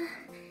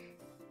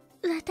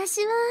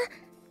 私は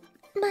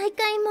毎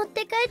回持っ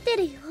て帰って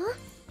るよ。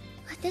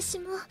私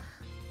も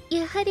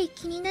やはり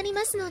気になり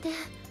ますので。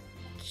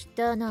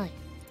汚い。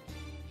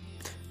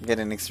Get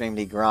an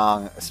extremely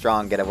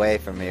strong get away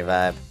from me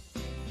vibe.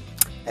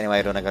 Anyway,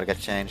 I don't gotta get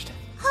changed.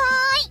 は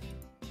ーい。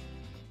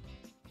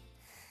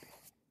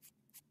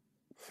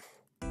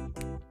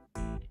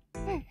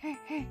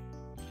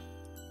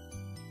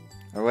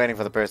 We're waiting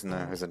for the person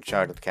who's in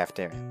charge of the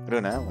cafeteria.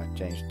 Runa, when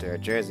changed to her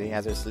jersey,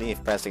 has her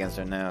sleeve pressed against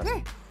her nose.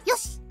 よ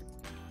し。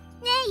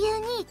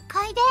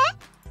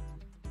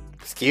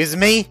Excuse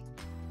me?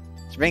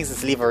 She brings the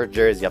sleeve of her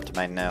jersey up to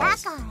my だ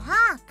nose. か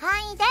ら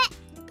楓、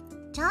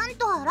ちゃん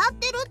と洗っ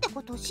てるって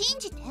ことを信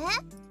じて。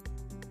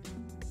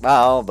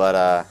 Well,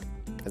 but,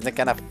 isn't it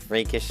kind of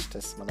freakish to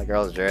smell a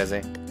girl's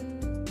jersey?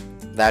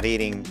 Without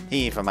eating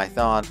heed from my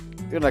thought,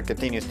 Yuna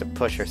continues to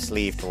push her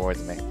sleeve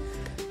towards me.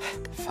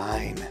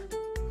 Fine.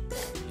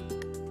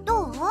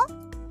 どう？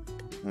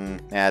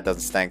 Yeah, it doesn't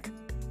stink.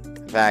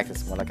 In fact,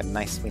 it's more like a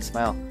nice sweet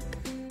smell.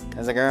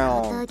 As a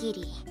girl... 片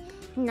桐、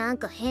なん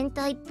か変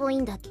態っぽい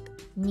んだけど、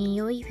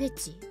匂いフェ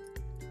チ？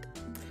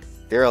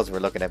 Girls were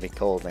looking at me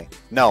coldly.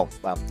 No,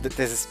 well,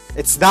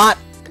 it's not...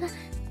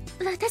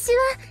 私は、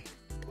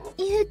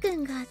ゆうく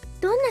んが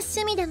どんな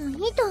趣味でも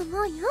いいと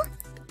思うよ。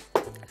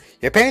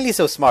 You're apparently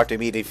so smart to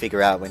immediately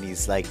figure out when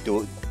he's like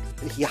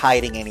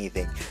hiding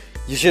anything.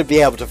 You should be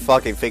able to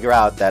fucking figure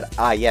out that,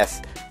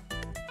 yes,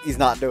 he's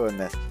not doing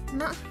this.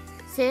 ま、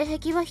性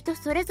癖は人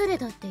それぞれ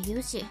だって言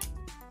うし。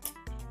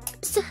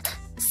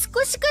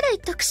少しくらい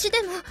特殊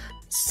でも、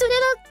それは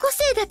個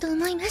性だと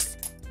思います。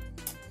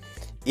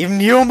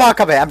 Even you,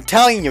 Makabe, I'm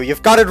telling you,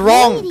 you've got it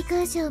wrong! 理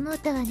解者を持っ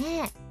たわ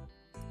ね。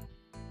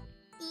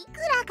いく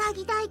ら嗅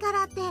ぎたいか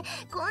らって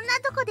こんな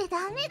とこでダ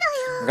メだよ。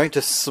 I'm going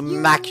to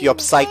smack you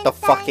upside the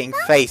fucking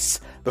face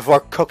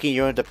before cooking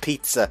you into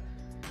pizza.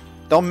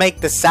 Don't make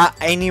this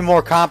any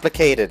more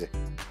complicated.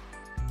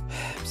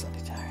 I'm so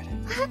tired.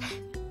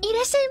 い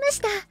らっしゃいま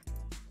した。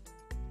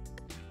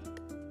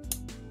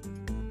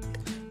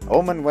 A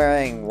woman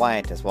wearing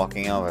white is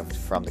walking over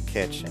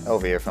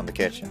here from the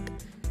kitchen.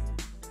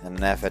 In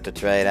an effort to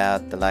trade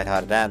out the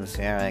light-hearted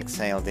atmosphere, I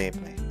exhale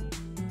deeply.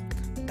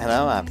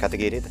 Hello, I'm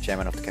Katagiri, the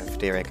chairman of the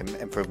Cafeteria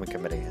Improvement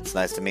Committee. It's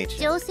nice to meet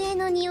you. 女性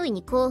の匂い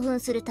に興奮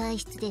する体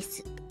質で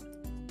す。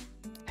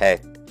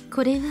 Hey.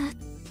 これは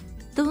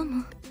どう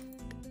も。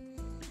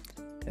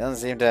 You don't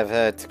seem to have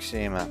heard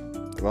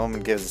Tsukushima. The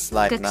woman gives a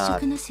slight 学 nod.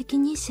 食の責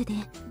任者で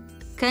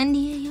管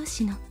理栄養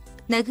士の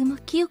南雲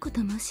清子と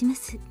申しま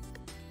す。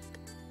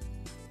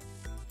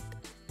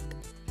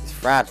 She's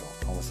fragile,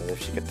 almost as if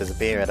she could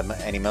disappear at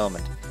any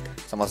moment.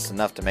 It's almost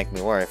enough to make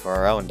me worry for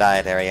her own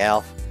dietary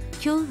health.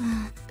 今日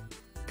は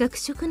学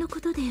食のこ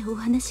とでお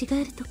話があ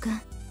ると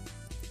か。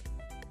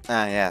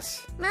 Ah,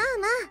 yes. まあ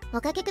まあ、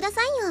おかけくだ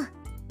さいよ。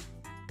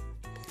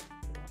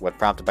 When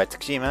prompted by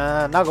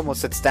Tsukushima, Nagumo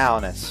sits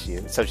down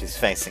so she's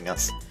facing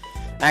us.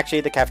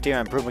 Actually, the Cafeteria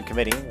Improvement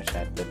Committee, which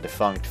had been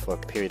defunct for a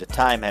period of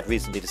time, had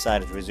recently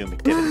decided to resume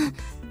activity.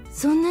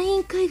 そんな委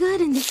員会があ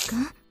るんですか？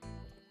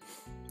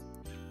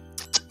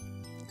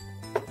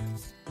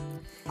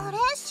あれ、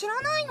知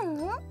らない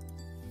の？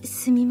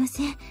すみま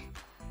せん。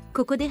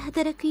ここで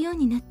働くよう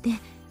になって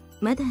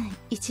まだ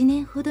1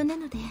年ほどな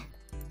ので。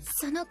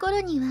その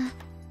頃には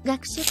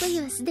学食医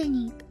はすで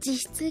に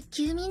実質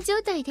休眠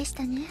状態でし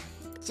たね。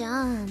じ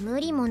ゃあ無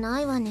理も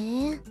ないわ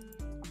ね。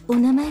お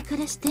名前か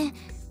らして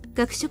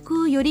学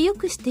食をより良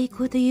くしてい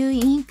こうという委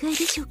員会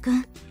でしょうか。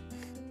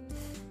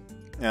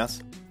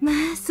 Yes. ま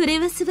あそれ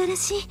は素晴ら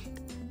しい。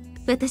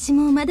私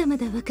もまだま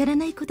だわから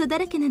ないことだ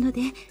らけなの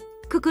で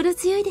心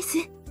強いです。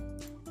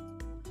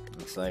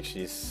 Looks like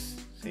she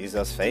sees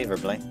us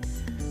favorably.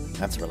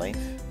 That's a relief.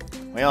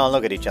 We all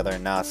look at each other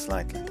and nod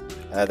slightly.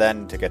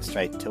 Then, to get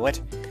straight to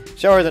it,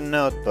 show her the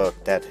notebook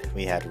that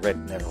we had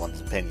written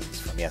everyone's opinions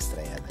from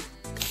yesterday in.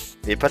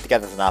 We put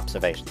together some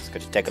observations.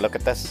 Could you take a look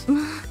at this?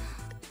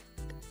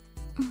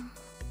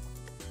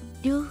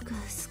 量が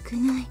少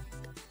ない。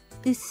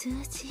薄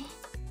味。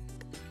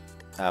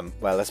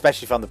Well,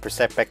 especially from the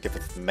perspective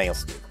of the male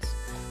students.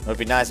 It would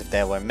be nice if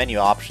there were menu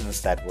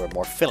options that were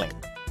more filling.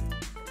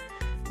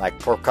 Like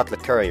pork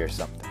cutlet curry or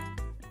something.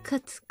 カ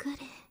ツカレー。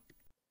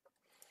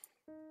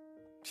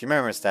 She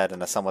murmurs that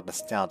in a somewhat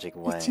nostalgic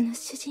う way. ちの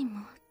主人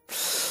も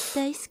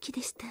大好き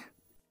でした。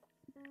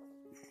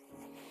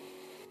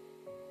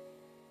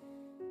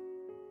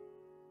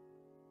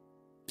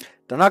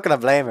 They're not gonna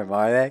blame him,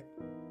 are they?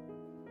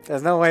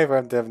 There's no way for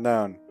him to have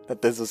known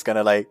that this was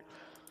gonna like...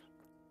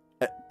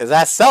 Is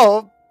that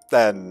so?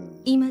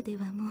 Then... 今で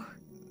はもう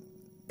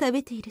食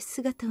べている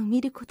姿を見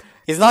ることは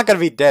He's not gonna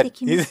be dead.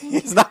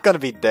 He's not gonna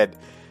be dead.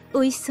 美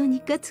味しそう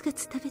にガツガ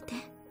ツ食べて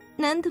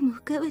何度も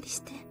おかわり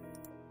して、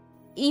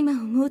今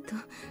思うと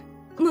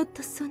もっ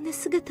とそんな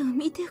姿を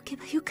見ておけ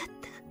ばよかっ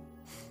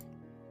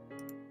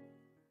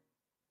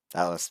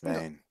た。 Alice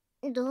Main.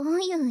 ど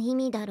ういう意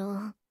味だろ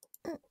う。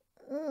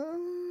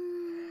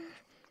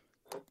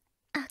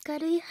明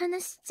るい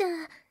話じゃ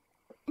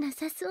な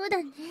さそうだ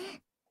ね。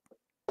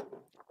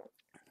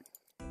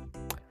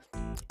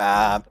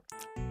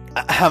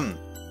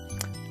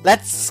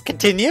Let's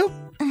continue.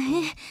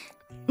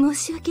 申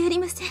し訳あり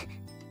ません。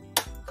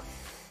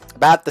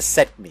 About the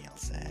set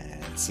meals.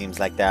 It seems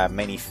like there are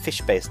many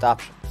fish-based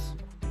options.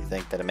 You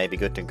think that it may be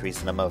good to increase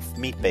the number of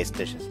meat-based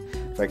dishes.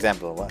 For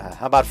example,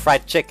 how about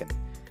fried chicken?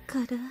 唐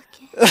揚げ。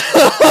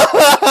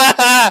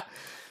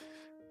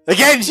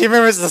 Again, she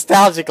remembers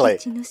nostalgically. う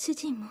ちの主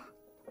人も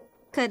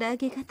唐揚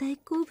げが大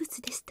好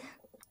物でした。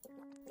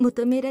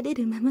求められ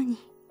るままに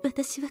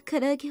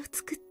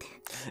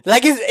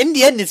Like, in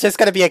the end, it's just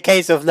gonna be a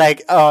case of,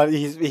 like, oh,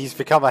 he's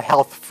become a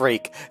health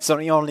freak, so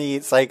he only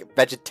eats, like,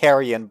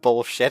 vegetarian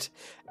bullshit,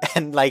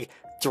 and, like,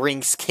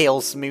 drinks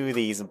kale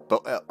smoothies,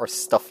 or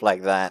stuff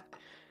like that.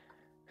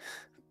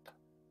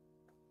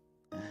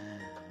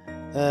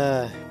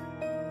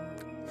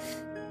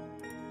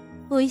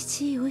 美味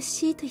しい美味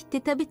しいと言って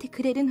食べて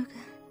くれるのが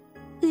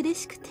嬉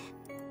しくて。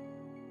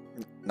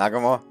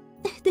Nagumo?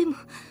 でも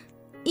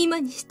今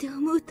にして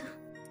思うと、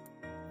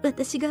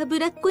私が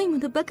脂っこいも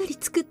のばかり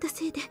作った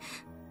せいで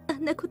あ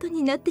んなこと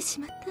になってし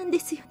まったんで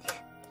すよね。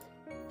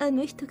あ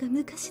の人が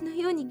昔の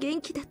ように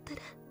元気だった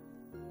ら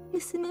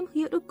娘も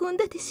喜ん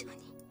だでしょう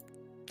に。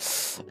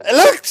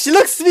Look, she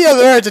looks to be on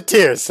the verge of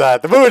tears.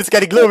 The mood is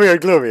getting gloomier and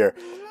gloomier.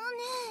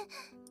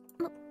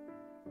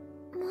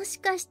 もし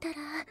かしたら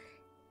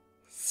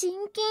心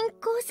筋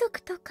梗塞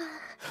とか。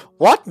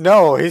 What?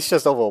 No, he's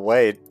just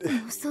overweight.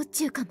 もうそっ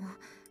ちゅうかも。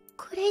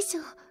これ以上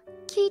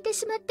聞いて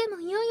しまっても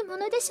良いも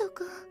のでしょう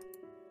か。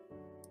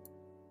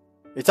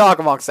 We talk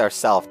amongst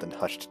ourselves in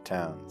hushed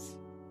tones.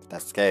 If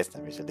that's the case,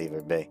 then we should leave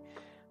her be.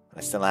 But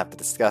I still have to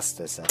discuss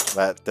this,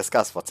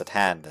 discuss what's at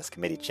hand as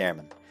committee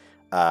chairman.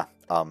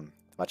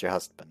 About your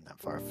husband. I'm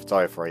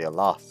sorry for your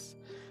loss,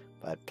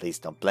 but please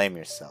don't blame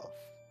yourself.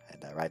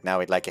 And right now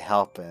we'd like your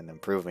help in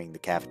improving the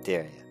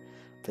cafeteria.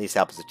 Please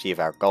help us achieve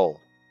our goal.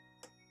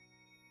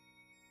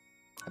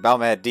 I bow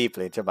my head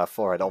deeply until my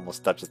forehead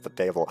almost touches the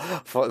table.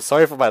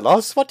 Sorry for my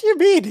loss? What do you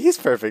mean? He's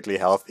perfectly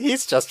healthy.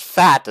 He's just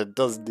fat and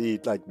doesn't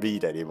eat like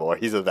meat anymore.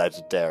 He's a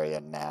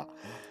vegetarian now.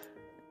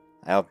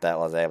 I hope that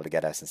was able to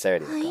get our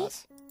sincerity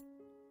across.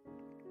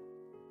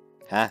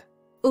 Huh?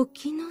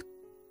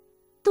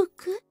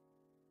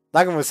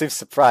 Nagumo seems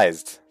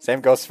surprised.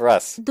 Same goes for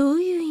us.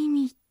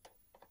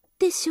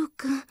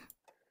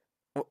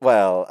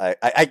 Well,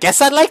 I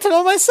guess I'd like to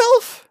know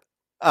myself.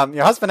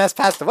 Your husband has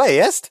passed away,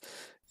 yes?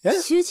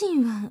 Yes?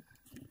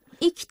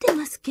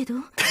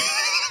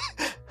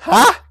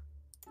 Huh?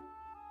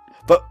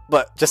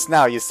 But just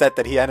now you said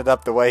that he ended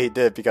up the way he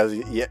did because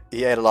he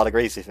ate a lot of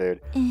greasy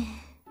food.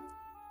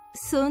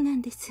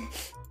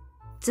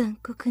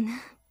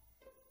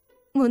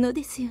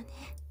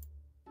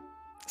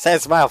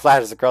 Sad smile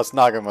flashes across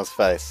Nagumo's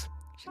face.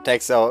 She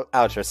takes out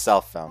her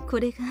cell phone.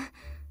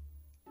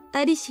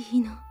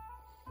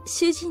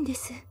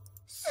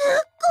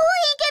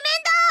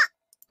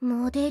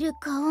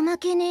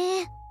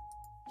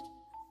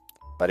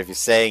 But if you're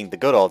saying the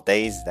good old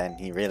days, then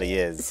he really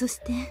is.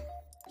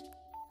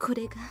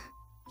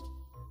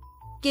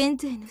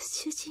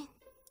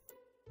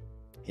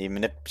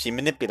 She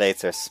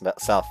manipulates her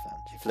cell phone.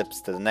 She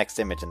flips to the next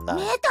image in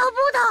line.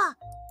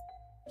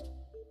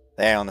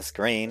 There on the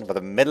screen was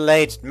a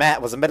middle-aged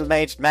man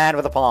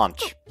with a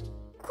paunch.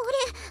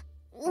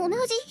 同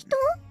じ人？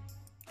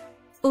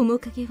面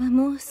影は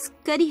もうす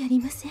っかりあり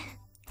ません。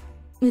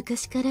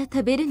昔から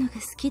食べるのが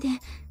好きで、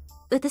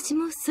私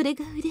もそれ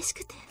が嬉し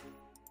くて、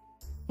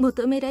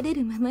求められ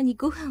るままに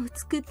ご飯を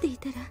作ってい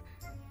たら、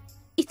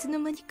いつの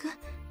間にか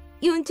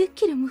40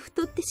キロも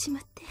太ってしま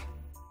って。40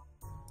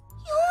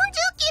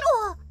キ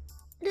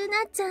ロ？ル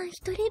ナちゃん一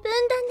人分だ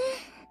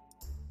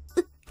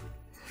ね。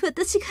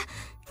私が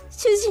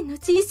主人の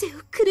人生を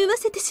狂わ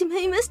せてしま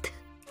いました。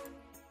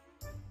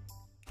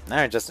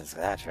They're just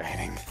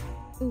exaggerating.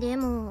 で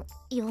も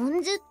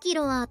40キ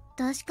ロは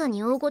確か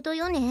に大事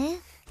よね。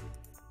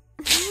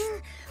大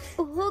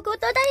事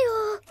だ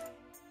よ。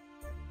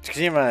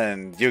Tsukishima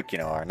and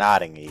Yukino are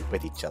nodding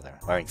with each other,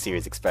 wearing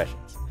serious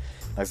expressions.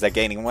 Looks like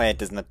gaining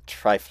weight isn't a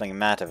trifling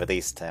matter for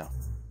these two.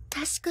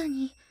 確か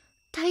に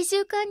体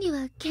重管理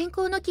は健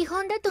康の基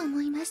本だと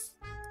思います。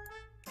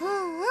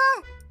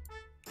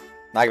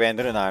Nagube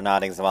and Luna are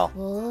nodding as well.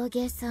 大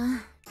げさ。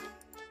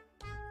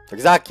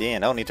Tokizaki,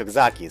 and only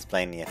Tokizaki, is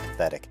plainly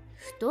apathetic.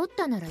 太っ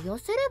たなら痩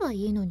せれば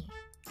いいのに。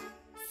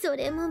そ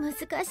れも難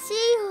しいよ。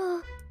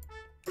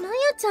まゆ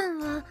ちゃん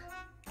は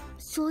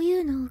そうい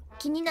うの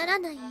気になら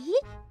ない？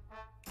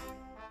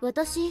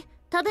私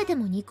食べて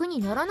も肉に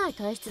ならない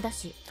体質だ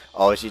し。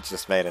Oh, she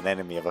just made an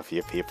enemy of a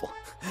few people.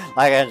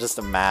 Like, I just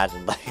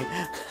imagine,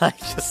 like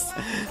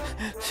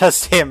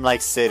just him,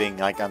 like, sitting,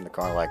 like, on the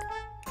corner, like...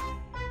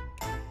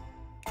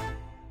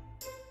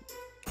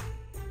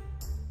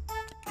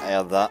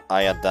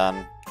 Are you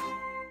done?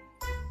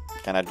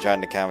 Can I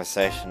join the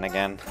conversation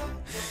again?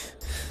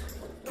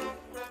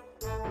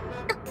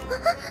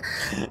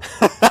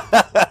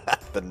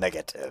 The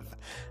negative.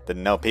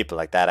 Didn't know people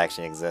like that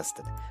actually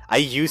existed. I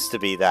used to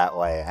be that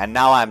way, and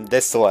now I'm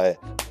this way.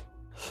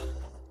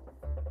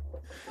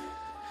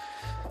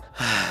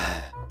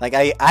 Like,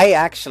 I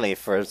actually,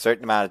 for a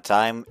certain amount of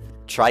time,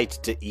 tried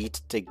to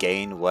eat to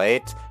gain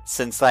weight,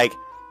 since, like,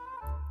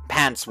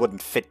 pants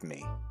wouldn't fit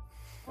me.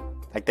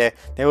 Like, they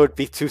would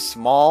be too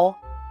small,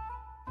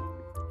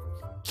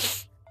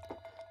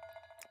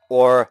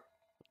 or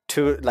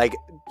too, like,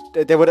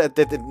 they would,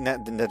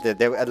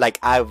 like,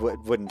 I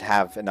wouldn't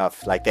have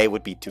enough, like, they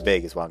would be too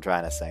big is what I'm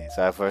trying to say.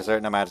 So for a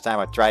certain amount of time,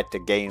 I tried to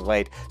gain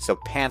weight so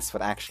pants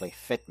would actually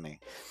fit me.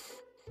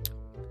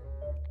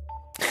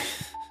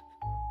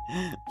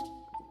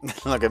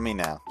 Look at me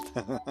now.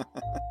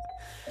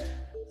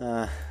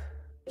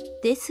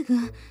 ですが、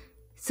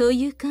そう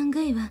いう考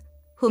えは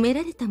褒め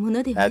られたも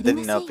のではあ I り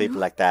ま didn't せん know people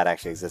よ。 like that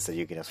actually existed.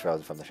 Yuki just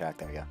frozen from the shock.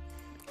 There we go.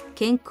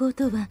 健康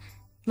とは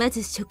ま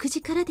ず食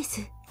事からで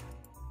す。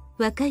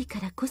若いか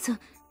らこそ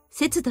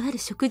節度ある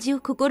食事を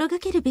心が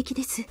けるべき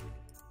です。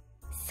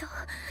そう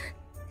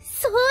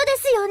で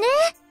すよね。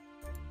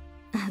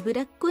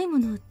脂っこいも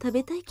のを食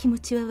べたい気持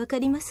ちはわか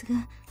ります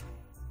が、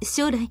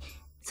将来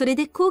それ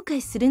で後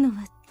悔するの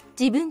は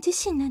自分自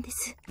身なんで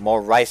す。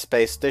 More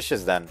rice-based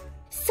dishes then.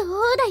 そ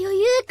うだよ、ゆ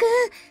うく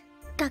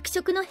ん。学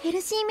食のヘ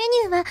ルシーメ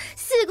ニューは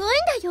すごい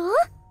んだよ。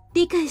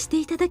理解して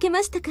いただけ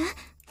ましたか？はい、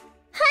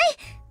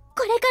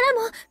これか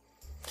らも。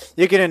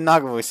Yuki and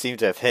Nagumo seem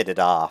to have hit it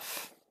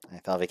off. I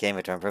thought we came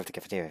here to improve the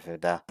cafeteria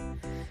food,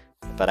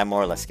 but I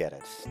more or less get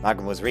it.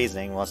 Nagumo's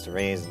reasoning was the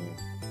reason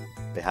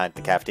behind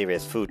the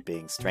cafeteria's food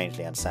being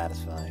strangely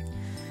unsatisfying.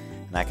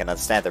 And I can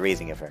understand the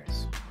reasoning of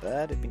hers.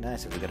 But it'd be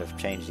nice if we could have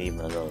changed even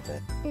a little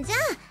bit. じゃあ、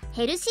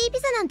ヘルシーピ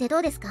ザなんてど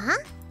うですか？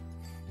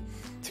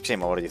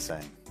 Tsukushima, what are you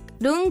saying?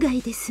 論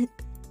外です。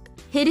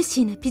ヘル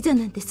シーなピザ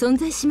なんて存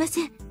在しま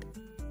せん。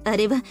あ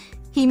れは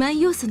肥満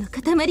要素の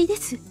塊で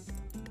す。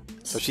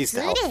So she's 失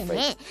the health 礼 freak.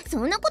 ね。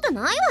そんなこと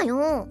ないわ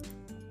よ。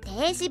低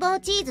脂肪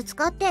チーズ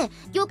使って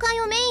魚介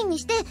をメインに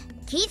して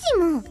生地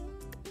も。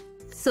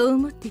そう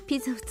思ってピ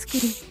ザを作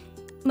り、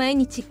毎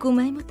日5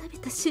枚も食べ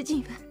た主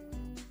人は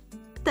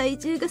体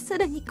重がさ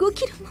らに5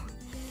キロも。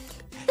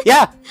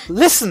Yeah,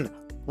 listen,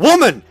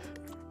 woman!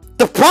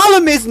 The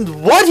problem isn't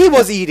what he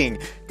was eating.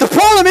 The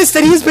problem is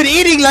that he's been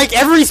eating like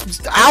every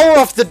hour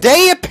of the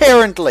day,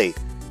 apparently.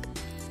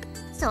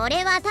 そ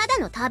れはただ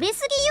の食べ過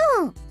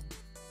ぎよ。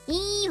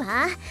いい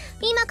わ、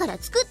今から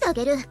作ってあ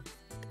げる。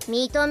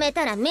認め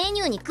たらメ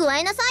ニューに加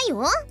えなさい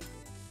よ。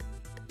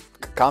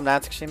Calm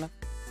down, Tsukushima.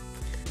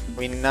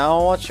 We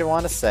know what you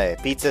want to say.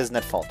 Pizza isn't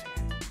at fault here.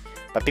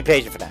 But be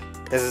patient for now.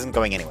 This isn't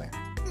going anywhere.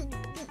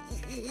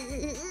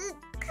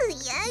 悔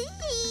しい。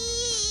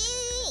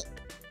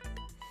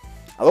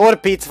 I'll order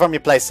pizza from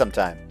your place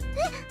sometime.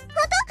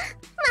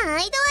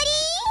 毎度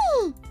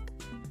あり。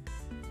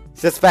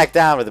 Sits back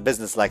down with a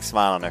business-like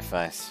smile on her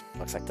face.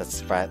 Looks like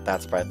that's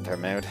brightened her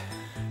mood.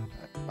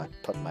 I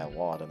put my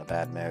wad in a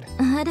bad mood.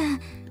 あら、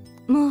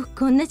もう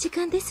こんな時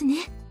間ですね。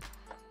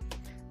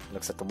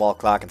 Looks at the wall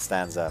clock and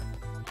stands up.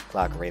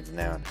 Clock reads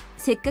noon.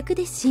 せっかく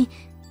ですし、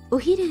お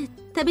昼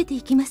食べて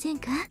いきません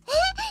か？いい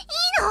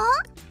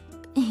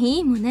の？い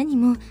いも何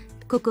も、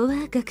ここ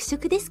は学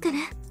食ですから。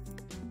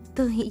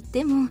と言っ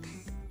ても、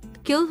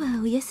今日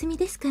はお休み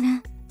ですか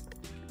ら。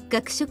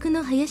学食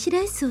のハヤシ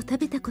ライスを食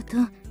べたこと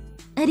あ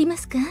りま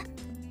すか？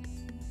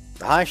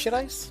 The hayashi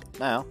rice?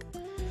 No.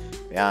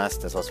 To be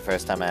honest, this was the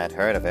first time I had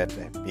heard of it,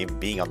 even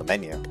being on the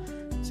menu.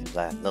 Seems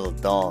like a little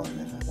dull, and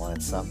if I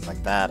wanted something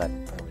like that,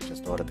 I'd probably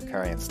just order the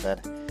curry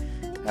instead.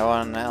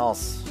 Everyone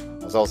else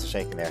was also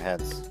shaking their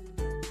heads.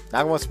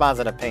 Nagumo responds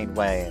in a pained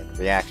way in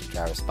reaction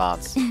to our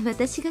response.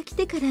 私が来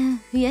てから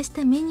増やし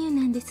たメニュー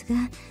なんですが、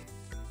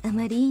あ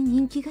まり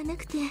人気がな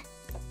くて。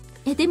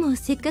でも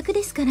せっかく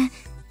ですから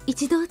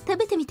一度食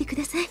べてみてく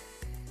ださい。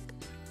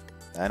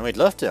 And we'd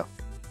love to.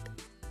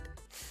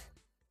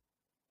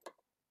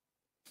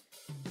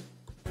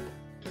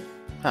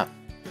 Huh.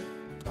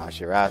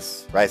 Hayashi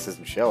rice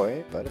isn't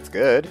showy, but it's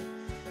good.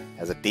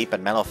 Has a deep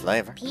and mellow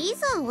flavor. ピ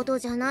ザほど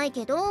じゃない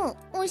けど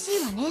美味し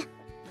いわね。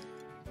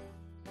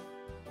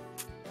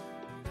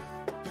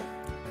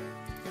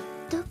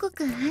どこ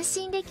か安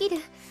心できる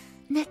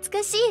懐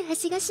かしい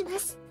味がしま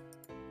す。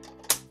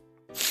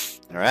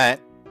 Alright.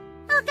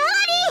 おかわ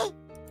り。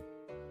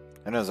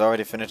 Uno's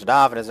already finished it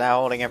off and is now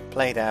holding her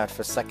plate out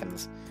for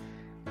seconds.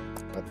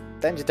 But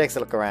then she takes a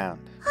look around.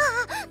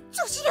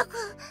 女子力。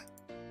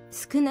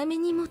少なめ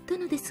に盛った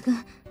のですが、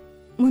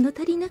物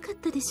足りなかっ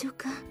たでしょう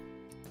か。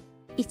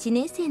1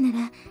年生な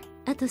ら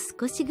あと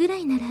少しぐら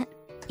いなら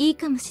いい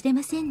かもしれ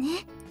ませんね。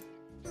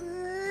じ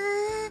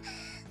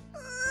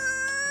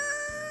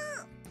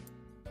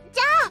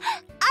ゃあ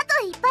あ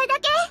と一杯だ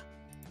け。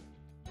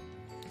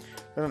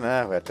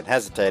 Una, who had been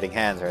hesitating,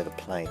 hands her the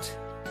plate.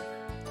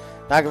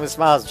 Nagumo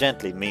smiles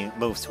gently,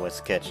 moves towards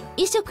the kitchen.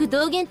 異色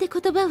同源って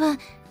言葉は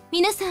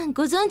皆さん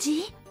ご存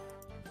知？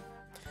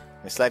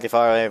 A slightly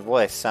faraway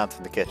voice sounds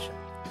from the kitchen.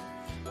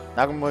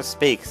 Nagumo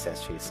speaks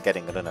as she's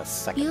getting Una's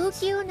second. 病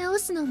気を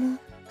治すのも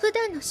普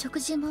段の食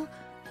事も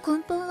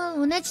根本は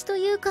同じと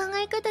いう考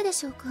え方で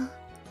しょうか。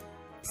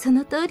そ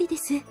の通りで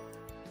す。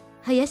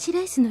ハヤシ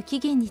ライスの起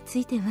源につ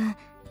いては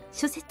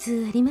諸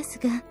説あります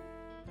が、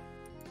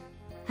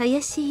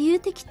林雄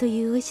敵と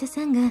いうお医者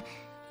さんが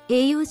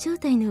栄養状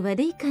態の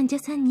悪い患者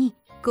さんに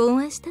考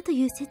案したと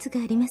いう説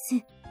があります。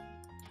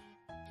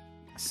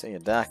 See a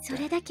doctor.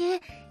 それだけ栄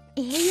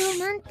養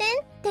満点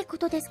ってこ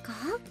とですか？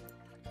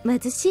貧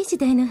しい時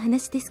代の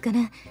話ですか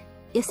ら、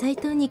野菜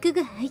と肉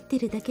が入って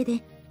るだけ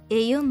で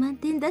栄養満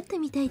点だった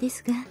みたいで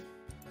すが、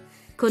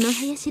この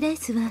ハヤシライ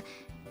スは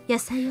野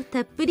菜を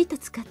たっぷりと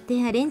使っ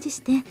てアレンジ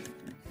して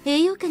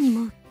栄養価に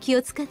も気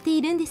を使って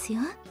いるんです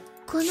よ。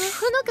このほ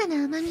のか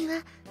な甘み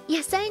は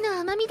野菜の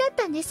甘みだっ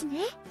たんです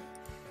ね。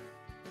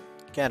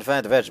Can't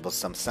find the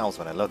vegetables themselves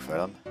when I look for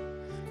them.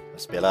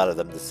 Must be a lot of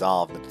them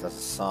dissolved into the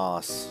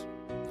sauce.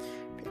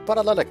 You put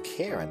a lot of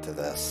care into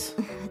this.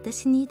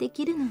 私にで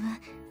きるのは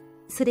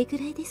それく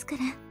らいですか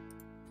ら。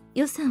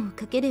予算を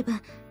かけれ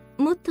ば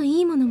もっと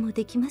いいものも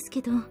できます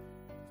けど、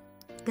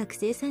学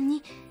生さん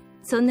に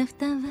そんな負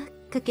担は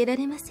かけら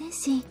れません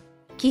し、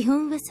基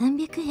本は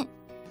300円。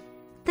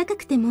高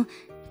くても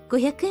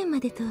500円ま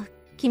でと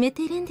決め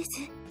ているんです。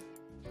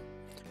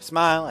Her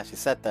smile as she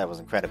said that was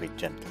incredibly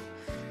gentle.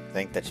 I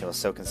think that she was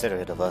so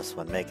considerate of us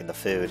when making the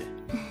food.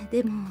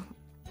 でも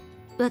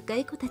若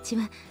い子たち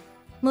は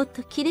もっ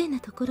と綺麗な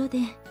ところで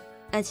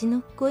味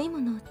の濃いも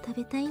のを食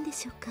べたいんで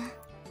しょうか。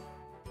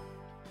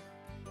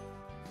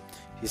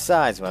She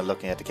sighs while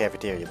looking at the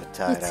cafeteria with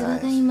tired 器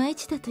が eyes. いまい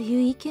ちだという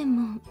意見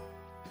も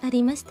あ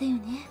りましたよ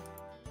ね。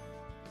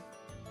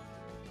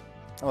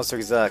Almost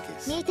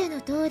Tokizaki's. 見ての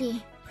通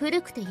り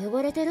古くて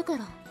汚れてるか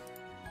ら。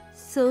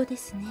そうで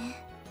すね。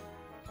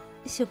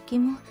食器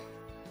も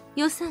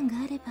予算が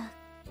あれば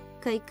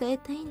買い替え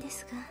たいんで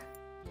すが。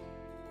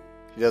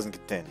She doesn't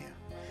continue.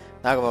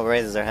 Nagamo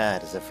raises her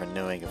head as if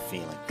renewing a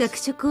feeling. 学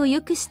食を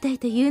良くしたい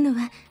というの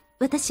は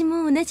私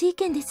も同じ意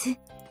見です。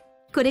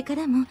これか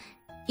らも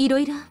いろ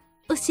いろ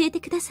教えて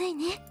ください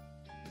ね。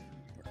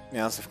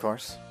Yes, of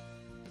course.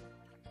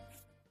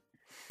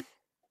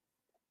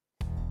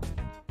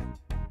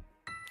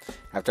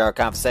 After our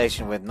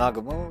conversation with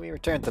Nagamo, we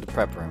returned to the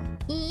prep room.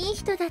 いい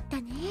人だっ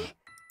たね。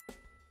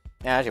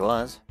 Yeah, she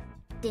was.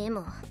 で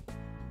も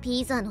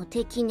ピザの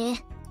敵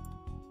ね。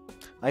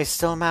 Are you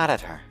still mad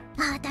at her?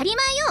 当たり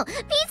前よ。ピ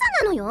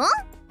ザなのよ。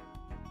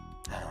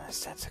 I don't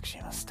understand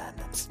Tsukushima's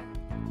standards.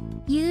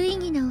 有意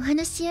義なお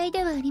話し合い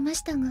ではありま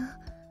したが、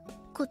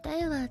答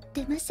えは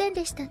出ません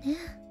でしたね。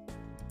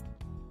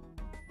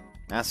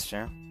 That's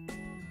true.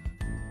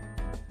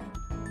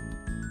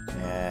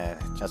 Yeah,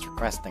 just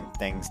requesting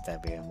things that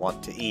we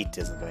want to eat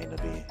isn't going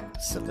to be a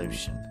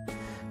solution.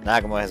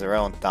 Nagamo has her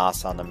own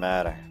thoughts on the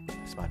matter.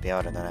 This might be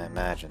harder than I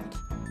imagined.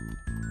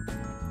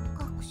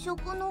 学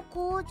食の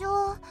工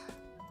場、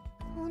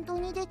本当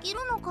にできる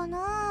のか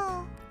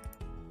な。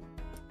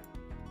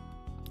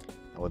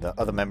 Well, the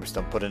other members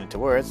don't put it into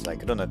words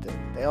like Runa did.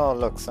 They all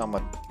look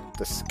somewhat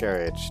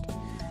discouraged.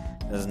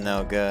 This is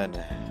no good.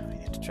 We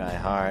need to try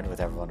hard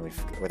with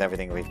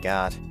everything we've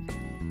got.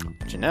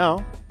 But you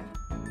know,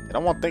 we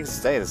don't want things to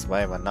stay this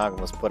way when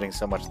Nagamo's putting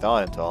so much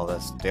thought into all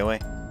this, do we?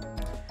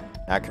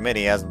 Our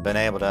committee hasn't been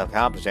able to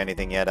accomplish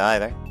anything yet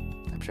either.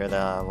 I'm sure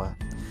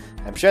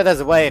there's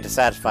a way to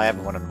satisfy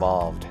everyone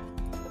involved.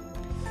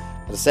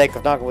 For the sake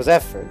of Nagamo's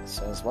efforts,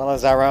 as well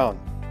as our own.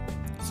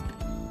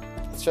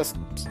 Let's just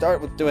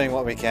start with doing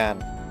what we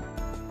can.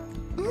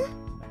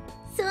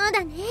 そう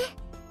だね。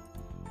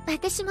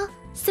私も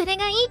それ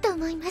がいいと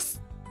思いま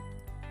す。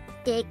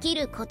でき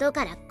ること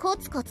からコ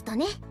ツコツと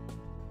ね。さ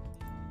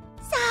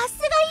す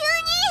が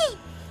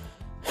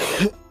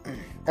ユーニ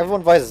ー。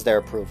 Everyone voices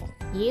their approval.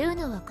 言う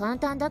のは簡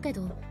単だけ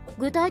ど、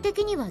具体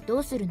的にはど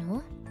うする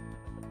の？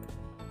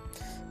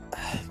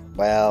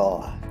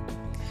 Well,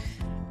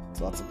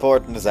 what's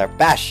important is our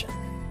passion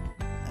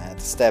and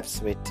the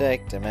steps we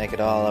take to make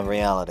it all a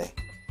reality.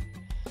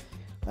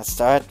 Let's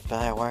start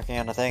by working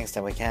on the things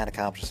that we can't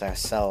accomplish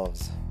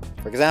ourselves.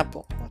 For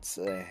example, let's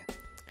say,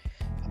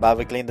 how about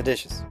we clean the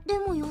dishes? で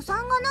も予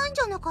算がないん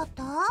じゃなかっ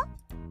た？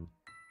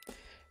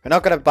 We're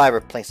not gonna buy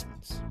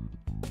replacements.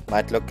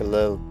 Might look a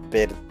little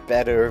bit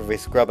better if we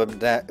scrub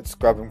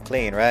them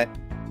clean, right?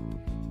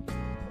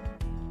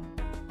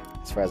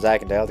 As far as I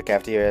can tell, the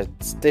cafeteria's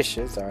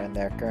dishes are in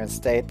their current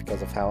state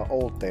because of how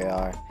old they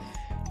are.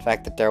 The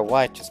fact that they're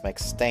white just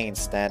makes stains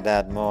stand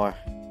out more.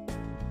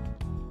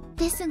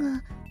 です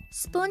が、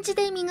スポンジ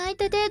で磨い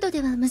た程度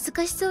では難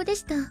しそうで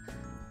した。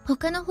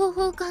他の方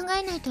法を考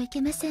えないとい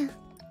けません。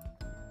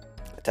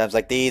 At times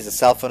like these, a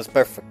cell phone is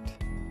perfect.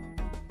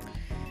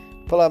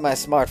 Pull out my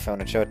smartphone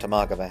and show it to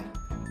Magabe.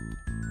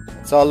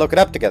 Let's all look it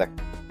up together.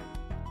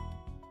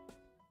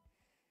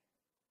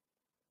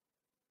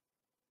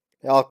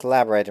 We all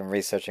collaborate in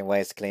researching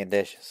ways to clean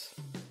dishes.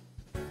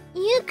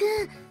 ゆうく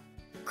ん、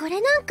これ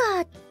なん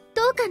か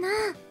どうかな？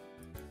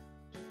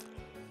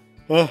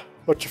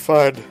 What'd you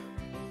find?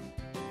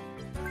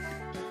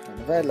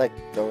 If I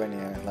go in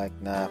here,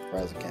 nah,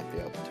 browser can't be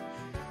opened.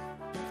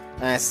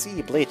 I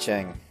see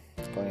bleaching.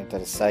 According to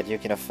the site you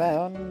can have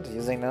found,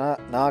 using an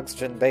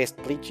oxygen-based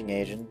bleaching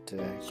agent to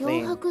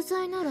clean. 漂白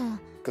剤なら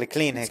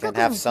Clean it can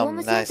have some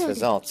nice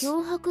results.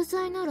 漂白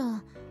剤な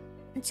ら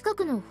近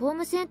くのホー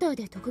ムセンター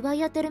で特売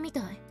やってるみた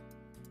い。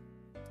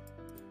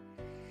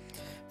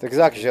The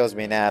Kazaki shows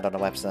me an ad on the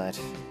website.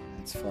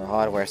 It's for a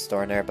hardware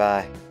store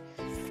nearby.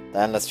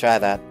 Then let's try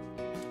that.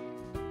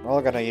 We're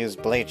all gonna use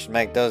bleach to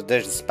make those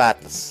dishes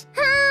spotless.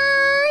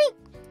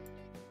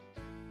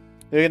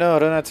 You know,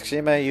 Runa,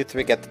 Tsukushima, you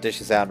three get the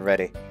dishes out and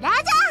ready.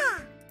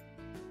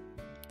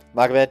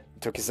 Magabe,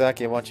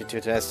 Tokizaki, I want you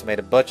two to estimate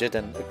a budget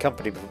and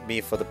accompany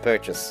me for the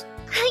purchase.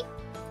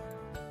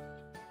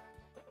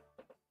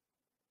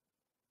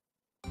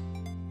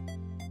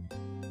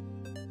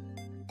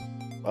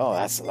 Oh,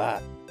 that's a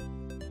lot.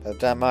 By the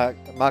time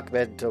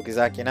Magabe,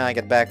 Tokizaki, and I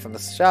get back from the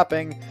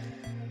shopping,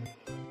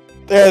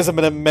 There's an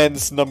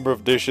immense number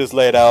of dishes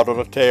laid out on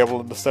a table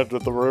in the center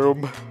of the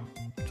room.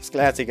 Just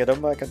glancing at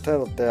them, I can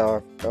tell that there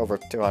are over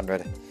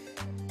 200.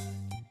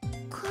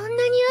 こんな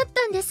にあっ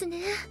たんですね。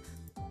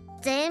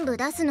全部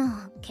出すの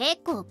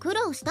結構苦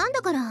労したん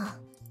だから。もう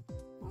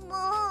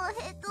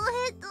ヘト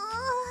ヘト。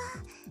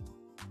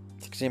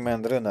Tsukushima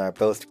and Runa are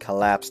both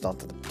collapsed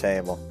onto the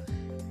table.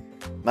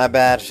 My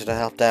bad, should have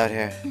helped out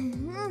here.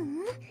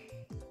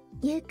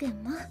 ゆうく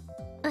んも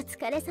お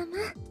疲れ様。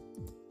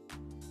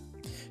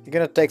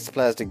Yukino takes the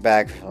plastic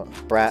bag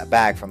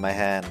from my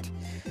hand.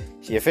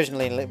 She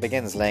efficiently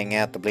begins laying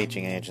out the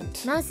bleaching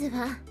agent. まず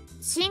は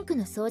シンク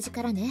の掃除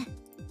からね。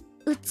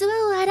器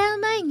を洗う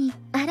前に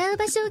洗う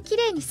場所をき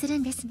れいにする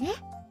んですね。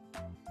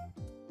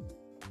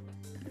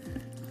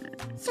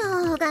し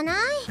ょうがない。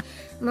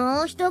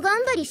もう一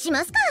頑張りし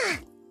ますか。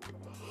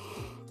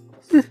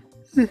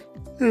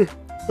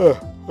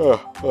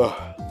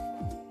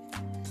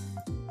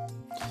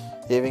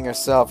Heaving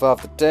herself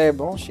off the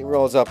table, she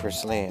rolls up her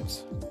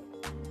sleeves.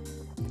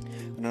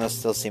 Nuna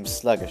still seems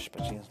sluggish,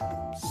 but she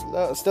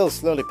still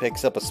slowly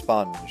picks up a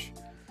sponge.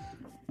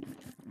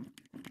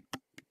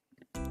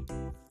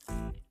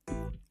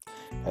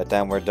 By the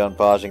time we're done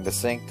polishing the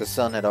sink, the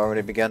sun had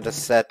already begun to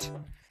set.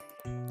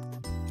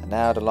 And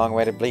now the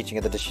long-awaited bleaching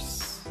of the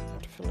dishes.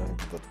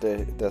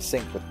 The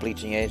sink with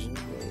bleaching agent,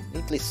 we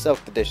neatly soak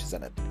the dishes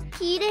in it.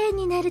 きれい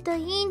になると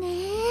いいね。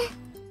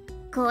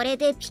これ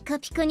でピカ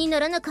ピカに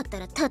ならなかった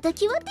ら叩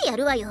き割ってや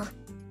るわよ。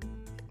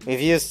We've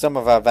used some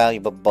of our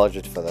valuable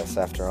budget for this,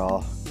 after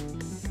all.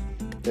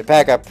 We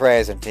pack our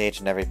praise into each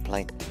and every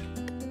plate,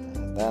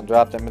 and then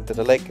drop them into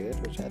the liquid,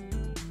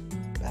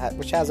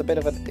 which has a bit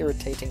of an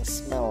irritating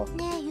smell.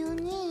 ねえユ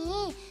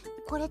ニ、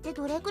これって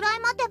どれくらい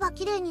待てば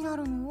きれいにな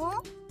る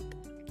の？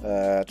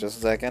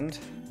 Just a second.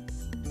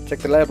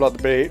 Check the label on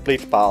the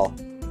bleach bottle.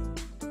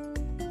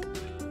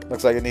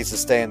 Looks like it needs to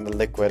stay in the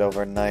liquid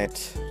overnight.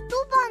 一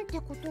晩って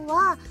こと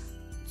は、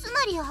つ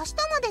まり明日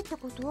までって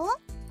こと？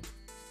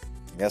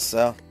 Guess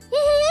so.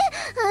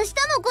 明日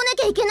も来な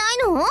きゃいけない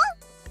の？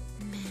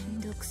 め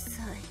んどく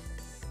さい。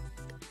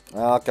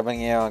 Well, coming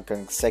here on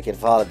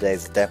consecutive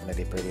holidays is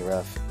definitely pretty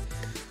rough.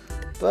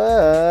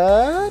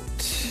 But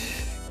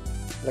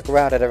look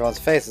around at everyone's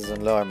faces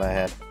and lower my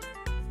head.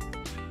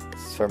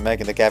 As for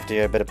making the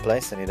cafeteria a better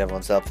place, I need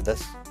everyone's help for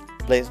this.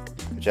 Please,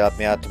 could you help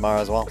me out tomorrow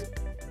as well?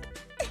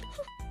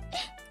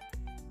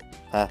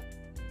 Huh?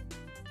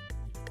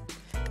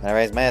 When I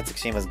raise my head,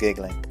 Tsukushima's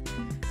giggling.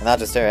 And not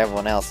just her,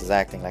 everyone else is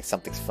acting like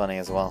something's funny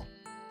as well.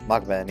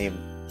 Magba and even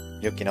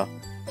Yukino.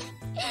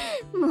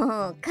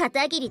 もう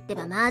片桐って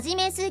ば真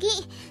面目すぎ。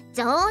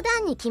冗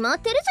談に決まっ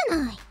てるじゃ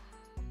ない。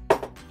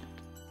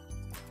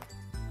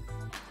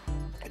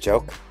A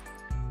joke?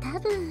 多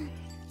分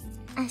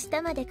明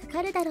日までか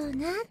かるだろう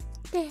なっ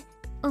て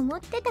思っ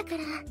てたか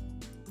ら。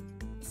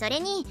それ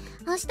に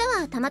明日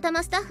はたまた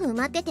まスタッフ埋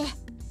まってて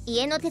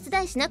家の手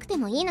伝いしなくて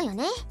もいいのよ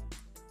ね。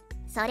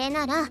それ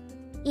なら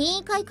委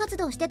員会活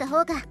動してた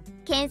方が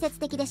建設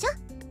的でしょ。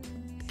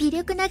微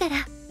力ながら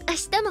明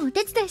日もお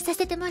手伝いさ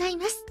せてもらい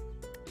ます。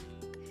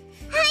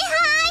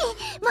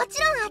もち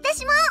ろん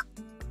私も。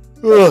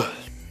 Ugh,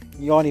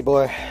 yawny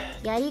boy.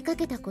 やりか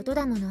けたこと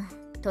だもの。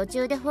途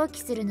中で放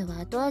棄するのは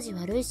後味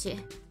悪いし。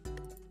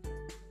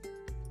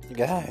You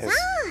guys.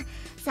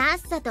 さっ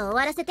さと終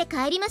わらせて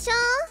帰りましょう。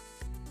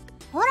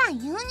ほらユ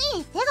ニ、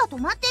手が止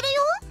まってるよ。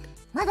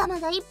まだま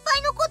だいっぱ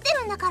い残って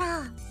るんだか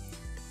ら。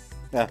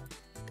Yeah.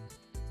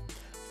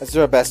 Let's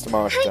do our best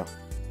tomorrow still. も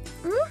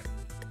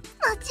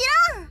ち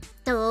ろん。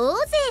当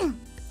然。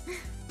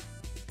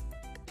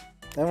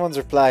Everyone's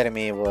reply to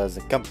me was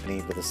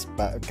accompanied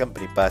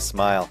by a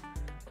smile.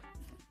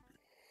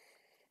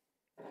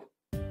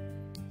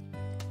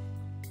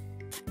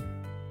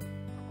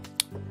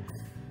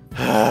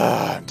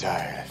 I'm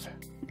tired.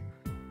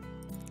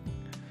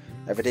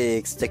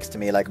 Everything sticks to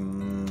me like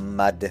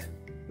mud.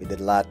 We did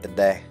a lot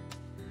today.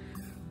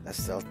 That's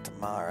still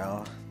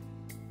tomorrow.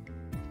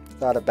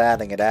 Thought of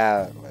battling it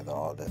out with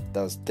all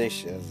those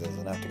dishes is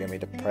enough to get me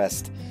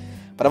depressed.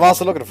 But I'm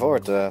also looking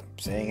forward to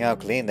seeing how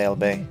clean they'll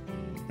be.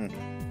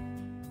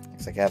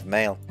 Looks like I have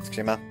mail.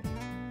 Tsukushima.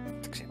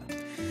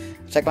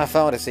 Check my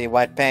phone to see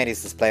white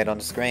panties displayed on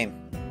the screen.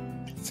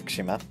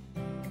 Tsukushima.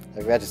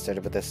 I registered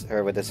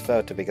her with this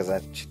photo because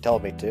she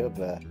told me to,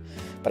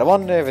 but I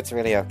wonder if it's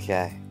really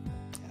okay.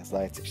 It's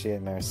like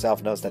Tsukushima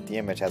herself knows that the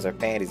image has her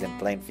panties in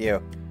plain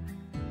view.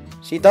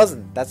 She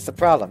doesn't. That's the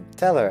problem.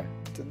 Tell her.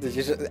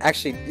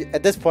 Actually,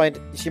 at this point,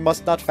 she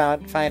must not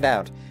find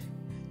out.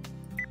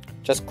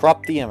 Just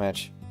crop the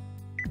image.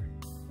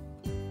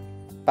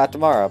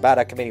 About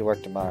our committee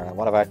work tomorrow.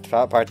 One of our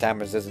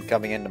part-timers isn't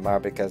coming in tomorrow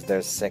because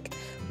they're sick.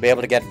 We'll be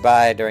able to get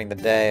by during the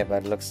day,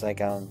 but it looks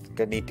like I'll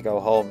need to go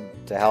home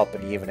to help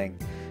in the evening.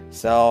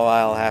 So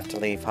I'll have to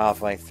leave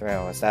halfway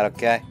through. Is that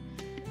okay?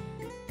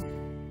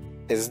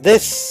 Is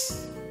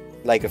this,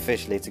 like,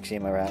 officially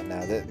Tsukushima right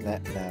now?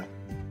 No.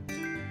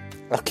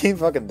 I'll keep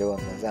fucking doing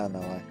this. I don't know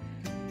why.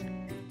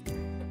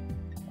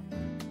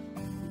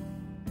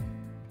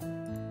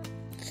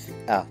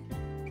 Oh.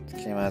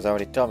 Tsukushima has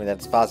already told me that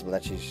it's possible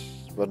that she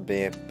wouldn't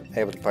be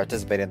able to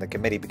participate in the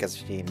committee because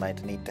she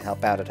might need to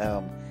help out at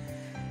home.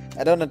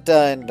 I don't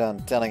intend on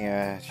telling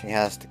her she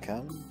has to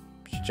come.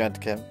 She joined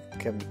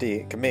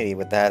the committee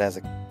with that as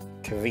a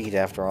caveat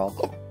after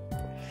all.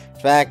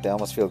 In fact, I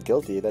almost feel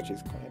guilty that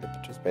she's going to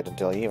participate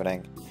until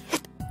evening.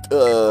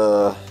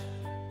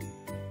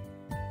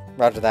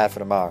 Roger that for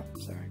tomorrow.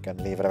 Sorry,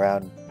 gonna leave it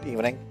around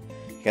evening.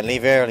 You can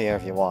leave earlier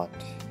if you want.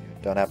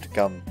 You don't have to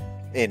come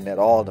in at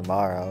all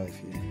tomorrow if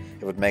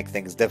it would make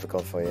things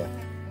difficult for you.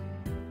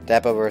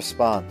 Tap over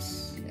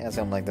response. Yeah,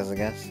 something like this, I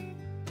guess.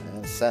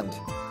 And send.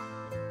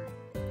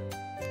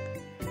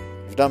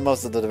 We've done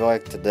most of the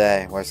work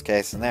today. Worst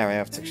case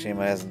scenario, if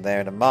Tsushima isn't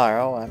there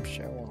tomorrow, I'm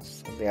sure we'll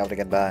still be able to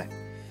get by.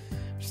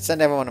 Should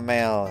send everyone a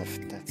mail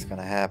if that's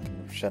gonna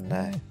happen, shouldn't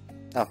I?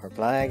 Oh,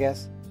 reply, I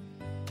guess?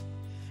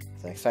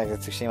 So I expect that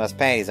Tsushima's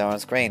panties are on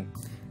screen.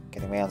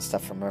 Getting mail and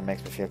stuff from her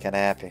makes me feel kinda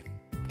happy.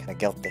 Kinda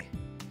guilty.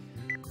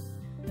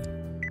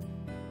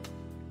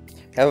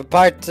 I have a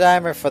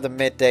part-timer for the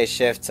midday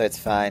shift, so it's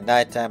fine.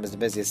 Nighttime is the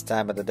busiest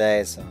time of the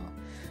day, so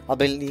I'll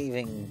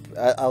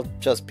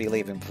just be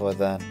leaving before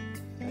then.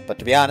 But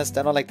to be honest,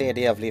 I don't like the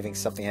idea of leaving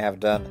something I have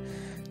done.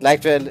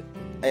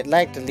 I'd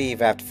like to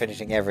leave after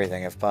finishing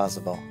everything, if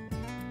possible.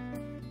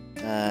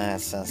 That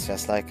sounds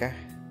just like her.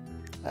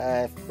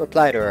 I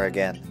reply to her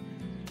again.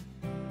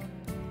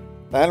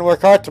 And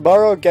work hard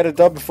tomorrow and get it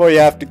done before you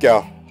have to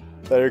go.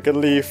 Then you can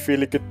leave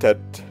feeling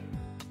content.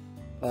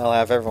 I'll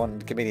have everyone in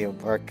the committee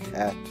work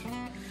at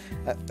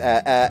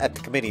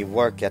the committee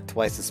work at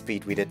twice the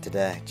speed we did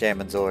today.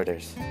 Chairman's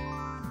orders.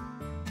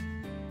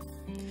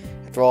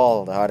 After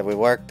all, the harder we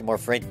work, the more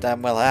free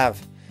time we'll have.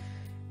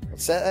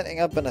 Setting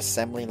up an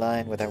assembly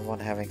line with everyone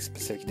having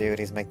specific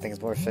duties make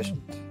things more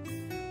efficient.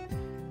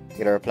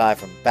 Get a reply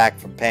back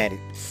from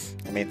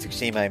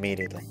Tsushima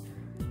immediately.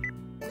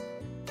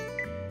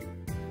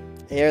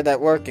 I hear that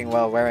working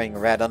while wearing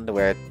red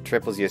underwear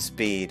triples your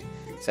speed,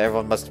 so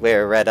everyone must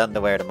wear red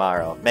underwear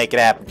tomorrow. Make it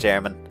happen,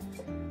 Chairman.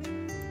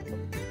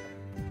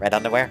 Red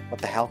underwear?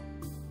 What the hell?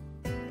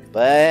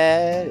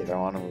 But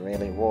everyone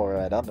really wore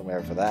red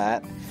underwear for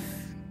that.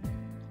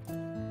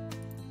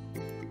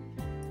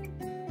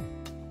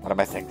 What am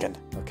I thinking?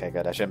 Okay,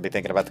 good. I shouldn't be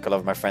thinking about the color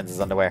of my friends'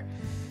 underwear.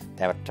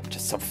 Damn it, I'm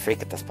just some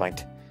freak at this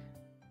point.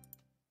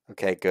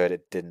 Okay, good.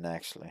 It didn't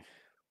actually.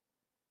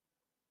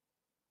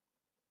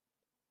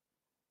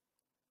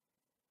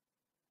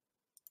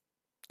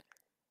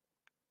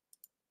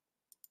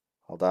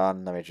 Hold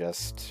on, let me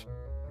just...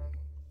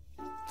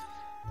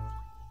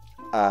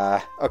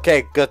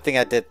 okay, good thing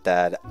I did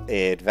that.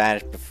 It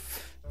vanished.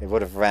 It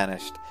would have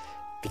vanished.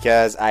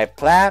 Because I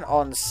plan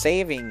on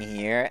saving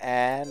here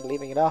and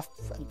leaving it off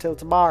until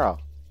tomorrow.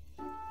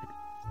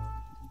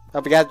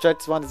 Hope you guys enjoyed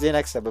this one. See you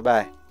next time.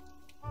 Bye-bye.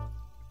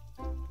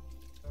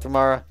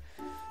 Tomorrow.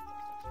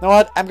 You know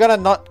what? I'm gonna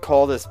not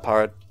call this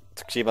part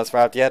Tsukushima's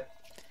route yet.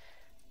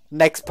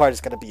 Next part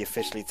is gonna be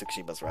officially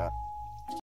Tsukushima's route.